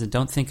 lines and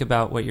don't think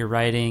about what you're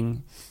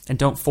writing and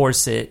don't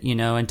force it,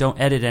 and don't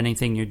edit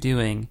anything you're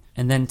doing.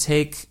 And then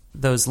take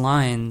those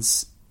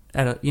lines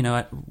at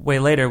way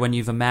later when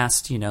you've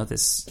amassed,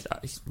 this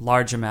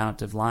large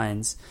amount of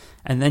lines,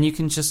 and then you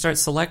can just start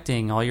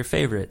selecting all your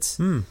favorites.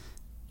 And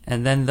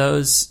then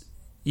those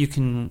you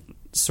can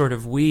sort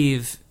of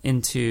weave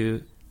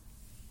into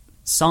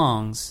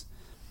songs.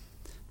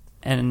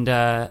 And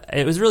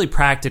it was really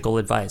practical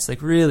advice,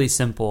 like really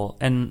simple.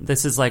 And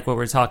this is like what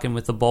we're talking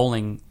with the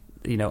bowling,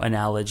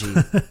 analogy,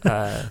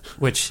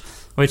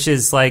 which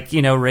is like,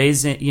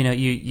 raising,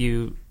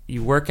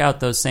 you work out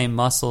those same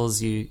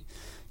muscles, you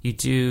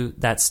do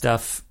that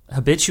stuff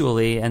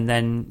habitually, and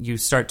then you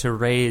start to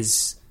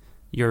raise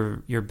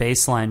your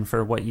baseline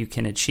for what you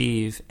can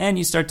achieve, and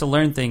you start to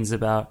learn things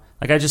about,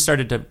 like I just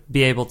started to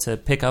be able to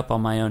pick up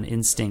on my own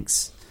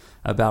instincts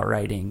about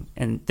writing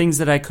and things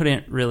that I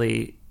couldn't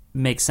really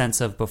make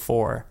sense of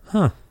before.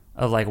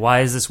 Of like,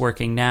 why is this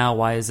working now?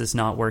 Why is this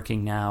not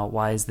working now?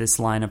 Why is this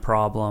line a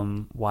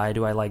problem? Why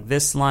do I like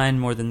this line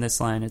more than this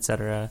line,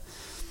 etc.?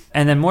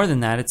 And then more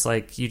than that, it's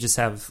like you just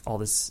have all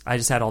this. I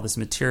just had all this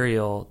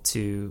material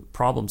to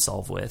problem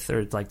solve with,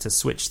 or like to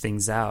switch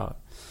things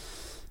out.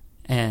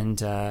 And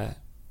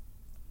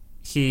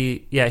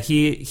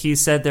he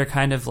said they're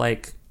kind of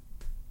like,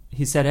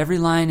 he said every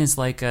line is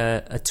like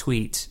a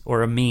tweet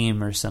or a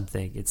meme or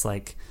something. It's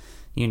like,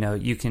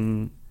 you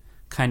can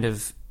kind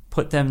of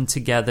put them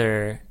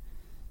together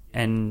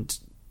and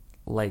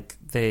like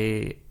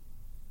they,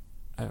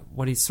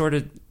 he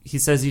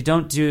says you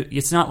don't do,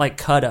 it's not like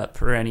cut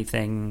up or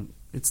anything.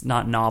 It's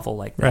not novel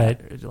like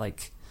that. Right.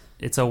 Like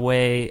it's a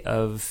way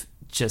of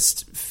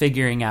just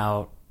figuring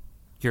out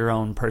your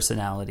own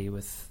personality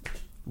with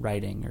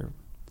writing, or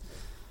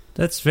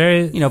that's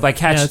very, by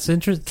it's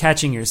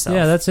catching yourself.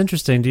 Yeah, that's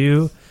interesting. Do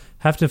you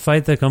have to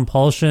fight the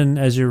compulsion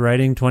as you're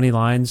writing 20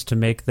 lines to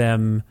make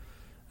them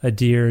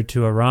adhere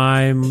to a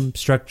rhyme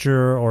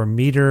structure or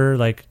meter?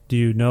 Like, do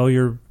you know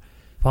you're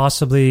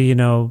possibly,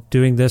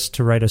 doing this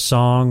to write a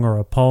song or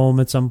a poem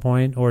at some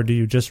point, or do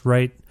you just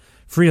write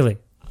freely?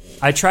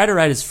 I try to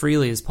write as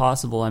freely as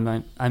possible.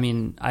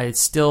 I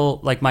still,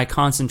 like, my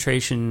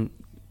concentration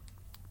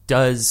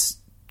does,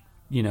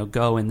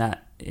 go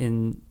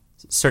in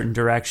certain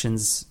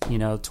directions,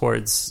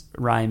 towards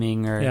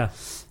rhyming or,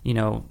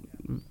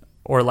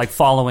 or like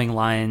following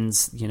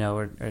lines,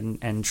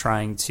 and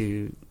trying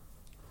to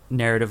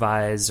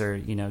narrativize or,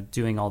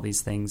 doing all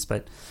these things.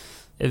 But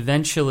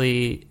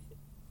eventually,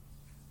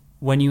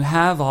 when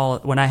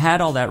I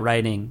had all that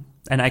writing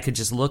and I could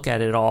just look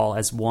at it all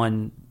as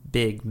one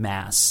big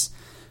mass,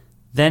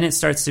 then it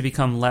starts to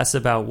become less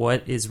about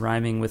what is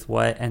rhyming with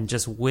what and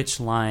just which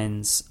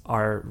lines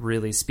are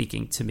really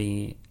speaking to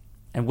me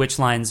and which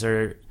lines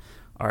are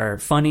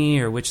funny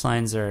or which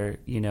lines are,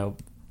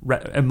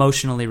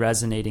 emotionally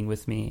resonating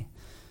with me.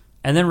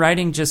 And then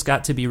writing just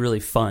got to be really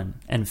fun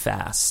and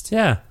fast.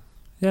 Yeah.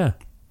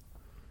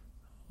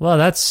 Well,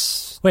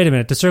 wait a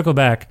minute, to circle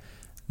back,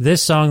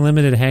 this song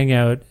Limited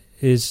Hangout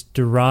is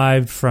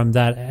derived from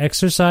that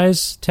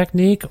exercise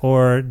technique,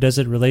 or does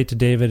it relate to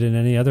David in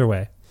any other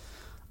way?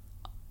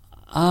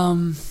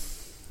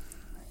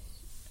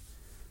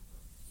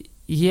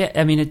 Yeah,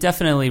 it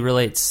definitely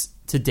relates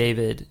to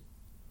David.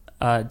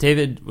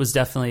 David was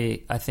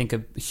definitely, I think,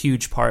 a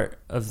huge part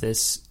of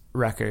this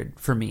record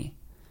for me.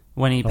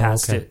 When he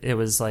passed, it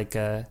was like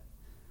a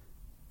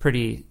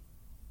pretty...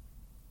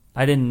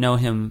 I didn't know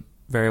him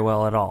very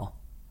well at all,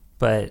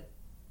 but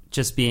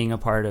just being a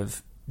part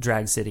of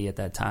Drag City at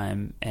that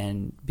time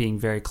and being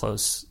very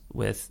close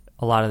with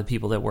a lot of the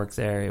people that worked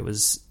there, it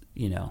was,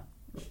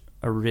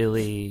 a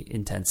really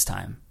intense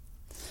time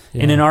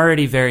in an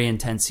already very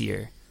intense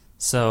year.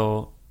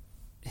 So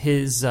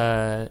his,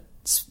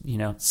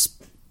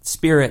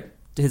 spirit,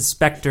 his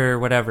specter,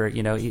 whatever,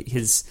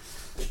 his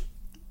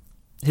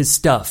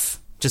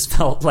stuff just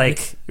felt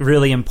like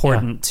really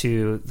important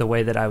to the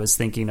way that I was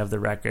thinking of the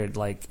record.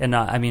 Like, and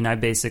I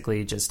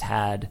basically just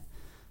had,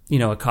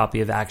 a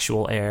copy of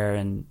Actual Air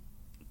and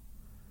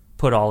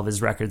put all of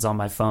his records on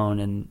my phone,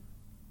 and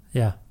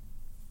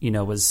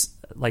was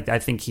like, I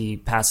think he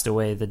passed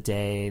away the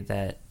day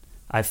that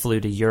I flew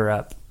to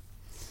Europe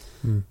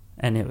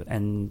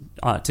and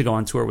to go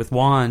on tour with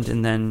Wand,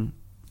 and then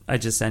I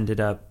just ended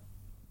up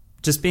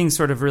just being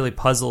sort of really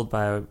puzzled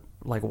by,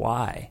 like,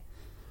 why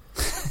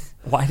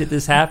did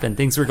this happen?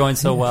 Things were going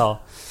so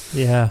well,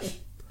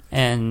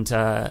 and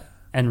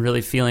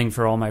really feeling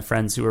for all my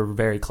friends who were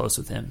very close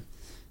with him,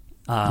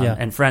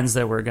 and friends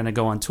that were going to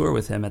go on tour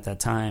with him at that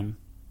time.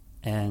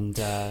 And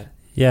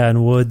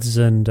and Woods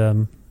and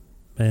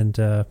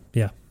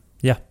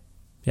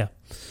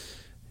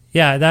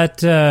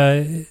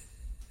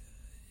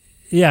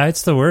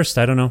it's the worst.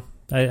 I don't know.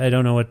 I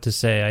don't know what to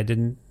say. I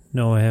didn't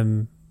know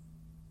him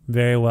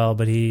very well,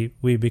 but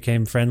we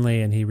became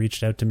friendly, and he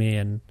reached out to me,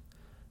 and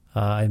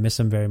I miss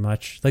him very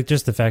much. Like,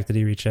 just the fact that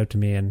he reached out to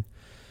me, and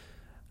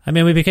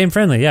we became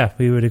friendly. Yeah,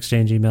 we would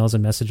exchange emails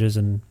and messages,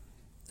 and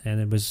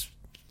it was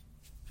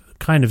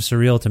kind of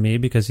surreal to me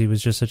because he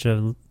was just such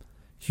a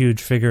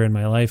huge figure in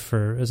my life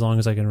for as long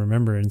as I can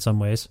remember in some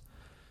ways.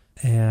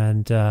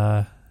 And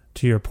to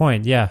your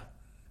point,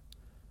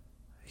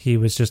 he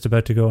was just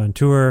about to go on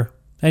tour.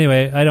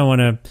 Anyway, I don't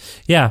want to...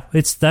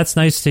 that's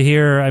nice to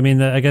hear.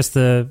 I guess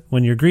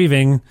when you're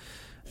grieving,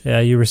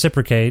 you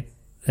reciprocate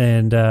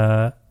and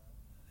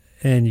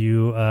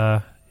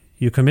you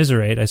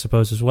commiserate, I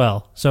suppose, as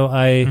well. So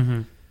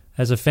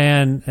as a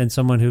fan and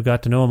someone who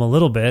got to know him a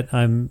little bit,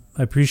 I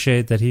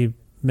appreciate that he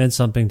meant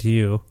something to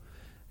you,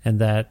 and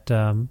that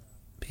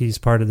he's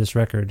part of this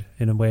record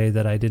in a way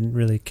that I didn't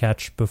really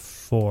catch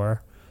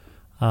before.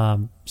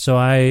 So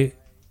I'm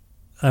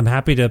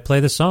happy to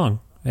play the song,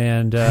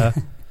 and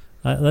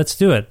let's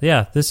do it.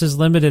 Yeah, this is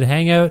Limited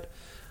Hangout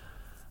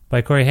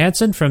by Corey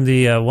Hansen from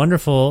the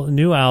wonderful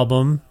new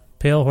album,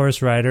 Pale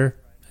Horse Rider.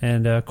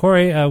 And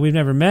Corey, we've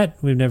never met.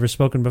 We've never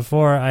spoken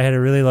before. I had a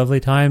really lovely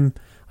time.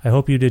 I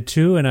hope you did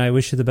too, and I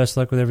wish you the best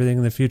luck with everything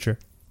in the future.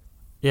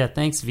 Yeah,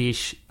 thanks,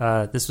 Vish.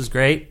 This was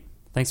great.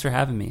 Thanks for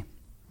having me.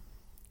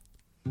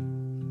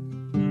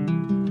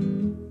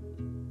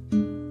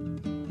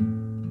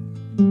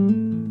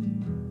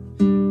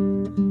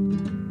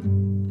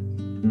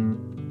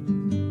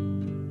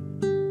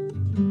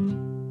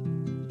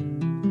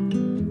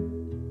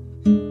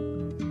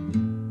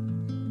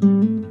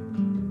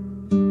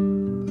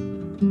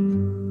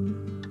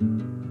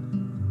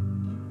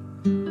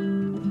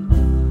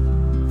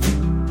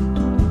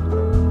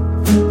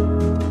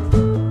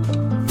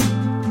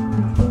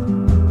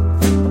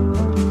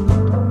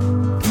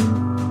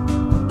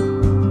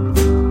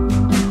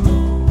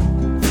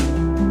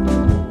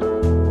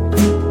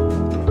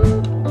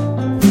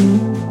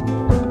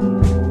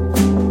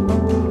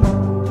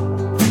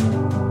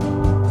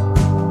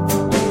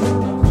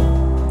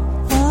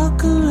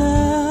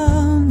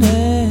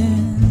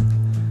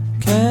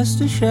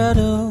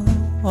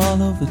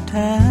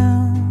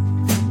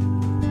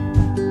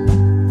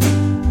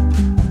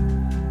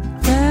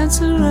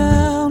 dance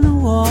around the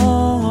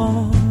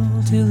wall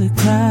till it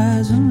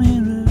cries a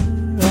mirror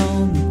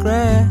on the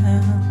ground.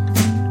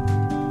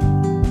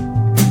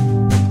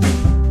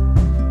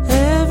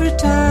 Every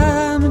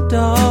time a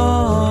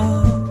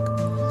dog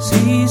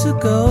sees a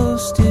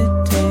ghost,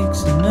 it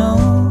takes a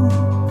note.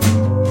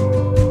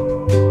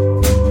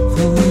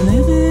 For the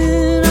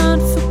living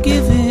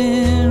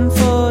unforgiving,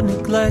 for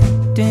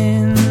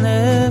neglecting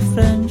their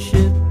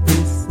friendship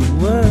with the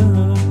world.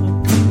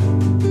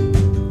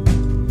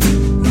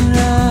 Your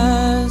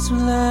eyes were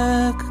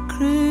like a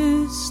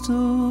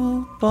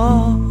crystal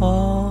ball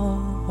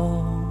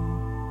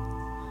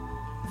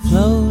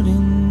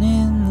floating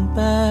in the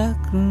back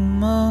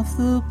room of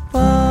the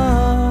bar.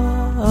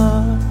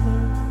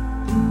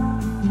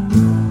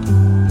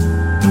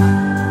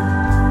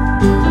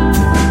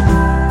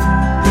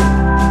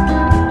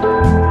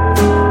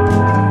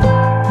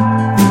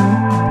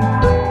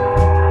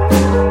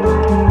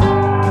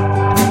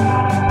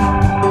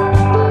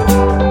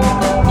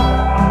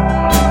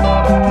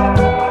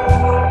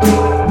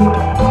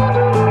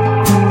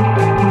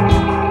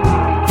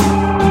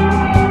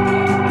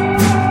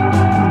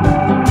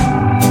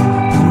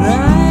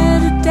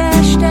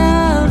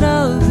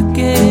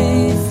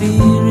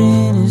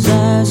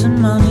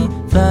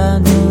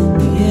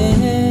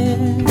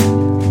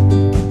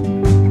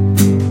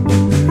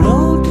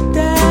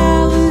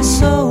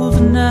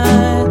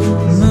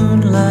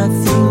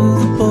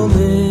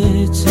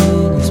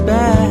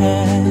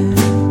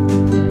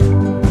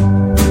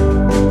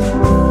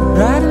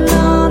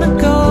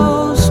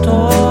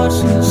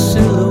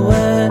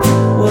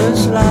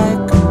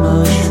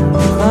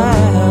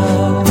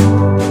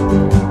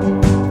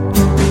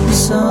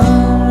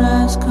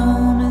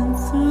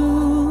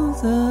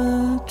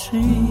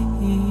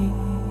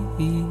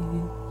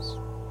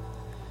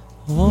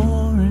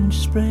 Orange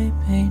spray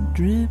paint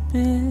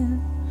dripping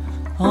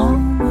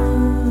on the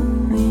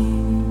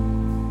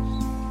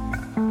leaves.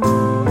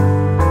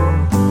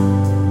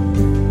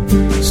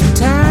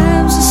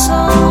 Sometimes it's so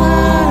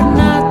hard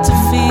not to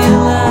feel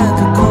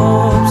like a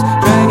corpse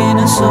dragging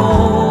a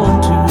soul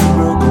to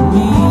broken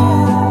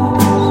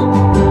wheels.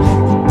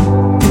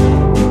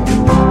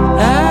 I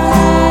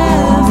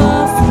have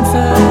often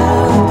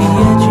felt the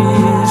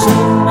edges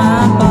of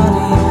my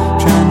body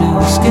trying to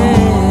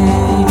escape.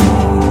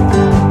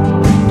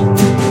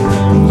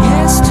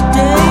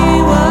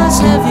 Yesterday was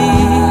heavy,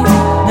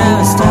 now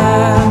it's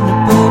time to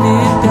put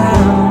it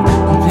down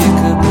and pick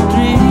up a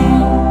drink.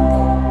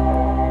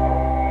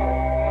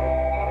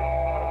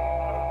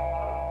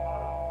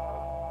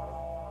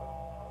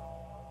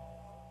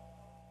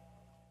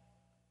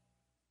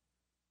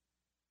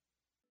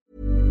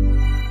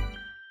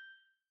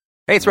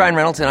 Hey, it's Ryan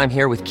Reynolds, and I'm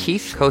here with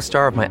Keith,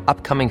 co-star of my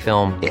upcoming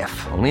film,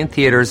 If, only in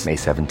theaters May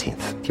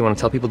 17th. Do you want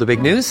to tell people the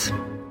big news?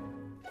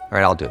 All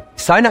right, I'll do it.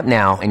 Sign up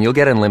now and you'll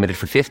get unlimited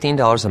for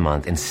 $15 a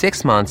month and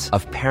 6 months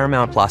of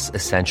Paramount Plus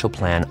Essential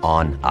Plan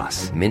on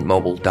us.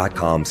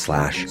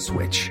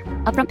 MintMobile.com/switch.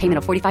 Upfront payment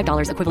of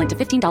 $45 equivalent to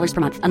 $15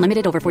 per month.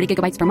 Unlimited over 40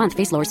 gigabytes per month.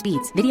 Face lower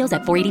speeds. Videos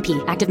at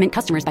 480p. Active Mint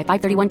customers by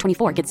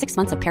 531.24 get 6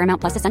 months of Paramount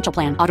Plus Essential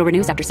Plan. Auto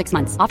renews after 6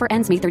 months. Offer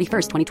ends May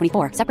 31st,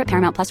 2024. Separate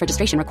Paramount Plus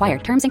registration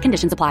required. Terms and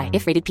conditions apply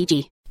if rated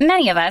PG.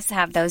 Many of us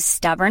have those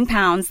stubborn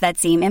pounds that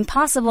seem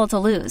impossible to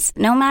lose,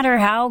 no matter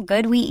how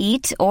good we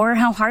eat or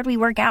how hard we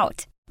work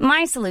out.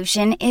 My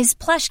solution is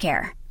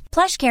PlushCare.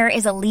 PlushCare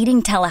is a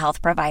leading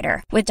telehealth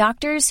provider with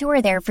doctors who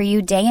are there for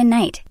you day and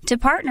night to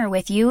partner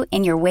with you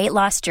in your weight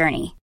loss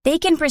journey. They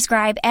can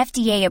prescribe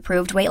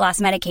FDA-approved weight loss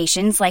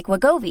medications like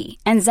Wegovy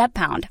and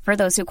Zepbound for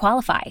those who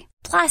qualify.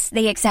 Plus,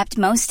 they accept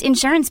most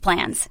insurance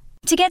plans.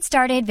 To get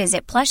started,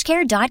 visit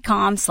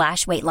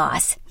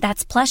plushcare.com/weightloss.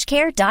 That's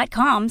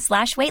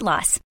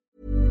plushcare.com/weightloss.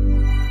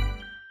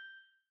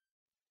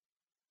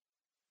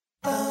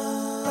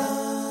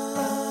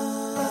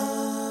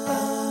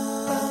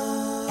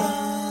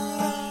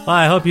 Well,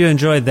 I hope you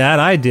enjoyed that.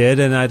 I did,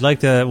 and I'd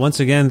like to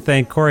once again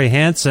thank Corey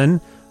Hansen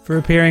for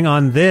appearing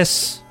on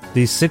this,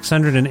 the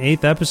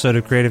 608th episode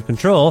of Creative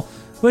Control,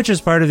 which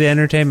is part of the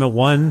Entertainment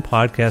One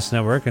podcast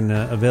network and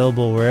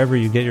available wherever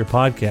you get your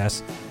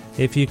podcasts.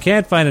 If you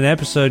can't find an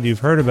episode you've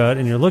heard about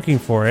and you're looking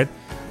for it,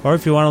 or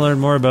if you want to learn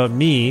more about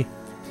me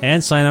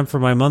and sign up for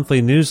my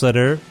monthly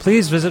newsletter,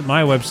 please visit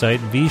my website,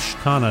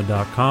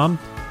 vishkhanna.com.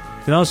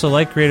 You can also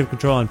like Creative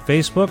Control on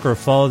Facebook or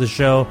follow the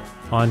show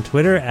on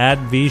Twitter at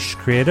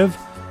vishcreative.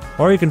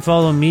 Or you can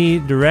follow me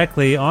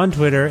directly on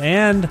Twitter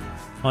and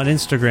on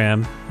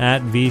Instagram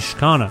at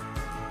vishkhanna.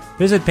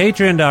 Visit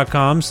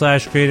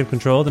patreon.com/creative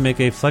control to make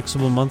a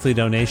flexible monthly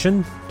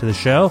donation to the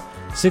show.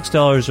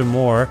 $6 or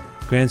more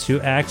grants you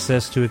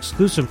access to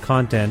exclusive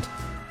content.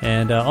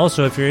 And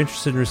also, if you're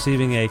interested in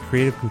receiving a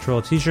Creative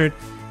Control t-shirt,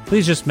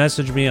 please just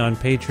message me on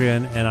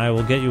Patreon and I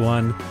will get you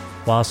one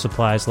while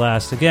supplies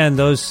last. Again,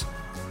 those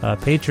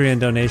Patreon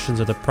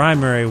donations are the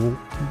primary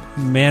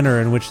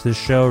manner in which this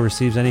show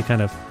receives any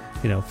kind of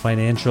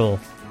financial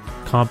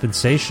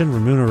compensation,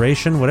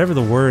 remuneration, whatever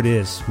the word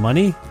is.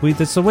 Money?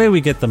 That's the way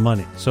we get the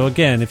money. So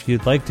again, if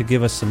you'd like to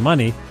give us some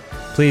money,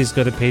 please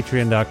go to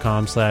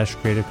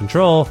patreon.com/creative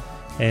control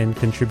and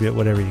contribute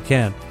whatever you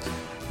can.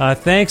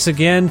 Thanks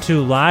again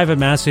to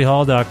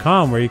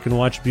live@masseyhall.com, where you can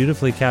watch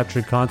beautifully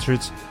captured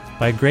concerts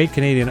by great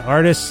Canadian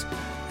artists,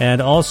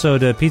 and also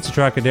to Pizza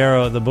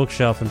Trocadero, The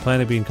Bookshelf, and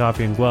Planet Bean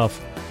Coffee in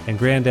Guelph, and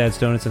Granddad's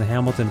Donuts in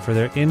Hamilton for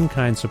their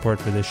in-kind support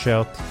for this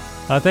show.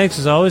 Thanks,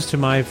 as always, to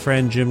my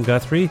friend Jim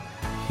Guthrie.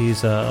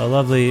 He's a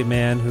lovely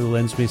man who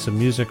lends me some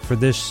music for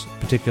this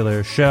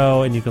particular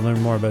show, and you can learn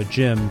more about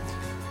Jim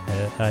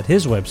at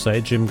his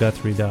website,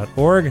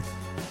 jimguthrie.org.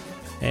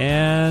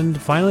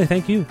 And finally,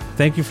 thank you.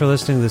 Thank you for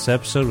listening to this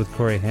episode with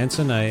Corey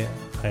Hansen. I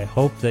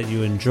hope that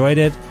you enjoyed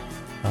it.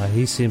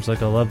 He seems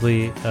like a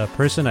lovely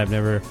person. I've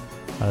never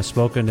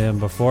spoken to him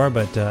before,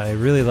 but I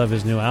really love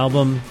his new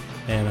album,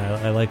 and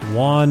I like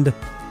Wand,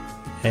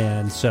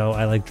 and so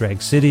I like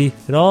Drag City.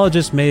 It all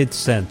just made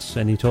sense,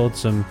 and he told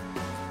some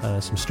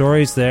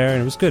stories there,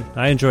 and it was good.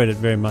 I enjoyed it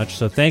very much.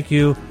 So thank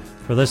you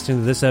for listening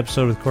to this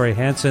episode with Corey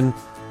Hansen.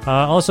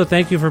 Also,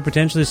 thank you for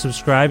potentially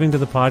subscribing to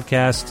the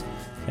podcast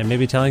and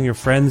maybe telling your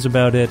friends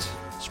about it,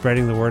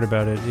 spreading the word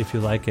about it if you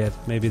like it.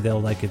 Maybe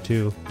they'll like it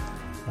too.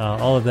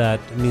 All of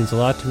that means a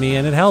lot to me,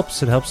 and it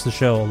helps. It helps the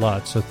show a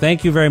lot. So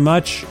thank you very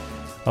much.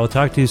 I will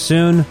talk to you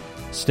soon.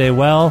 Stay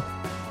well.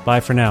 Bye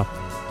for now.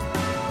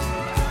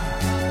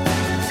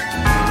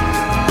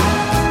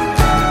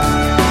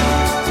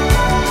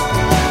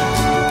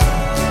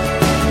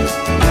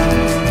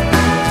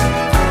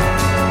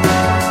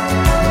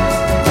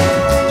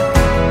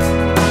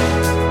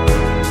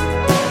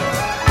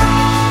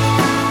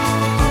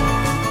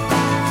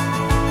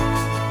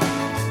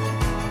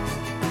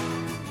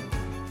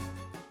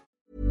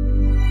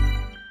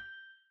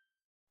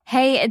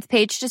 Hey, it's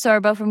Paige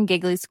DeSorbo from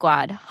Giggly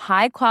Squad.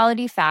 High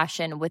quality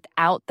fashion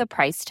without the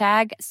price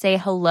tag. Say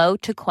hello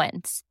to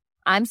Quince.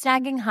 I'm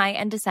snagging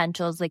high-end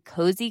essentials like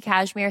cozy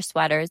cashmere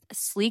sweaters,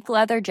 sleek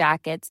leather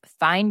jackets,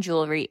 fine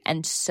jewelry,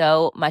 and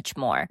so much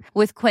more.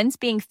 With Quince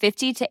being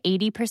 50 to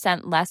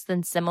 80% less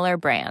than similar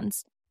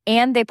brands.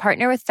 And they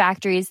partner with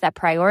factories that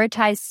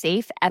prioritize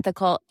safe,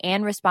 ethical,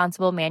 and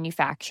responsible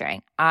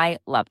manufacturing. I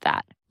love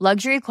that.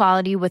 Luxury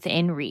quality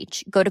within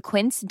reach. Go to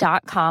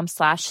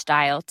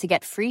quince.com/style to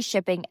get free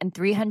shipping and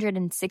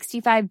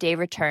 365-day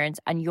returns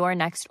on your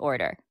next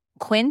order.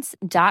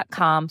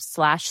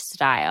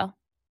 Quince.com/style.